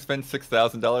not going to spend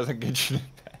 $6,000 on Genshin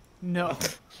Impact. No.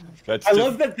 That's I just-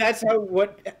 love that that's how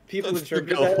what people That's the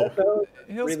interpret goal. that. Though.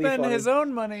 He'll Really spend funny. his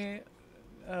own money,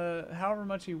 however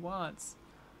much he wants.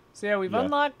 So yeah, we've Yeah.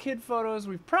 unlocked kid photos.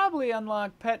 We've probably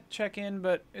unlocked pet check-in,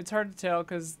 but it's hard to tell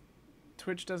because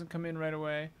Twitch doesn't come in right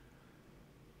away.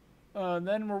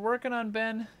 Then we're working on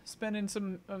Ben spending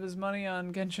some of his money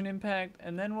on Genshin Impact,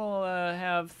 and then we'll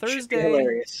have Should be Thursday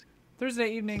hilarious.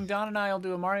 evening. Don and I will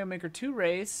do a Mario Maker 2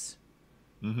 race.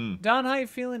 Mm-hmm. Don, how you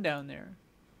feeling down there?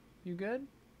 You good?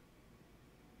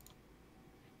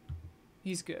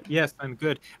 He's good. Yes, I'm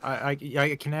good. I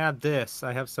can add this.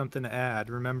 I have something to add.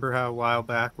 Remember how a while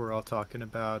back we're all talking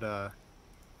about,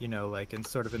 you know, like in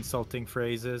sort of insulting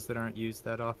phrases that aren't used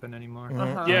that often anymore?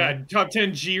 Uh-huh. Yeah, top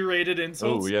 10 G-rated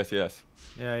insults. Oh, yes, yes.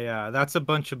 Yeah. That's a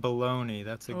bunch of baloney.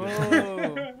 That's a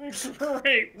good Oh,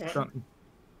 Great one.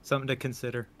 something to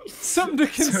consider. something to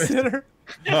consider.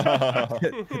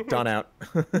 Done out.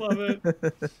 Love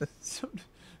it. So,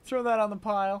 throw that on the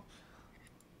pile.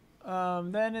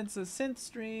 Then it's a synth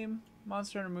stream,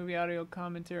 Monster Hunter movie audio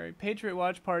commentary, Patriot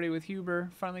watch party with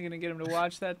Huber. Finally gonna get him to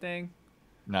watch that thing.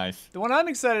 Nice. The one I'm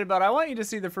excited about. I want you to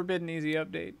see the Forbidden Easy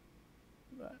update.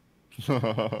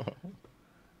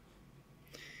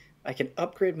 I can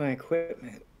upgrade my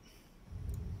equipment.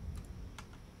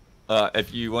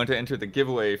 If you want to enter the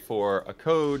giveaway for a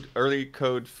code, early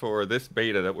code for this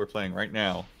beta that we're playing right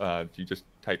now, you just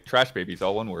type "trash babies,"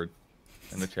 all one word,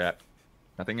 in the chat.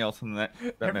 Nothing else in that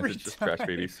Every message, just trash time.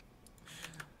 babies.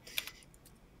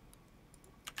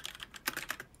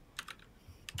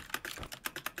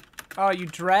 Oh, you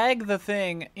drag the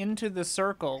thing into the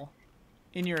circle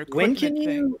in your equipment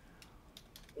thing.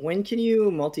 When can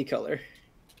you multicolor?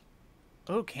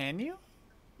 Oh, can you?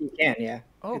 You can, yeah.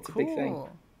 Oh, It's a cool. big thing.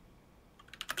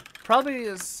 Probably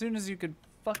as soon as you could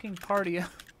fucking party up.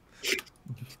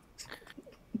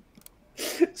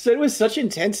 So it was such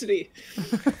intensity.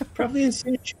 Probably as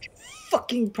soon as you can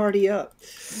fucking party up.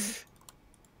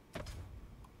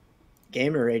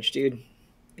 Gamer rage, dude.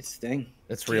 It's the thing.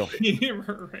 It's real.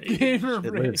 Gamer rage. Gamer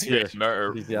It rage. lives here.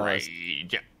 Gamer He's yelling.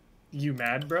 rage. You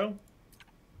mad, bro?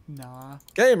 Nah.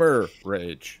 Gamer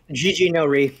rage. GG no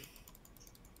re.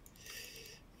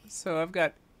 So I've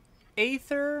got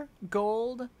Aether,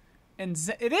 Gold, and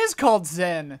Zen. It is called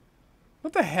Zen.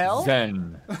 What the hell?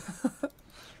 Zen.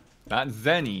 Not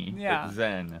Zenny, Yeah. but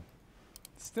Zen.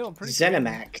 Still pretty cool.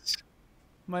 Zenimax.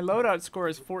 My loadout score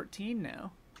is 14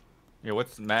 now. Yeah,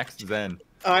 what's max Zen?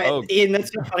 Oh. Ian,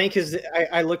 that's so funny because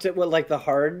I looked at what like the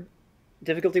hard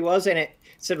difficulty was, and it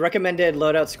said recommended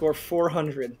loadout score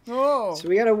 400. Oh. So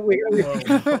we gotta.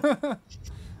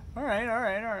 All right. All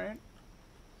right.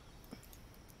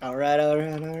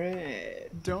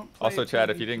 Don't play Also, Chad,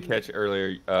 if you didn't PvP. catch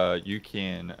earlier, you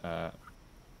can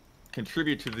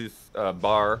contribute to this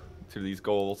bar, to these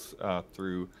goals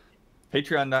through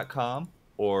patreon.com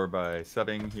or by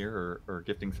subbing here or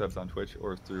gifting subs on Twitch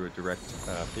or through a direct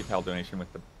PayPal donation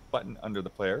with the button under the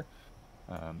player.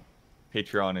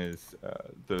 Patreon is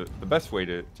the best way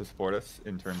to support us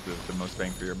in terms of the most bang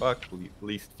for your buck,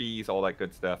 least fees, all that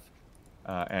good stuff,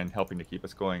 and helping to keep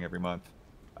us going every month.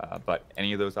 But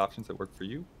any of those options that work for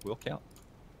you will count.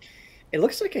 It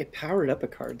looks like I powered up a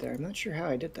card there. I'm not sure how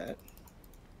I did that.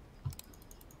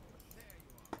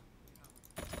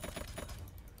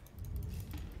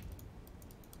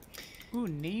 Ooh,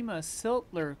 Nema Silt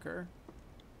Lurker.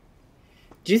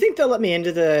 Do you think they'll let me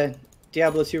into the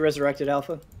Diablo 2 Resurrected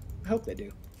Alpha? I hope they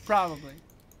do. Probably.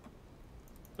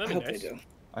 I That'd hope be nice. they do.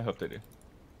 I hope they do.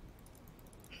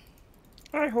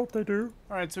 I hope they do.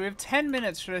 All right, so we have 10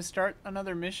 minutes. Should I start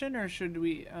another mission, or should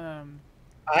we? I'm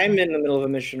in the middle of a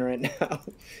mission right now,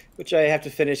 which I have to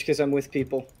finish because I'm with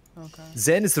people. Okay.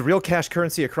 Zen is the real cash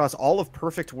currency across all of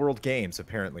Perfect World games,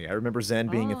 apparently. I remember Zen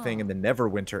being a thing in the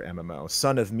Neverwinter MMO.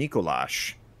 Son of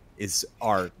Mikolash is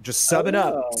our just subbing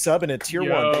up, subbing at tier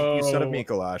 1. Thank you, Son of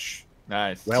Mikolash.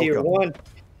 Nice. Welcome.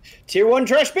 Tier 1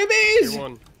 trash babies! Tier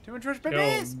 1. Too much rich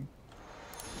babies.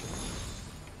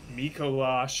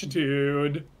 Mikolash,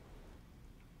 dude.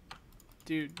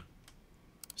 Dude,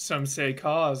 Some say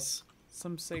cause.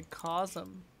 some say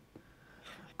cosm.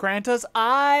 Grant us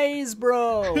eyes,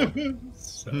 bro. I wish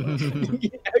So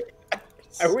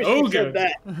you said good.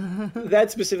 that.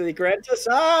 That specifically grants us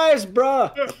eyes,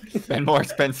 bruh. Spend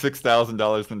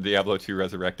 $6,000 than Diablo 2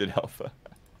 Resurrected Alpha.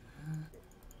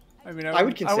 I mean, I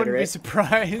would consider I wouldn't be it.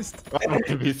 surprised. I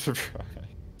wouldn't be surprised.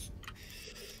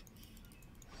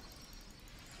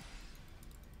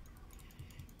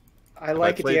 I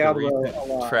like I played Diablo the a recent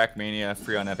lot. Trackmania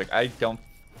free on Epic. I don't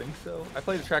think so. I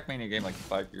played a Trackmania game like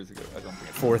 5 years ago. I don't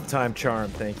think. Fourth time charm,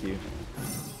 thank you.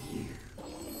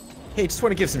 Hey, just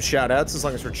want to give some shout outs as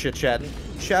long as we're chit chatting.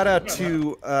 Shout out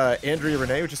to Andrea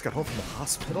Renee, who just got home from the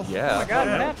hospital. Yeah. Oh my god,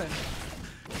 what happened?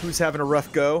 Who's having a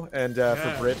rough go, and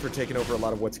for Britt for taking over a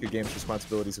lot of What's Good Games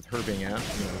responsibilities with her being out.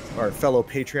 You know, our fellow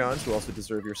Patreons who also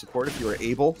deserve your support if you are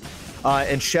able.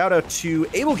 And shout out to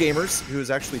Able Gamers, who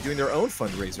is actually doing their own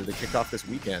fundraiser that kicked off this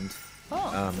weekend.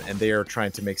 Oh. And they are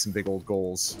trying to make some big old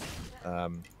goals.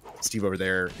 Steve over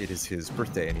there, it is his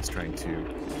birthday, and he's trying to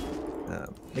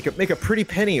make a pretty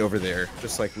penny over there,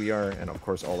 just like we are. And of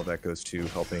course, all of that goes to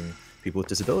helping people with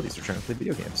disabilities who are trying to play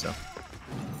video games. So,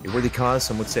 a worthy cause,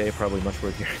 some would say, probably much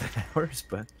worthier than ours.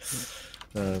 But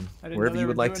wherever you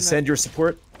would like to send your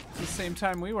support. At the same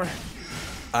time we were.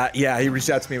 Yeah, he reached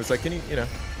out to me. Was like, "Can you want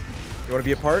to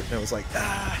be a part?" And I was like,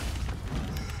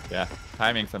 Yeah.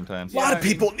 Timing sometimes. A lot of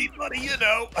people need money,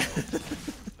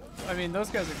 I mean, those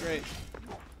guys are great.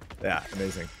 Yeah,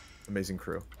 amazing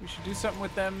crew. We should do something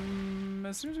with them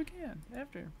as soon as we can.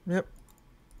 After. Yep.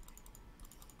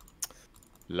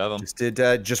 Love them.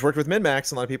 Just worked with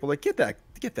MinMax. A lot of people were like, get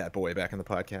that boy back on the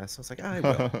podcast. I was like, I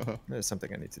will. There's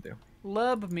something I need to do.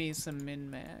 Love me some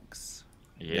Min-Max.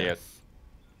 Yes.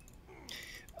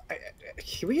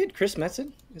 Can we get Chris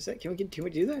Metzen? Can we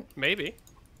do that? Maybe.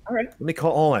 All right. Let me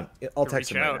call. Hold on. I'll Reach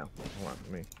text him right out. now. Hold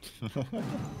on. Let me.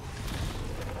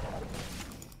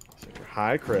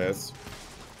 Hi, Chris.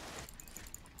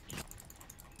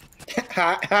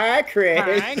 Hi, Chris.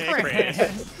 Hi, Chris.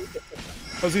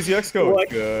 How's EZX going? What?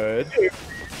 Good.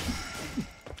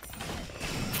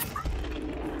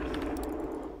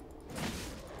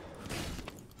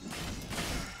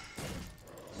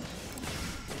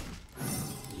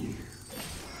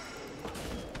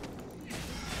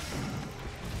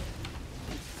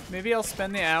 Maybe I'll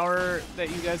spend the hour that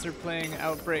you guys are playing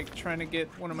Outbreak trying to get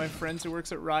one of my friends who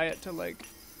works at Riot to, like,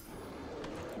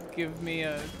 give me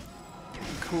a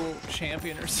cool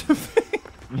champion or something.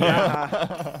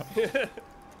 Yeah.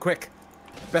 Quick.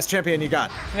 Best champion you got.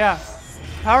 Yeah.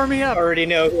 Power me up. I already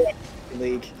know who I'm in the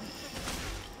league.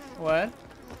 What?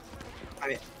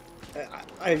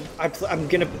 I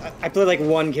play like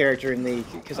one character in League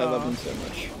because I love him so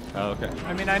much. Oh, okay.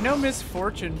 I mean, I know Miss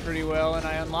Fortune pretty well, and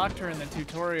I unlocked her in the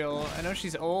tutorial. I know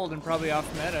she's old and probably off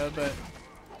meta, but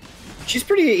She's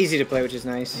pretty easy to play, which is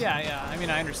nice. yeah. I mean,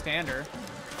 I understand her.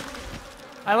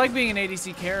 I like being an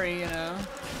ADC carry,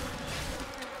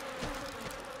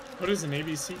 What is an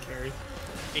ABC carry?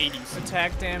 80s.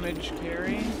 Attack damage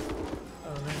carry.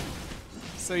 Oh, man.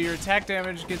 So your attack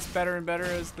damage gets better and better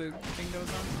as the thing goes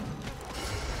on.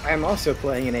 I am also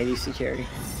playing an ADC carry.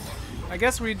 I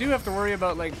guess we do have to worry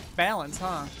about, like, balance,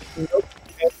 huh? Nope,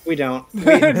 we don't. We,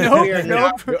 Nope, we are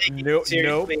not nope. taking it Nope.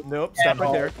 seriously Nope. at Stop right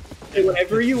all. there. Do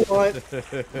whatever you want.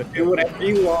 Do whatever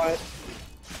you want.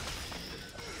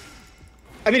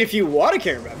 I mean, if you want to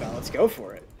care about balance, go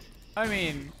for it. I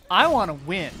mean, I want to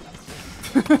win.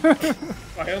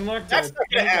 I unlocked That's not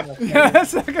gonna happen. Yeah,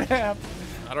 that's not gonna happen.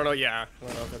 I don't know. Yeah. I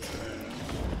don't know if that's gonna happen.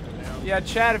 Yeah,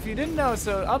 Chad, if you didn't know,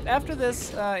 so up after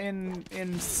this,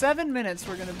 in 7 minutes,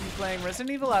 we're gonna be playing Resident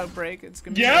Evil Outbreak. It's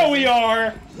gonna be Yeah, amazing. we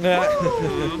are.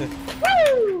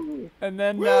 Woo! And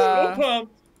then So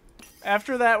pumped.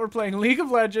 after that, we're playing League of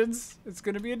Legends. It's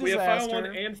gonna be a We have disaster. file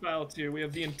 1 and file 2. We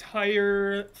have the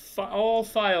entire all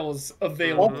files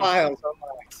available. All files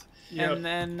unlocked. Yep. And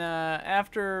then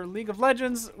after League of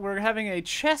Legends, we're having a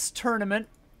chess tournament,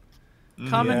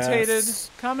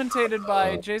 commentated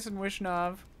by Jason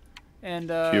Wishnov and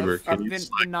Hubert, can the, you the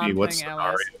slide me non-playing what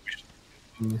Alice.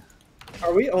 scenario?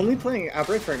 Are we only playing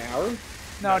Outbreak for an hour?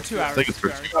 No, 2 hours. I think it's for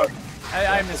 2 hours.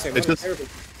 I missed Okay, it. It's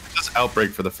just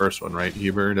Outbreak for the first one, right,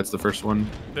 Huber? That's the first one.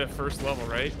 The first level,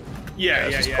 right? Yeah,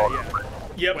 it's yeah, just yeah, called yeah. Outbreak.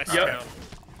 Yep, West yep. Town.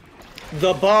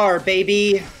 The bar,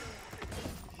 baby.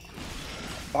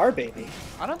 Bar baby.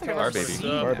 I don't think I've Bar ever Baby. seen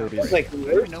Bar that. Baby. It's like I don't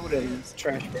worse know what it than is.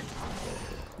 Trash Baby.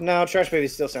 No, Trash Baby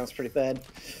still sounds pretty bad.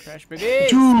 Trash baby.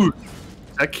 Dude,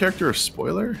 is that character a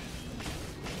spoiler?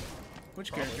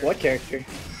 Which character? What character?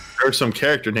 There are some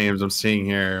character names I'm seeing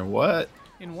here. What?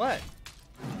 In what?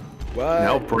 What? An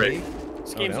Outbreak.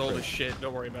 This game's no. old as shit.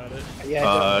 Don't worry about it. Yeah,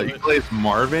 I don't You know. can play as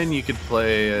Marvin. You could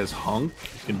play as Hunk.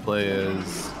 You can play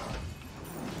as.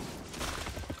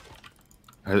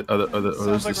 Are those Sounds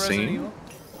the like Resident same? Evil.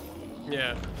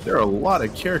 Yeah. There are a lot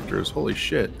of characters. Holy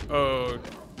shit. Oh.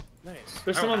 Nice.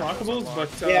 There's some I don't have those unlockables,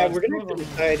 unlocked. but Yeah, we're some gonna of have to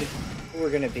them- decide who we're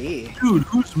gonna be. Dude,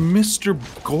 who's Mr.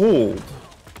 Gold?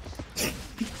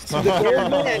 The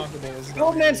Goldman. Unlockables.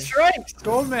 Goldman strikes.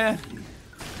 Goldman.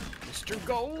 Mr.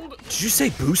 Gold. Did you say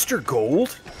Booster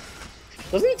Gold?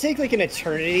 Doesn't it take like an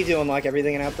eternity to unlock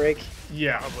everything in Outbreak?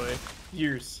 Yeah, Probably.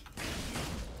 years.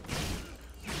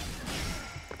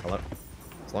 Hello.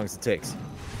 As long as it takes.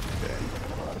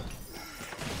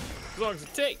 As long as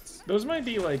it takes. Those might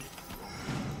be like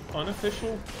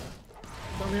unofficial.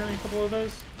 I'm hearing a couple of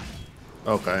those.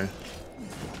 Okay.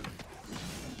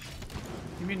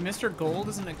 You mean Mr. Gold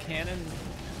isn't a canon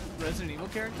Resident Evil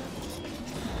character?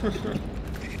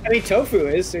 I mean, Tofu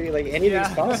is, so you're like anything's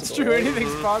Yeah, possible. that's true. right?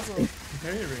 Anything's possible.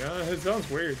 There we go. It sounds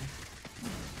weird.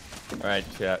 All right,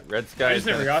 chat. Red I Sky is just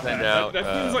never gonna got send that. out. That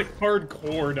feels like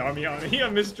hardcore, Damiani. Yeah,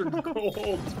 Mr.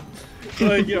 Gold.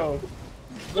 Like, yo,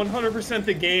 100%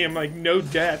 the game, like no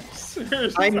deaths.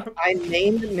 I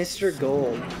named Mr.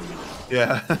 Gold.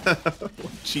 Yeah.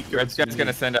 Cheat Red codes. Sky's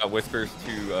gonna send out whispers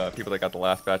to people that got the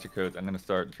last batch of codes. I'm gonna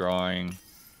start drawing.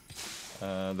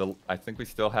 I think we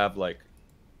still have like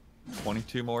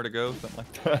 22 more to go, something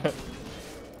like that.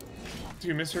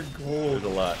 Dude, Mr. There's a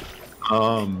Gold. lot.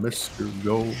 Mr.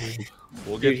 Gold.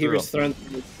 We'll get Dude, he through was 'em.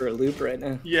 thrown for a loop right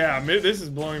now. Yeah, this is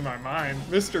blowing my mind.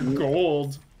 Mr.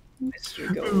 Gold.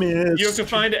 Mr. Gold. You have to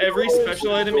find every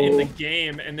special item in the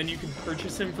game, and then you can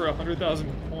purchase him for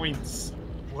 100,000 points.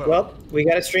 Well, we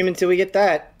gotta stream until we get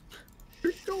that.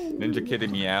 Ninja Kitty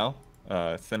Meow.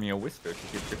 Send me a whisper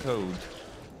to get the code.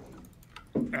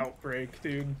 Outbreak,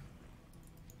 dude.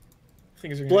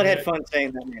 Things are gonna Blood had get- fun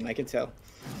saying that name, I can tell.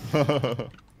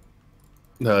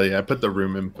 No, yeah, I put the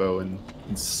room info in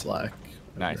Slack.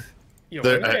 Nice. Yo,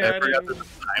 There, when are they I forgot adding- the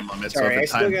time limit. Sorry,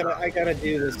 so I if the still time I gotta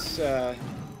do this.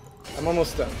 I'm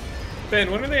almost done.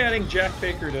 Ben, when are they adding Jack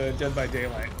Baker to Dead by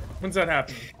Daylight? When's that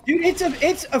happening? Dude,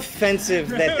 it's offensive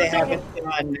that they haven't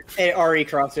done an RE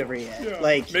crossover yet. Yeah.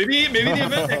 Like, maybe the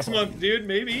event next month, dude.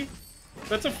 Maybe.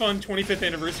 That's a fun 25th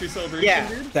anniversary celebration, Yeah.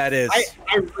 dude. That is.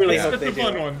 I really Yeah. hope That's they a do.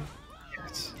 fun it. one.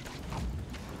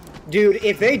 Dude,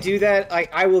 if they do that,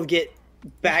 I will get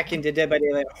back into Dead by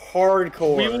Daylight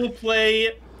hardcore. We will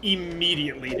play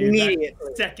immediately, dude. Immediately.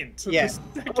 That second. Yes.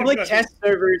 The second Public that- test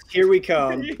servers, here we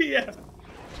come. Yeah.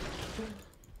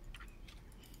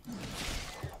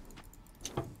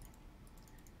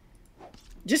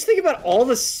 Just think about all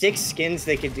the 6 skins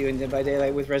they could do in Dead by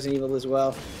Daylight with Resident Evil as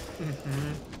well.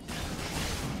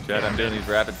 Chat, I'm doing these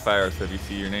rapid fire, so if you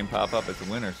see your name pop up as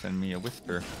a winner, send me a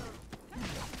whisper.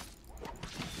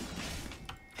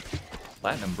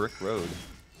 Platinum Brick Road.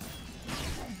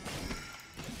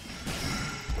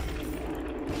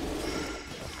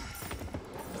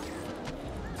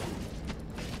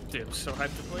 Dude, I'm so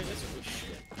hyped to play this. Holy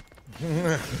shit.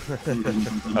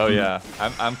 Oh yeah,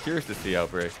 I'm curious to see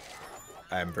Outbreak.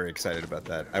 I'm very excited about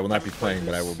that. I will not be playing,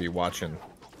 but I will be watching.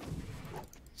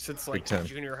 Since like Big time.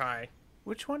 junior high.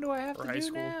 Which one do I have Or to high do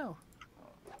school. now?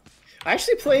 I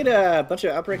actually played a bunch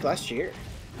of Outbreak last year.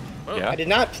 Oh, Yeah, I did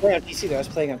not play on PC though, I was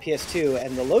playing on PS2,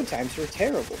 and the load times were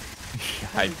terrible.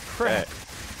 I crap. bet.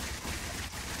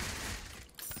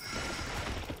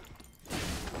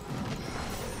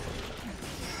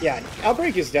 Yeah,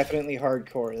 Outbreak is definitely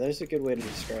hardcore. There's a good way to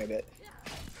describe it.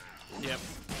 Yep.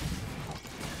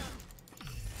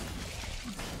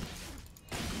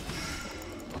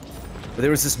 But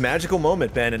there was this magical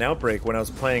moment, Ben, in Outbreak when I was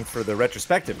playing for the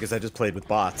retrospective because I just played with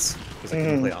bots because I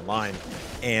couldn't play online,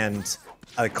 and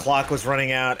the clock was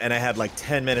running out and I had like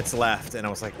 10 minutes left, and I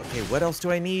was like, okay, what else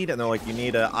do I need? And they're like, you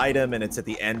need an item, and it's at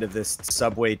the end of this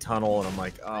subway tunnel, and I'm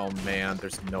like, oh man,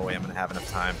 there's no way I'm gonna have enough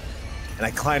time. And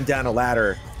I climbed down a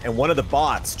ladder, and one of the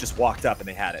bots just walked up and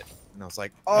they had it, and I was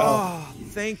like, oh,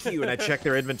 thank you. And I checked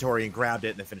their inventory and grabbed it,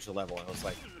 and they finished the level, and I was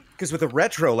like. Because with a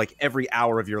retro, like every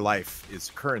hour of your life is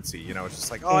currency, you know. It's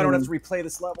just like, oh, I don't have to replay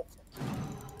this level.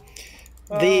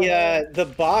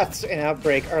 The bots in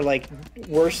Outbreak are like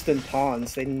worse than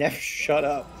pawns. They never shut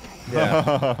up. Yeah.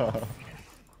 A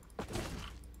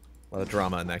lot of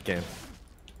drama in that game.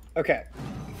 Okay.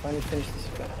 Finally finish this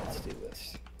event. Let's do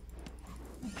this.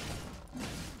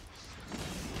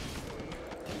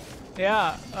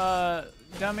 Yeah,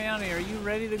 Damiani, are you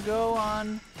ready to go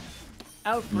on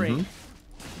Outbreak?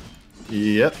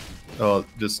 Yep. I'll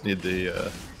just need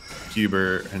the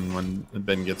cuber and when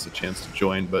Ben gets a chance to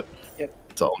join, but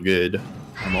it's all good.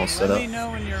 I'm all set Let up. me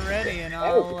know when you're ready, and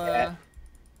I'll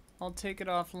take it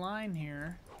offline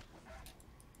here.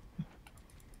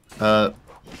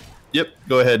 Yep.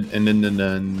 Go ahead, and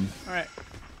then. All right.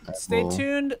 Stay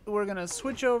tuned. We're gonna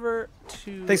switch over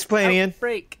to Thanks for playing, Ian.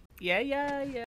 Outbreak. Yeah.